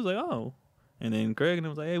 and we was like, oh. And then Craig and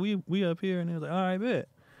them was like, hey, we up here, and they was like, all right, bet.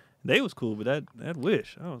 They was cool, but that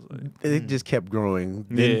Wish, I was like, It just kept growing.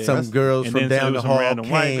 Then Yeah. some That's- girls and from then there down was the some hall random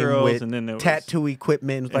white came girls, with and then there was- tattoo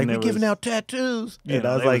equipment. It was and like, "We there giving was- out tattoos," you and know,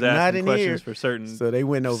 I was they like, "Not asking in here." questions for certain So they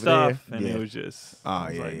went over stuff, there. and Yeah. it was just, Oh, I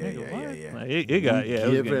was yeah, like, yeah, nigga, yeah, what? yeah. Like, it got, yeah, it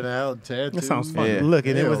was Giving getting, out tattoos. That sounds fun. Yeah. Look,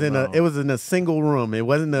 and it was Hell in a single room. It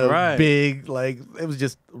wasn't a Right. big like. It was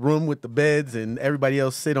just room with the beds, and everybody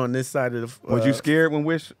else sit on this side of the. Was you scared when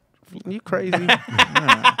Wish? You crazy?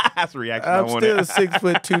 That's the reaction I I'm wanted. still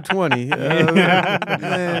 6'220".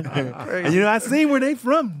 Man, crazy. You know, I seen where they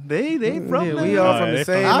from. They from Yeah, there. we all from Alright, the they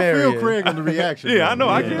same I area. feel Craig on the reaction. Yeah, I know,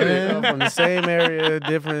 I Yeah, get we it. all from the same area,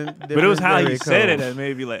 different. but it was how area he said it codes. that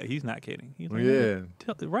made me like, he's not kidding. He's like, Yeah.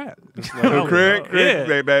 tell the rap. Craig, yeah.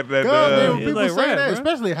 that, God, man, when He's people like, say rap, that, bro.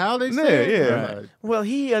 especially how they Yeah, say it. yeah. Right. Well,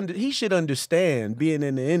 he should understand being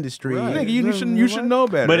in the industry. Right. Nigga, you should know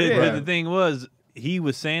better. But yeah. the thing was, he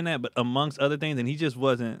was saying that, but amongst other things, and he just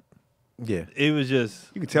wasn't. Yeah, It was just,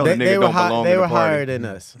 you can tell the nigga they were don't belong they in were the party. higher than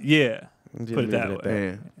us. yeah. Just Put it leave that at way.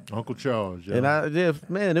 Man. Uncle Charles. Yeah. And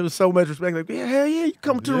man, it was so much respect. Like, yeah, hell yeah, you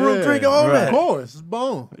come to the room, Yeah, drink all right. that. Of course, it's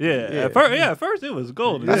Bone. Yeah. Yeah. At first it was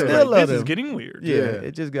golden. I It was still love this is him. getting weird. Yeah, Yeah.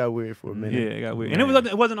 it just got weird for a minute. Yeah, it got weird. And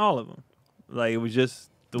it wasn't all of them. Like, it was just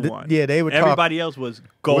the one. Yeah, they were Everybody else was Were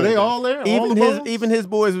golden. they all there? all the Even his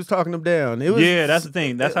boys was talking him down. It was Yeah, that's the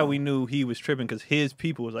thing. That's how we knew he was tripping, because his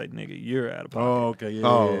people was like, nigga, you're out of pocket. Oh, okay. Yeah.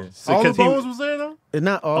 Oh. yeah. So, all the 'cause he- Bones was there though.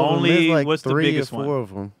 not all Only- of them. There's like what's the 3 or biggest 4 one?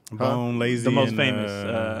 of them. Bone, Lazy, The most and,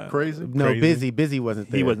 famous. Crazy. No, Crazy. Busy wasn't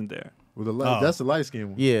there. He wasn't there. With the Oh. That's the light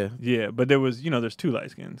skin one. Yeah. Yeah, but there was, there's two light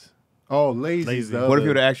skins. Oh, lazy. Lazy. What if you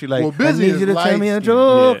would have actually like, Well, I Busy need is you to tell me a light-skinned.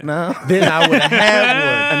 joke Yeah. now. Then I would have had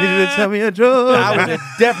I need you to tell me a joke. one. I would have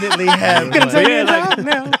definitely had one. So, yeah,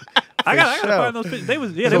 like, I gotta sure. find those pictures. They was,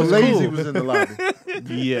 so they was lazy cool. was in the lobby.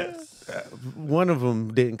 Yes. One of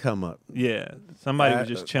them didn't come up. Yeah. Somebody was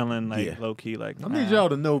just chilling, like, yeah. low key, like, I need y'all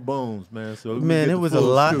to know Bones, man. So we can Man, get it the was a full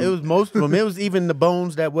lot. scoop. It was most of them. It was even the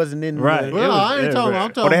bones that wasn't in. Right. The, Well, I ain't talking.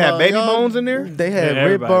 I'm talking. Oh, they had about baby y'all- bones in there? they had Yeah,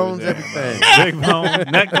 rib everybody was bones, there. everything. Big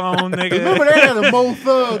bone, neck bone, nigga. Remember they had a Mo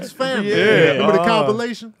Thugs family. Yeah. Remember the Oh.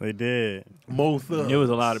 compilation? They did. Mo Thugs. It was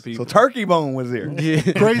a lot of So people. Turkey Bone was there. Yeah.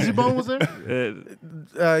 Crazy Bone was there.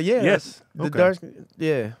 Yeah. Yes. The Okay. dark.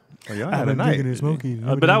 Yeah. Oh, y'all had a night. smoking.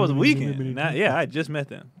 But that was a weekend. And I had just met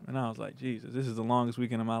them. And I was like, Jesus, this is the longest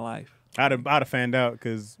weekend of my life. I'd have fanned out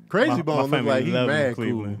because Crazy Bone looked like he mad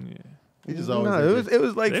cool. Yeah. He just always. No, it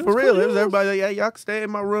was like They for was real. cool It was dudes. everybody like, yeah, y'all can stay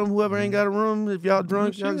in my room. Whoever ain't got a room, if y'all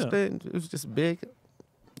drunk, y'all can shit. stay. It was just a big,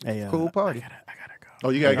 Hey, cool party. Oh,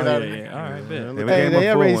 you gotta get Oh, out yeah, of here. yeah. All right, bet. Yeah, we Hey, gave him they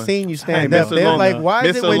a full already one. seen you stand Hey, up. Mr. They're Long- like, why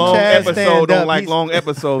is it Mr. when Long Chaz episode stand don't up? like he's- long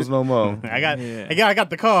episodes no more. I got, Yeah. hey, I got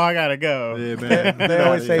the call. I gotta go. Yeah, man. They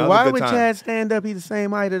always say, That was a why good would time. Chad stand up? He's the same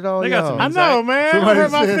height as all They got y'all. some I know, man. Somebody I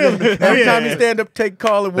hurt my said feelings. Every time Yeah. you stand up, take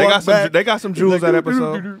call and They walk got some. back. They got some jewels that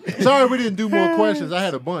episode. Sorry, we didn't do more questions. I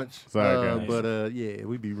had a bunch. Sorry, guys. But yeah,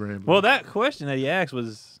 we be rambling. Well, that question that you asked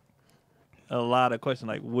was, a lot of questions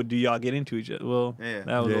like, "What do y'all get into each other?" Well, Yeah.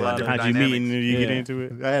 that was a Yeah. lot of How'd you meet and did you get Yeah. into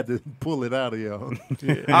it? I had to pull it out of y'all. Because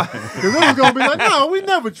it was going to be like, no, we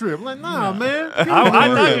never trip. I'm like, nah, man. I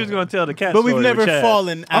thought you was gonna tell the cat But story. we've never with Chaz.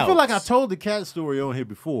 fallen out. I feel like I told the cat story on here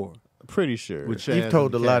before. Pretty sure. With Chaz You've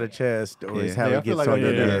told a and the lot cat. of Chaz stories. Yeah. How Yeah, I it feel gets like on I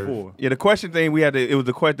your did that nerves. before. Yeah, the question thing we had to. It was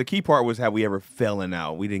the key part was have we ever fallen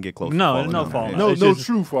out? We didn't get close. No, to falling no out. falling Yeah. out. It's No just-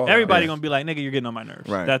 true fault. Everybody Yeah. gonna be like, "Nigga, you're getting on my nerves."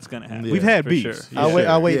 Right. That's gonna happen. Yeah. We've had for beefs. Sure.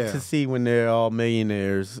 I wait Yeah. to see when they're all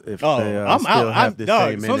millionaires if Oh, they I'm still out. have the Dog,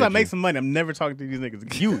 same as soon as I energy. make some money, I'm never talking to these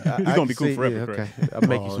niggas. You're I gonna can be cool see- forever, yeah, Craig. okay. I'll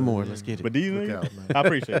make you some more. Let's get it. But these Look niggas, out, man. I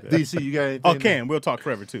appreciate that. DC, you got anything? Oh, Cam, we'll talk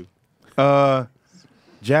forever too.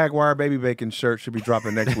 Jaguar baby bacon shirt should be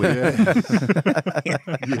dropping next week. Yeah.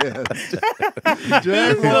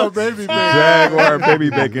 Jaguar, baby, man. Jaguar baby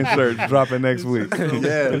bacon shirt dropping next week.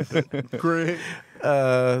 Yes. Craig.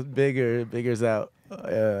 Bigger's out.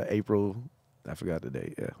 April. I forgot the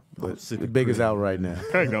date. Yeah, but sick of Bigger's Craig. out right now.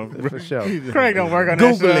 Craig don't. For sure. Craig don't work on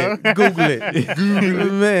Google that show. it. Google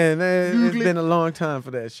it. Man, it's been a long time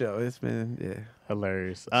for that show. It's been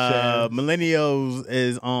Hilarious. Shaz. Millennials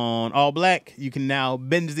is on All Black. You can now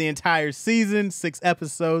binge the entire season, 6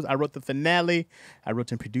 episodes. I wrote the finale. I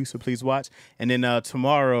wrote and produced, so please watch. And then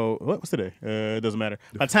tomorrow, what's today? It doesn't matter.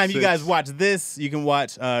 By the time you 6. guys watch this, you can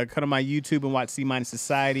watch, come to my YouTube and watch C Minus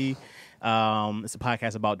Society. It's a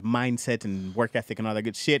podcast about mindset and work ethic and all that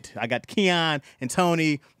good shit. I got Keon and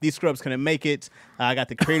Tony. These scrubs couldn't make it. I got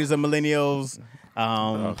the creators of Millennials.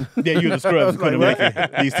 Yeah, you the scrubs couldn't make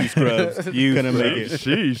it. These 2 scrubs, you couldn't make it.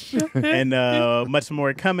 Sheesh. And much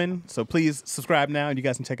more coming. So please subscribe now, and you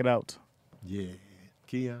guys can check it out. Yeah.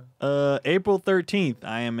 Keon. April 13th,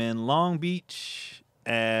 I am in Long Beach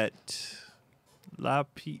at La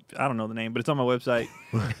P. I don't know the name, but it's on my website.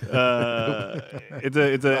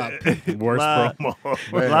 It's a Worst La,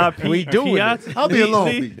 promo. La P. We doing it. Piazza? I'll be in Long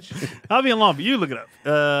See? Beach. I'll be in Long Beach. You look it up.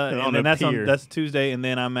 And the then pier. that's Tuesday, and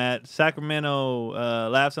then I'm at Sacramento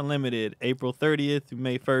Laughs Unlimited, April 30th through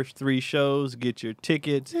May 1st. 3 shows. Get your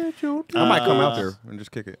tickets. I might come out there and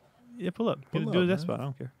just kick it. Yeah, pull up. Pull Do up, that man. spot. I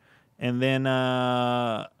don't care. And then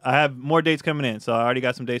I have more dates coming in. So I already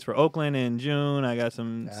got some dates for Oakland in June. I got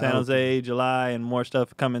some San Jose, July, and more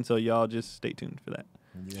stuff coming. So y'all just stay tuned for that.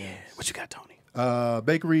 What you got, Tony?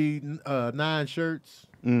 Bakery 9 shirts.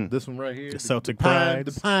 This one right here. The Celtic pine,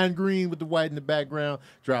 Prides. the pine green with the white in the background.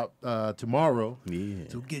 Drop tomorrow. Yeah.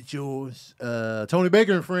 So get yours. Tony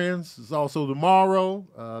Baker and Friends is also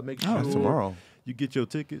tomorrow. Make sure it's tomorrow. you get your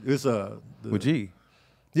ticket. It's With G.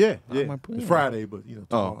 Yeah. might put It's it. Friday, but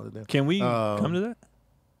tomorrow. then. Can we come to that?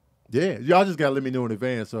 Yeah, y'all just gotta let me know in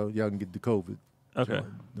advance so y'all can get the COVID. Okay.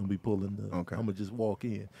 Don't be pulling the. Okay. I'm gonna just walk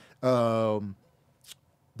in.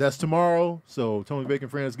 That's tomorrow. So Tony Bacon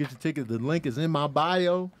Friends, get your ticket. The link is in my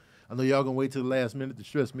bio. I know y'all gonna wait till the last minute to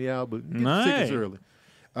stress me out, but get your tickets Nice. early.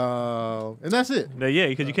 And that's it. Yeah,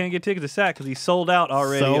 because you can't get tickets to SAC because he sold out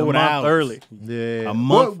already a Sold month out. early. Yeah, A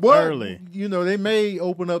month early. You know they may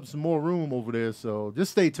open up some more room over there, so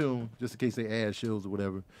just stay tuned, just in case they add shows or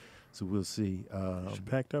whatever. So we'll see.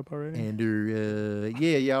 Packed up already? And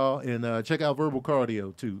yeah, y'all, and check out Verbal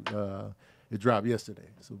Cardio too. It dropped yesterday,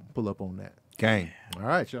 so pull up on that. Gang. All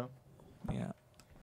right, y'all. Yeah.